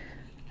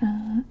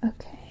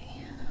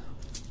 Okay.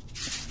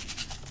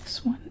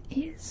 This one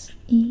is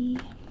E.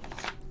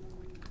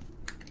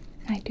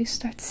 I do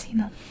start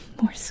seeing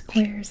more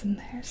squares in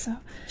there, so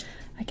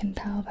I can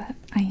tell that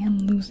I am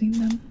losing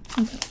them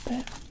a little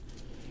bit.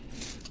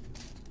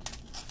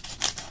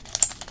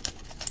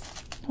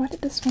 Why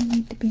did this one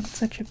need to be in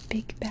such a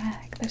big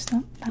bag? There's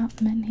not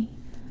that many.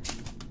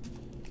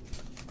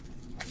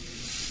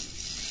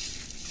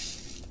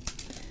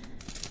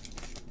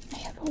 I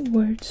have a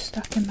word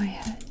stuck in my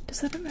head. Does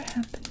that ever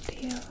happen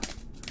to you?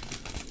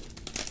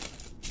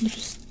 You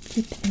just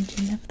keep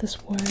thinking of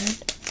this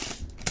word.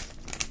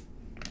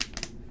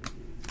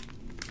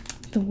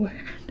 The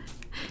word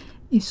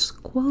is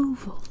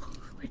squoval,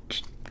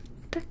 which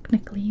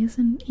technically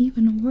isn't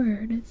even a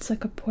word. It's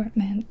like a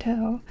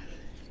portmanteau.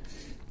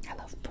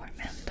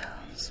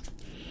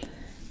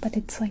 But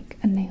it's like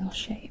a nail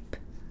shape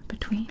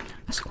between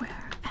a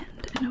square and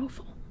an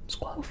oval.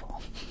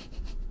 Squoval.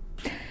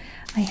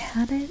 I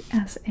had it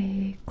as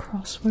a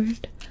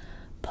crossword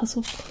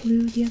puzzle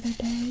clue the other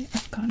day.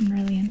 I've gotten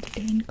really into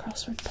doing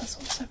crossword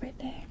puzzles every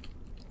day.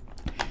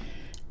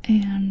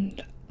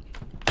 And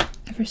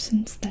ever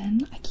since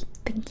then, I keep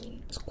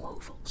thinking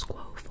squoval,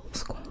 squoval,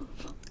 squoval.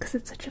 Because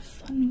because it's such a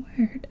fun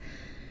word.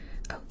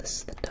 Oh, this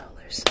is the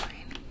dollar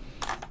sign.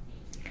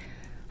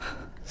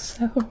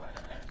 So,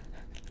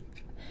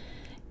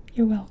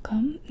 you're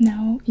welcome.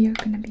 Now you're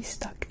gonna be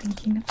stuck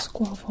thinking of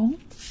Squoval.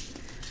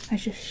 I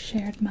just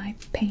shared my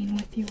pain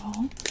with you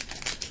all.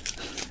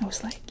 I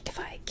was like, if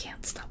I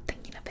can't stop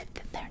thinking of it,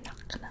 then they're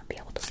not gonna be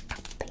able to stop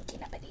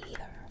thinking of it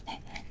either.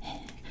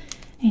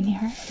 And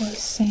here I was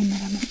saying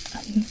that I'm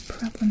an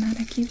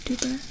unproblematic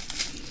YouTuber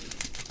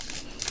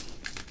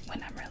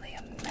when I'm really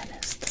a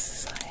menace to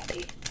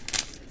society.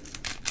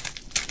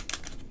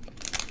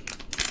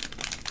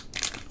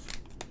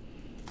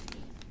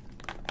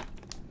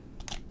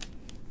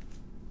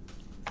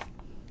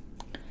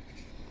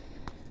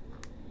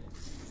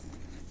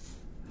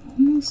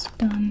 Almost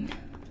done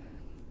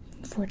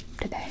for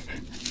today.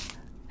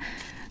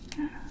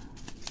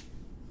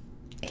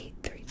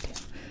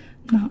 8:32.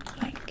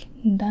 Not like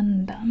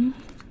done,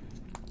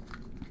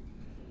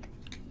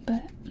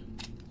 but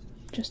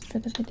just for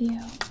the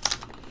video.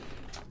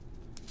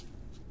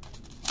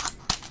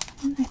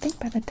 And I think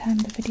by the time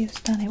the video's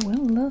done, it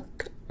will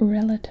look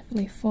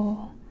relatively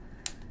full.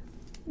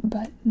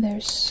 But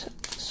there's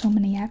so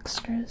many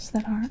extras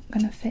that aren't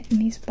gonna fit in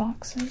these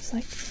boxes.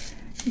 Like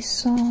you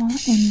saw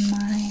in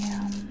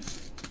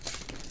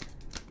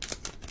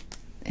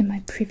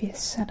my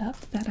previous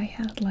setup that I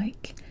had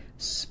like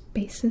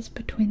spaces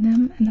between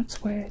them, and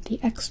that's where the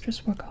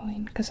extras were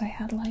going, because I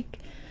had like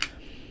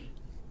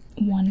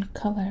one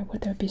color where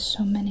there'd be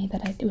so many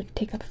that it would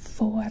take up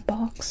 4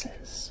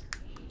 boxes,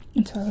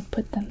 and so I would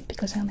put them,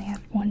 because I only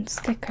had one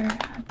sticker,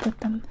 I'd put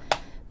them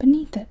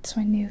beneath it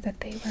so I knew that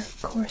they were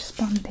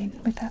corresponding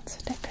with that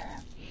sticker.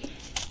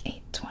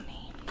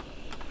 820.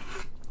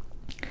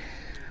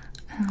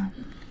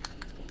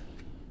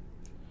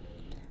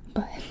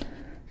 But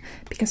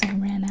because I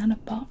ran out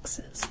of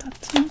boxes,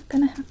 that's not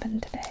gonna happen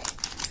today.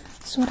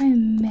 So what I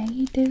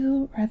may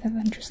do, rather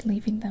than just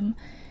leaving them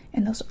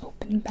in those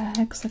open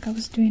bags like I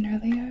was doing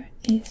earlier,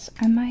 is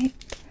I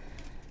might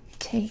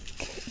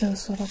take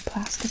those little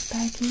plastic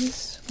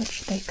baggies,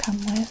 which they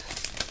come with.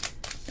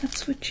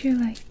 That's what you're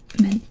like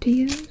meant to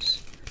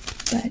use,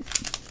 but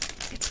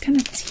it's kind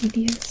of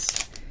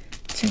tedious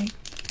to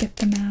get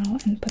them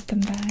out and put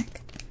them back.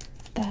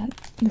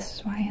 This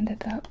is why I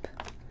ended up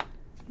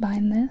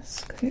buying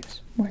this, because it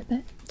was worth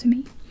it to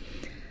me.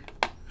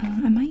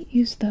 I might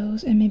use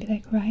those and maybe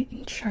like write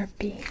in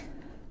Sharpie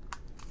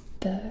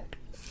the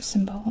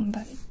symbol and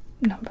the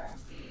number.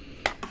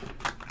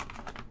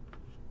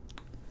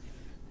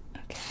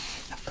 Okay,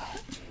 I've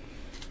got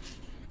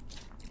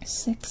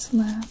 6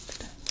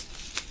 left.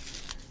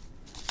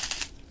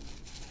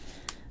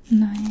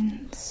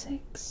 9,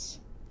 6,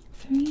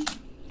 3.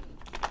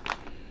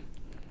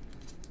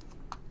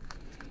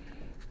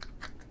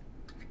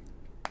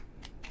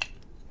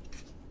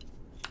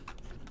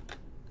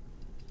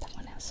 That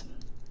one has some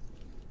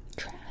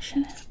trash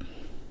in it.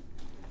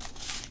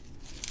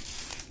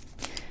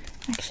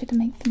 Actually, to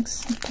make things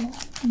simple,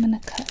 I'm gonna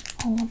cut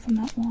all of them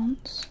at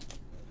once.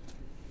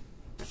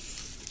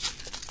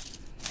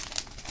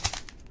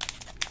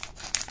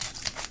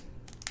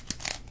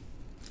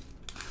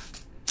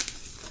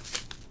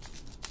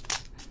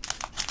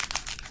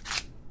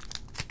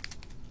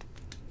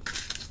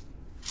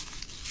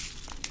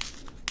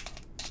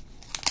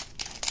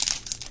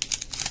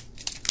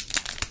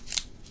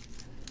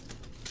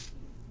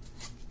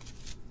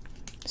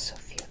 So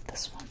few of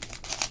this one.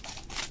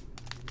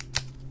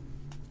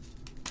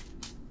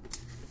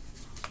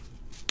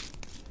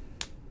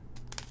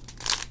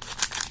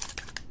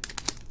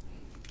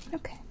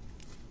 Okay,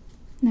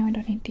 now I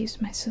don't need to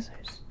use my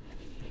scissors.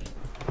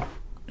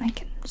 I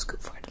can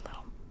scoop forward a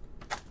little.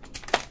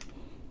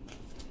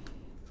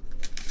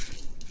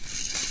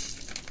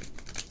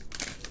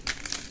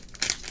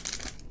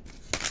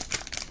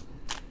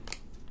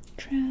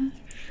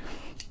 Trash.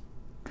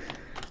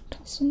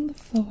 Toss on the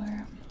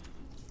floor.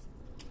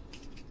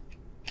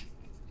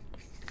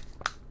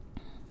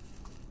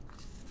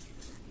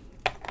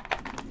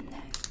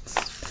 Next,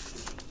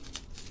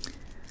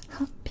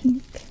 hot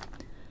pink.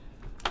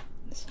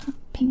 This hot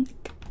pink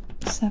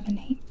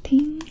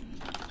 718.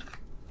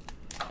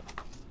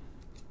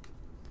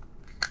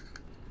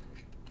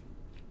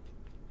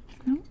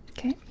 No,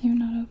 okay, you're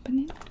not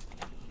opening.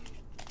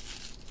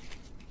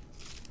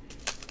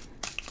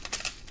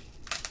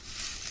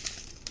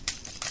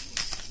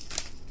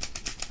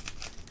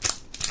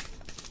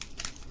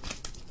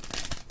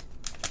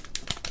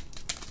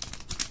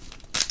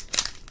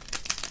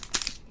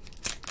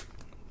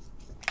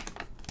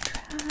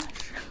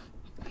 Trash.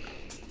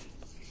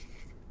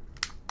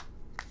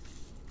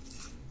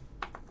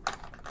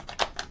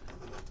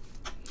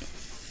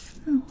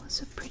 Oh,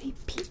 it's a pretty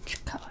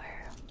peach color.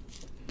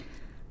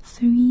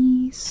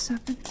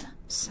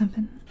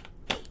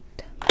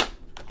 3778.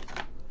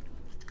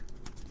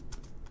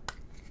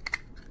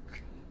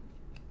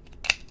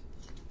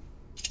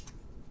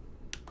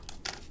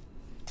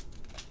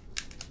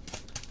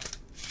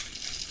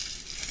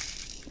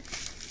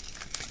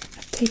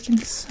 I've taken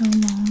so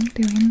long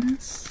doing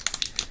this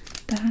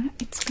that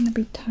it's gonna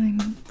be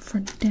time for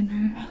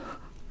dinner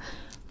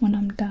when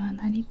I'm done,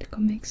 I need to go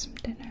make some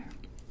dinner.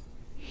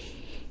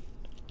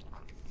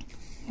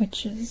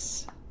 Which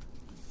means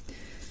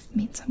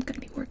I'm gonna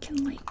be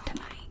working late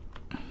tonight.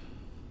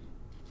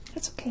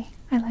 That's okay.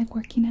 I like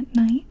working at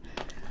night.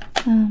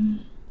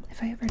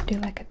 If I ever do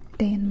like a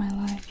day in my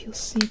life, you'll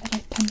see that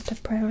I tend to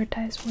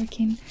prioritize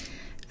working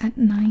at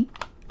night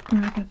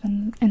rather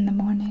than in the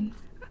morning.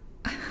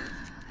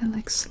 I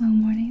like slow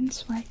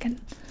mornings where I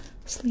can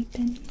sleep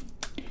in,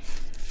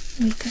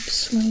 wake up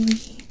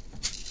slowly,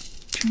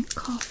 drink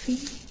coffee,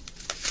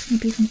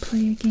 maybe even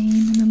play a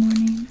game in the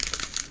morning,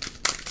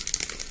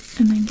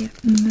 and then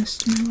get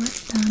most of my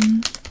work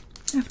done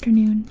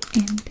afternoon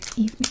and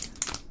evening.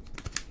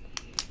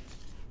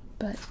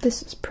 But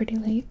this is pretty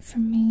late for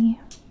me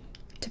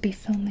to be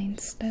filming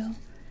still.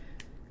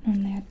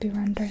 Normally I'd be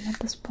rendering at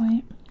this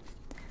point.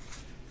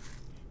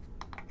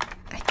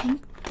 I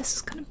think this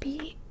is gonna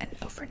be an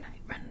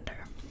overnight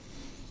render.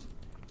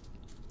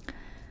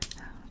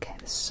 Okay,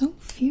 there's so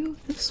few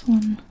of this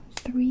one.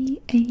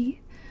 3, 8,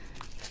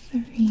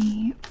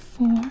 3,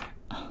 4.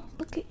 Oh,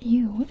 look at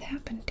you. What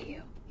happened to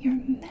you? You're a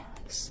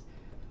mess.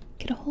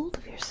 Get a hold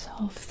of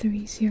yourself,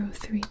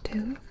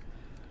 3032.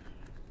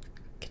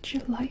 Get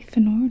your life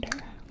in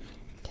order.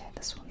 Okay,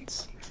 this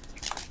one's...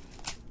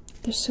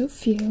 There's so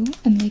few,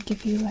 and they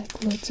give you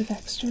like loads of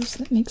extras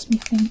that makes me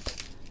think,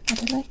 are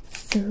there like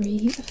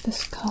 3 of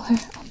this color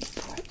on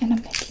the board and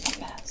I'm making a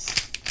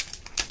mess?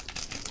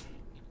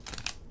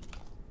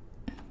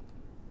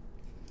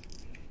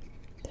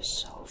 There's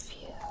so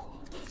few.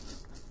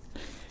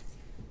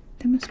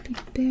 There must be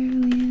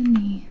barely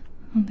any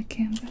on the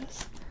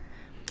canvas.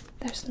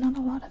 There's not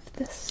a lot of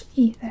this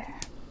either.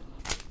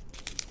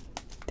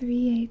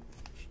 3, 8,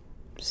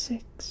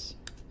 6,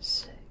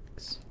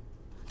 6,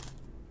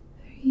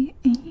 3,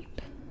 8.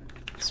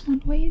 This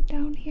one way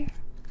down here.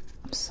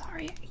 I'm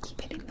sorry, I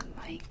keep hitting the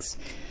mics.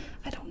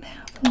 I don't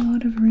have a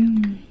lot of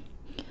room.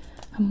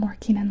 I'm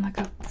working in like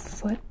a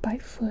foot by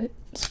foot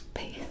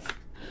space,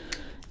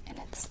 and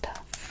it's tough.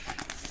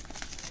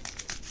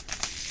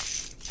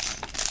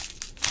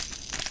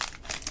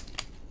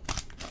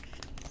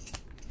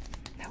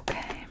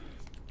 Okay.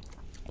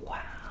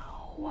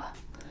 Wow.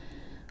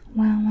 Wow,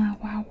 wow,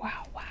 wow,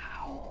 wow,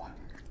 wow.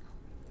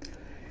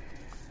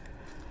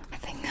 I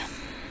think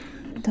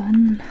I'm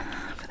done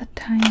for the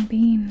time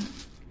being.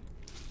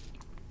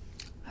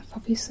 I've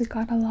obviously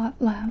got a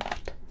lot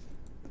left.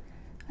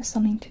 I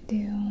still need to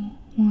do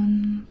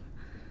 1,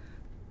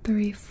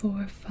 3,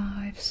 4,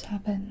 5,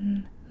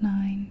 7,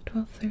 9,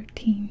 12,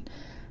 13,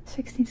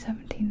 16,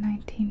 17,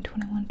 19,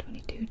 21,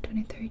 22,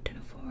 23,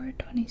 24,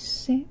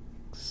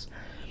 26,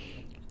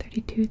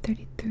 32,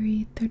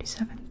 33,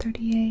 37,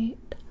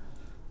 38,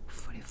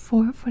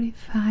 44,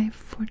 45,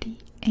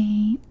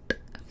 48,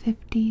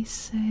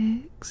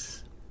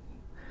 56,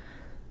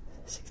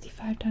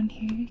 65 down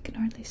here, you can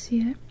hardly see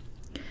it,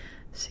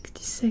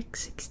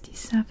 66,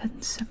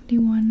 67,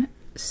 71,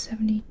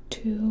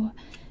 72,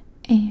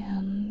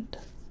 and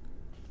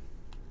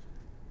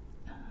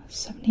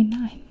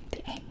 79,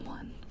 the aim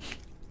one,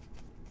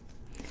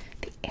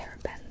 the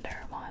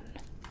airbender one.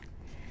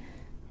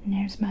 And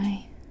there's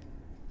my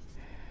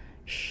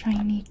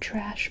shiny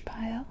trash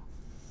pile.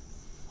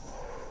 Ooh,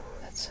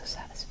 that's so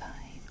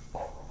satisfying.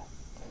 Oh,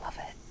 love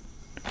it.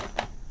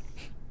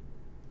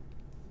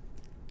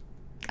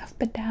 I've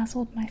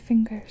bedazzled my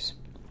fingers.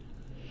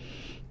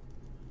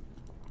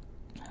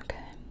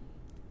 Okay.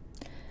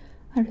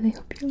 I really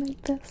hope you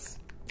like this.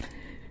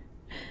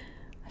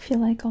 I feel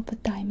like all the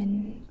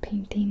diamond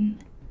painting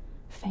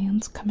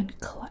fans come in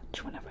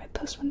clutch whenever I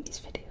post one of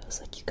these videos.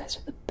 Like, you guys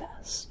are the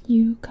best.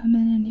 You come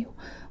in and you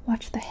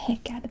watch the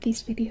heck out of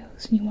these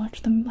videos and you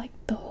watch them like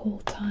the whole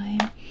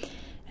time,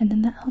 and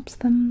then that helps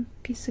them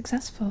be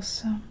successful.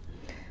 So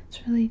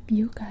it's really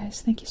you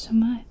guys. Thank you so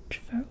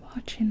much for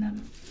watching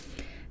them.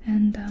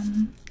 And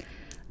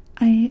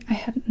I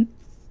hadn't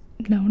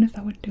known if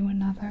I would do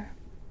another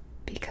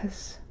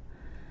because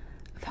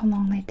of how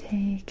long they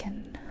take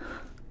and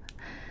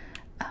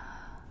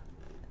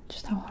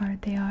just how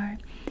hard they are,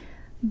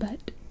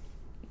 but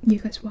you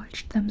guys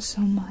watched them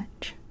so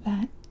much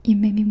that you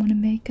made me want to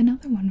make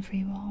another one for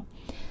you all.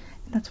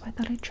 And that's why I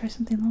thought I'd try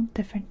something a little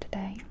different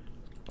today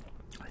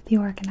with the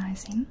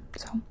organizing.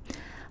 So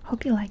I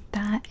hope you like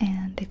that,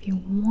 and if you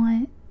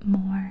want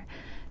more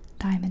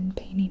diamond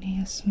painting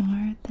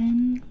ASMR,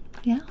 then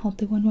yeah, I'll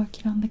do one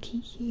working on the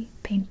Kiki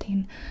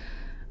painting.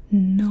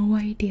 No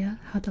idea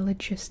how the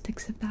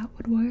logistics of that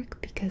would work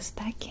because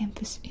that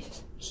canvas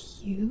is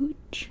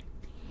huge.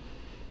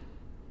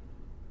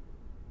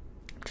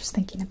 I'm just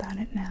thinking about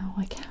it now,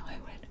 like how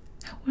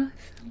would I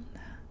film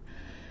that?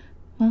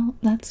 Well,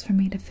 that's for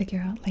me to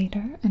figure out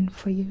later and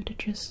for you to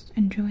just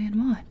enjoy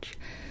and watch.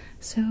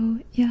 So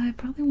yeah, I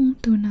probably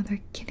won't do another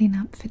kitting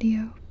up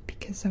video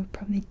because I would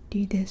probably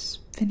do this,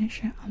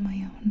 finish it on my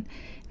own,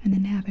 and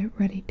then have it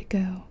ready to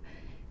go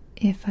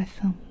if I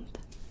filmed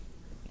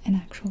an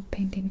actual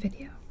painting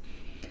video.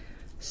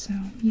 So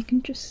you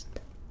can just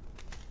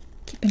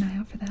keep an eye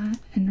out for that,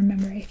 and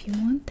remember, if you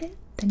want it,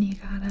 then you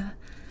gotta,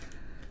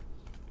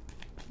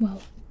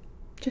 well,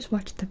 just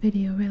watched the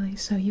video really,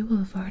 so you will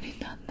have already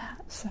done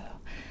that, so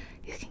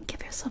you can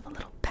give yourself a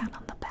little pat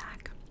on the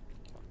back.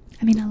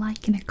 I mean, a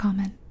like and a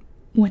comment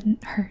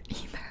wouldn't hurt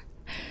either,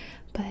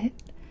 but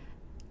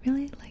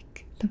really,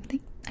 like,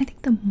 I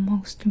think the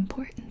most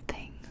important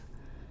thing,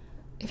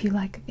 if you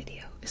like a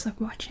video, is like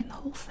watching the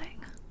whole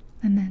thing,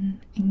 and then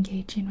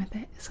engaging with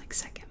it is like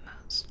second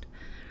most.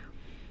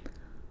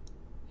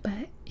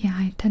 But yeah,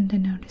 I tend to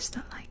notice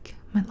that like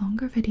my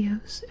longer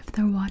videos, if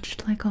they're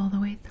watched like all the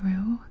way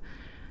through,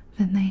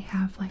 then they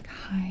have like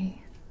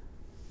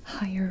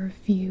higher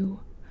view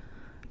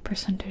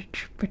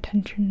percentage,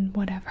 retention,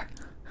 whatever.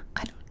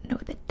 I don't know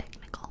the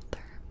technical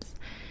terms.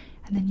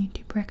 And then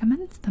YouTube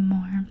recommends them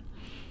more,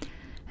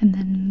 and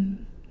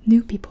then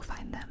new people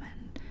find them,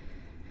 and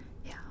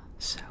yeah,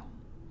 so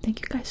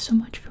thank you guys so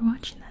much for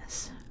watching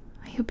this.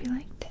 I hope you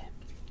liked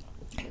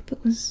it. I hope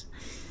it was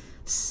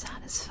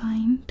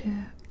satisfying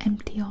to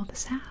empty all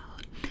this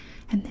out,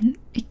 and then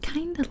it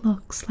kind of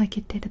looks like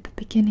it did at the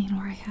beginning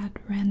where I had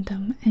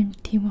random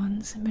empty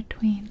ones in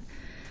between.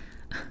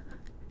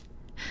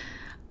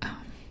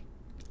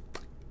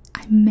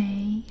 I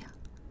may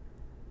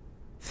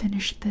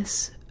finish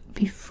this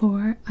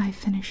before I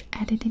finish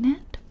editing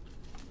it,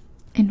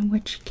 in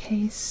which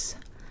case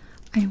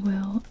I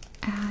will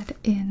add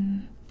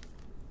in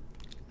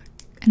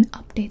an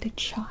updated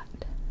shot.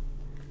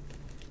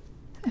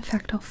 In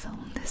fact, I'll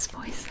film this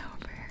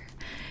voiceover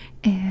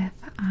if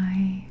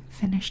I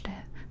finished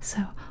it. So,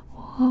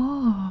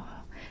 whoa,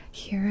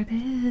 here it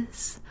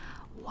is.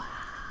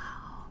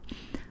 Wow.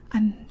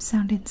 I'm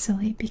sounding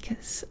silly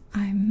because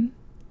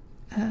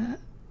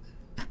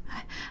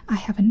I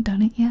haven't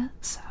done it yet,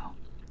 so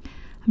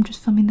I'm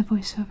just filming the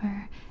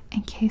voiceover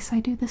in case I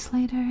do this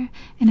later,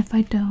 and if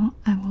I don't,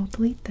 I will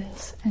delete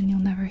this and you'll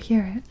never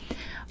hear it.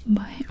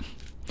 But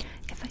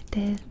if I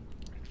did,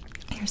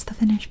 here's the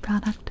finished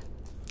product,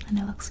 and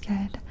it looks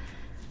good.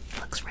 It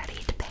looks ready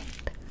to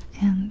paint,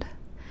 and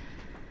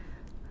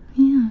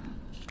yeah,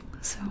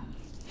 so,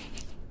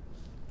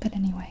 but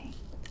anyway,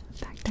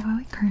 back to how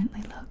it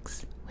currently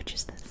looks, which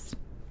is this.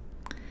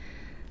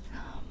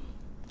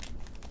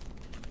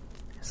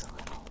 There's a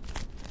little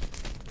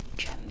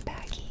gem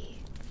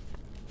baggy,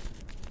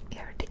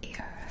 ear to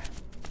ear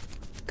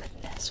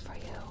goodness for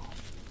you.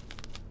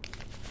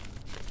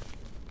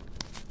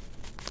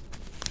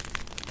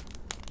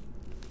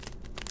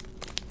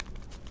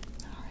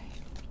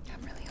 Alright,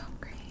 I'm really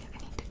hungry. I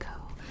need to go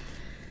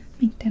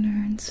make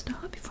dinner and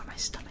stuff before my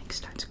stomach